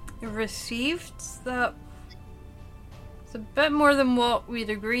 Received that. It's a bit more than what we'd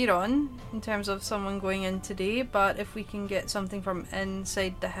agreed on in terms of someone going in today, but if we can get something from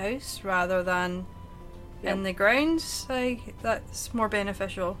inside the house rather than in the grounds, that's more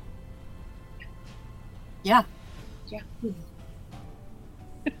beneficial. Yeah.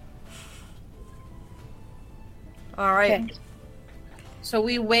 Alright. Okay. So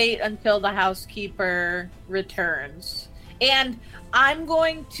we wait until the housekeeper returns. And I'm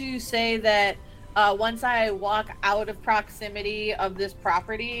going to say that once I walk out of proximity of this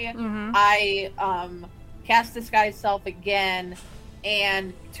property, Mm-hmm. I cast Disguise Self again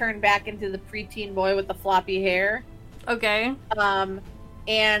and turn back into the preteen boy with the floppy hair. Okay.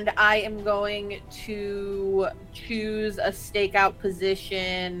 And I am going to choose a stakeout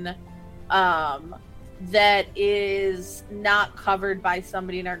position that is not covered by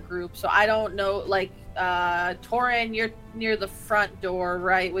somebody in our group. So I don't know, like, Torin, you're near the front door,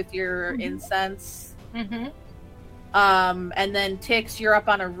 right, with your incense? Mm-hmm. And then Tix, you're up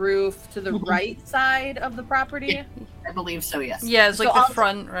on a roof to the right side of the property. I believe so, yes. Yeah, it's like So the I'll-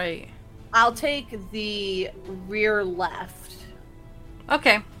 front, right. I'll take the rear left.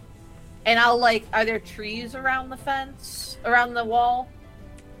 Okay. And I'll, like, are there trees around the fence? Around the wall?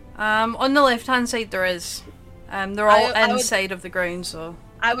 On the left-hand side there is. They're all I would- inside of the ground, so...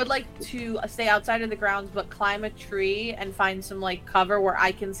 I would like to stay outside of the grounds, but climb a tree and find some, like, cover where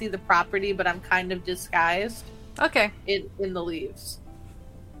I can see the property, but I'm kind of disguised Okay. in the leaves.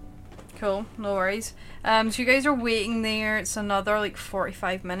 Cool, no worries. So you guys are waiting there. It's another like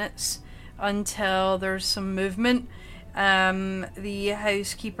 45 minutes until there's some movement. The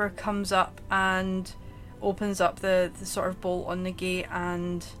housekeeper comes up and opens up the sort of bolt on the gate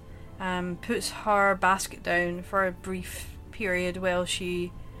and puts her basket down for a brief period while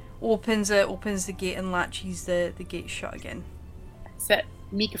she opens the gate and latches the gate shut again. Set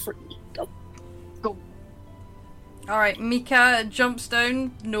Mika for go. Alright, Mika jumps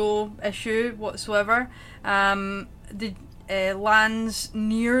down, no issue whatsoever. Lands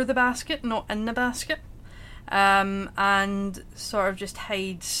near the basket, not in the basket. And sort of just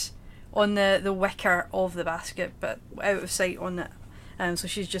hides on the wicker of the basket, but out of sight on it. So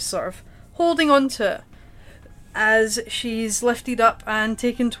she's just sort of holding on to it as she's lifted up and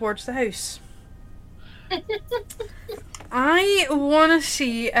taken towards the house. I want to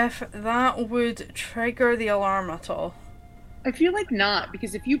see if that would trigger the alarm at all. I feel like not,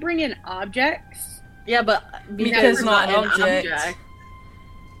 because if you bring in objects... Yeah, but Mika's not an an object.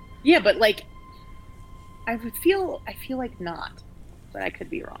 Yeah, but like... I feel like not. But I could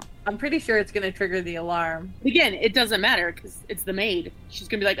be wrong. I'm pretty sure it's going to trigger the alarm. Again, it doesn't matter, because it's the maid. She's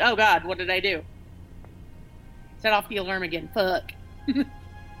going to be like, oh god, what did I do? Set off the alarm again. Fuck.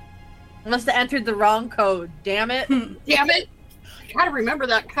 Must have entered the wrong code. Damn it. Damn it! I gotta remember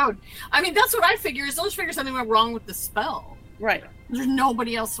that code. I mean, that's what I figure. Is those figure something went wrong with the spell? Right. There's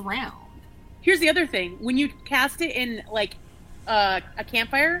nobody else around. Here's the other thing. When you cast it in, like, a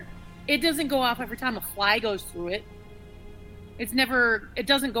campfire, it doesn't go off every time a fly goes through it. It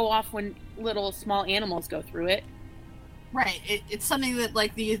doesn't go off when little small animals go through it. Right. It's something that,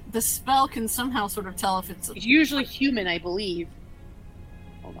 like, the spell can somehow sort of tell if it's... It's usually human, I believe.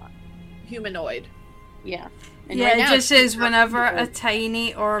 Hold on. Humanoid. Yeah. And Yeah, right it now just says whenever a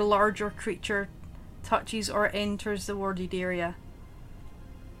tiny or larger creature touches or enters the warded area.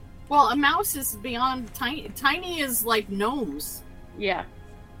 Well, a mouse is beyond tiny. Tiny is like gnomes Yeah.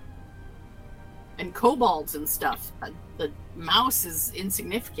 and kobolds and stuff. The mouse is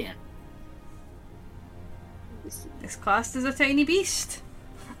insignificant. It's classed as a tiny beast.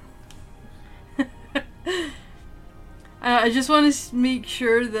 I just want to make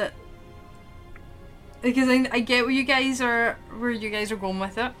sure that, because I get where you guys are going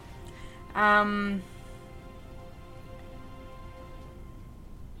with it.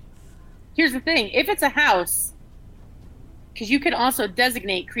 Here's the thing. If it's a house, because you can also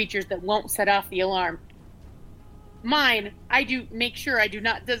designate creatures that won't set off the alarm. Mine, I do make sure I do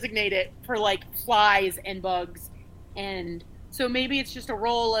not designate it for, like, flies and bugs. And so maybe it's just a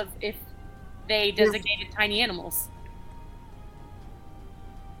roll of if they designated tiny animals.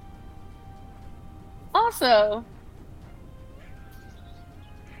 Also,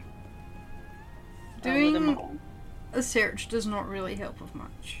 Doing a search does not really help with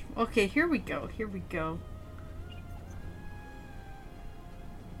much. Okay, here we go.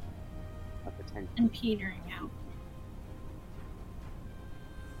 I'm petering out.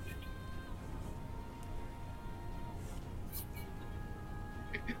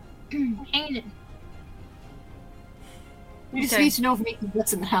 Hanging. We just Okay. need to know if Mickey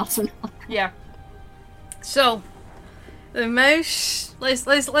gets in the house or not. Yeah. So, the mouse. Let's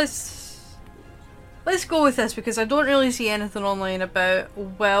go with this because I don't really see anything online about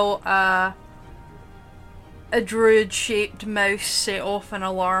a druid-shaped mouse set off an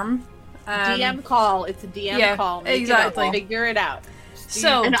alarm. DM call. It's a DM yeah, call. Make exactly. It up. Figure it out.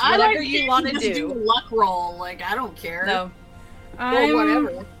 So, And I whatever like you want to just do. a luck roll. Like, I don't care. no, Or I'm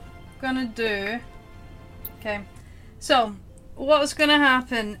whatever. gonna do. Okay, so what's gonna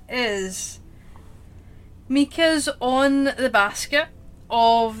happen is Mika's on the basket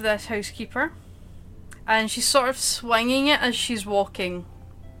of this housekeeper, and she's sort of swinging it as she's walking.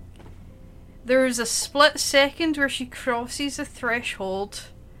 There's a split second where she crosses the threshold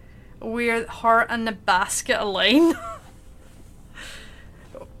where her and the basket align.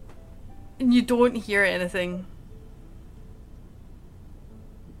 And you don't hear anything.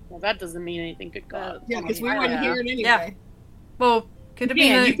 well, that doesn't mean anything. Good God. Yeah, because we wouldn't hear it anyway. Yeah. Well, could have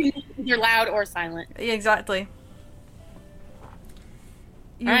Yeah, been. you can either loud or silent. Yeah, exactly.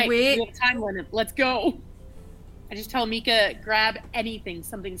 You All right, wait. we have a time limit. Let's go. I just tell Mika, grab anything,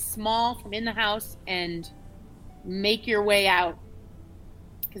 something small from in the house, and make your way out.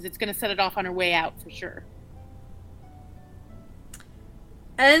 Because it's going to set it off on her way out for sure.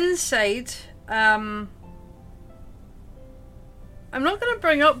 Inside, I'm not going to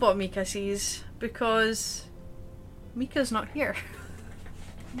bring up what Mika sees because Mika's not here.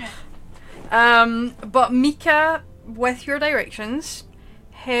 But Mika, with your directions,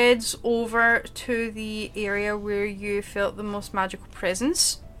 heads over to the area where you felt the most magical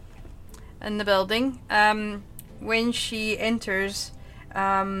presence in the building. When she enters,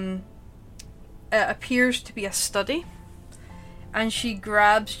 it appears to be a study, and she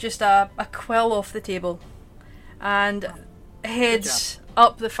grabs just a quill off the table and heads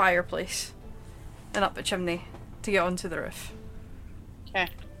up the fireplace and up the chimney to get onto the roof. Okay.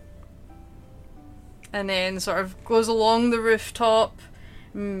 And then sort of goes along the rooftop,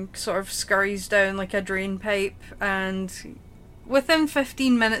 sort of scurries down like a drain pipe, and within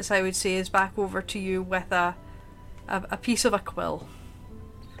 15 minutes, I would say, is back over to you with a piece of a quill.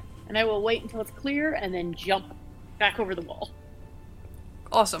 And I will wait until it's clear and then jump back over the wall.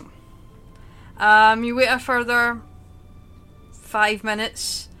 Awesome. You wait a further 5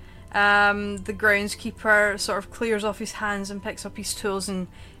 minutes. The groundskeeper sort of clears off his hands and picks up his tools and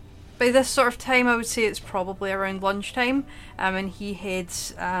by this sort of time, I would say it's probably around lunchtime, and he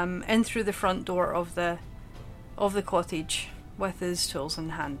heads in through the front door of the cottage with his tools in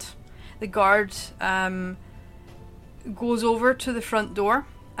hand. The guard goes over to the front door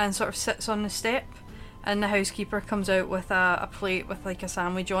and sort of sits on the step, and the housekeeper comes out with a plate with like a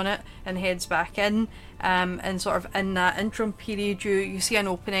sandwich on it and heads back in, and sort of in that interim period you see an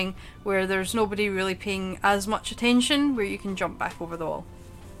opening where there's nobody really paying as much attention, where you can jump back over the wall.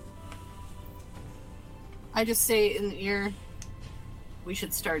 I just say in the ear, we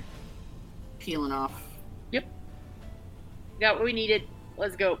should start peeling off. Yep. Got what we needed.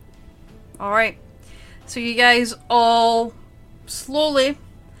 Let's go. Alright. So you guys all slowly,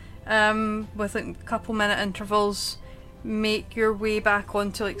 with like a couple minute intervals, make your way back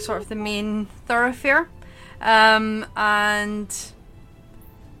onto like sort of the main thoroughfare, and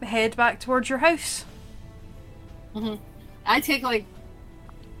head back towards your house. I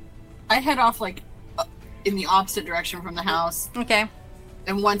head off like in the opposite direction from the house. Okay.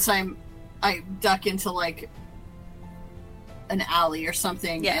 And once I duck into like an alley or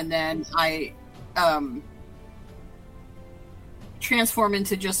something, Yeah. and then I transform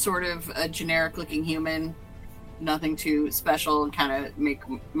into just sort of a generic looking human, nothing too special, and kind of make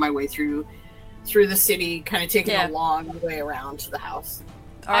my way through the city, kind of taking a long way around to the house.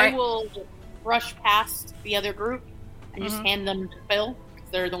 All right. I will brush past the other group and just hand them to Phil, because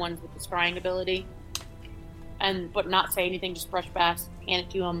they're the ones with the scrying ability, but not say anything, just brush past, hand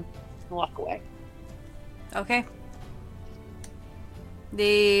it to him, and walk away. Okay.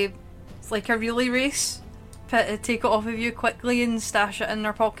 They, like a relay race, take it off of you quickly and stash it in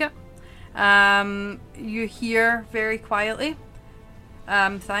their pocket. You hear very quietly,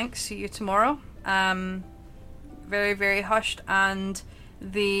 thanks, see you tomorrow. Very, very hushed, and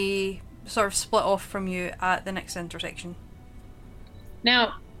they sort of split off from you at the next intersection.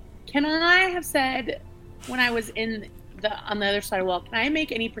 Now, can I have said, when I was on the other side of the wall, can I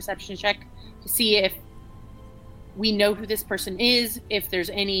make any perception check to see if we know who this person is, if there's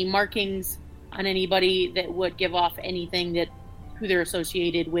any markings on anybody that would give off anything that who they're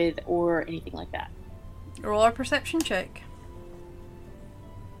associated with or anything like that? Roll a perception check.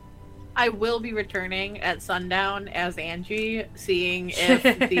 I will be returning at sundown as Angie, seeing if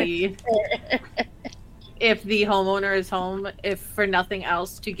the if the homeowner is home, if for nothing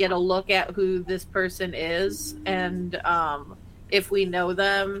else, to get a look at who this person is, and if we know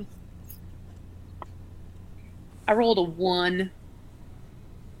them. I rolled a 1.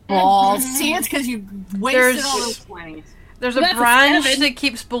 Oh, see, it's because you wasted all those 20s. There's a That's a branch 7. that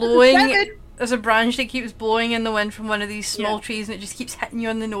keeps blowing. That's a 7. There's a branch that keeps blowing in the wind from one of these small trees, and it just keeps hitting you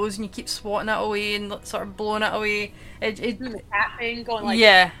on the nose, and you keep swatting it away and sort of blowing it away. The tapping, going like,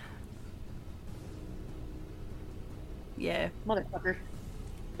 yeah. motherfucker.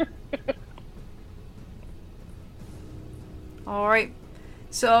 Alright.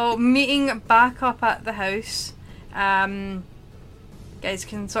 So, meeting back up at the house, guys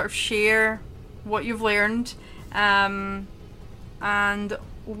can sort of share what you've learned, and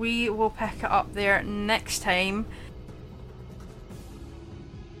we will pick it up there next time.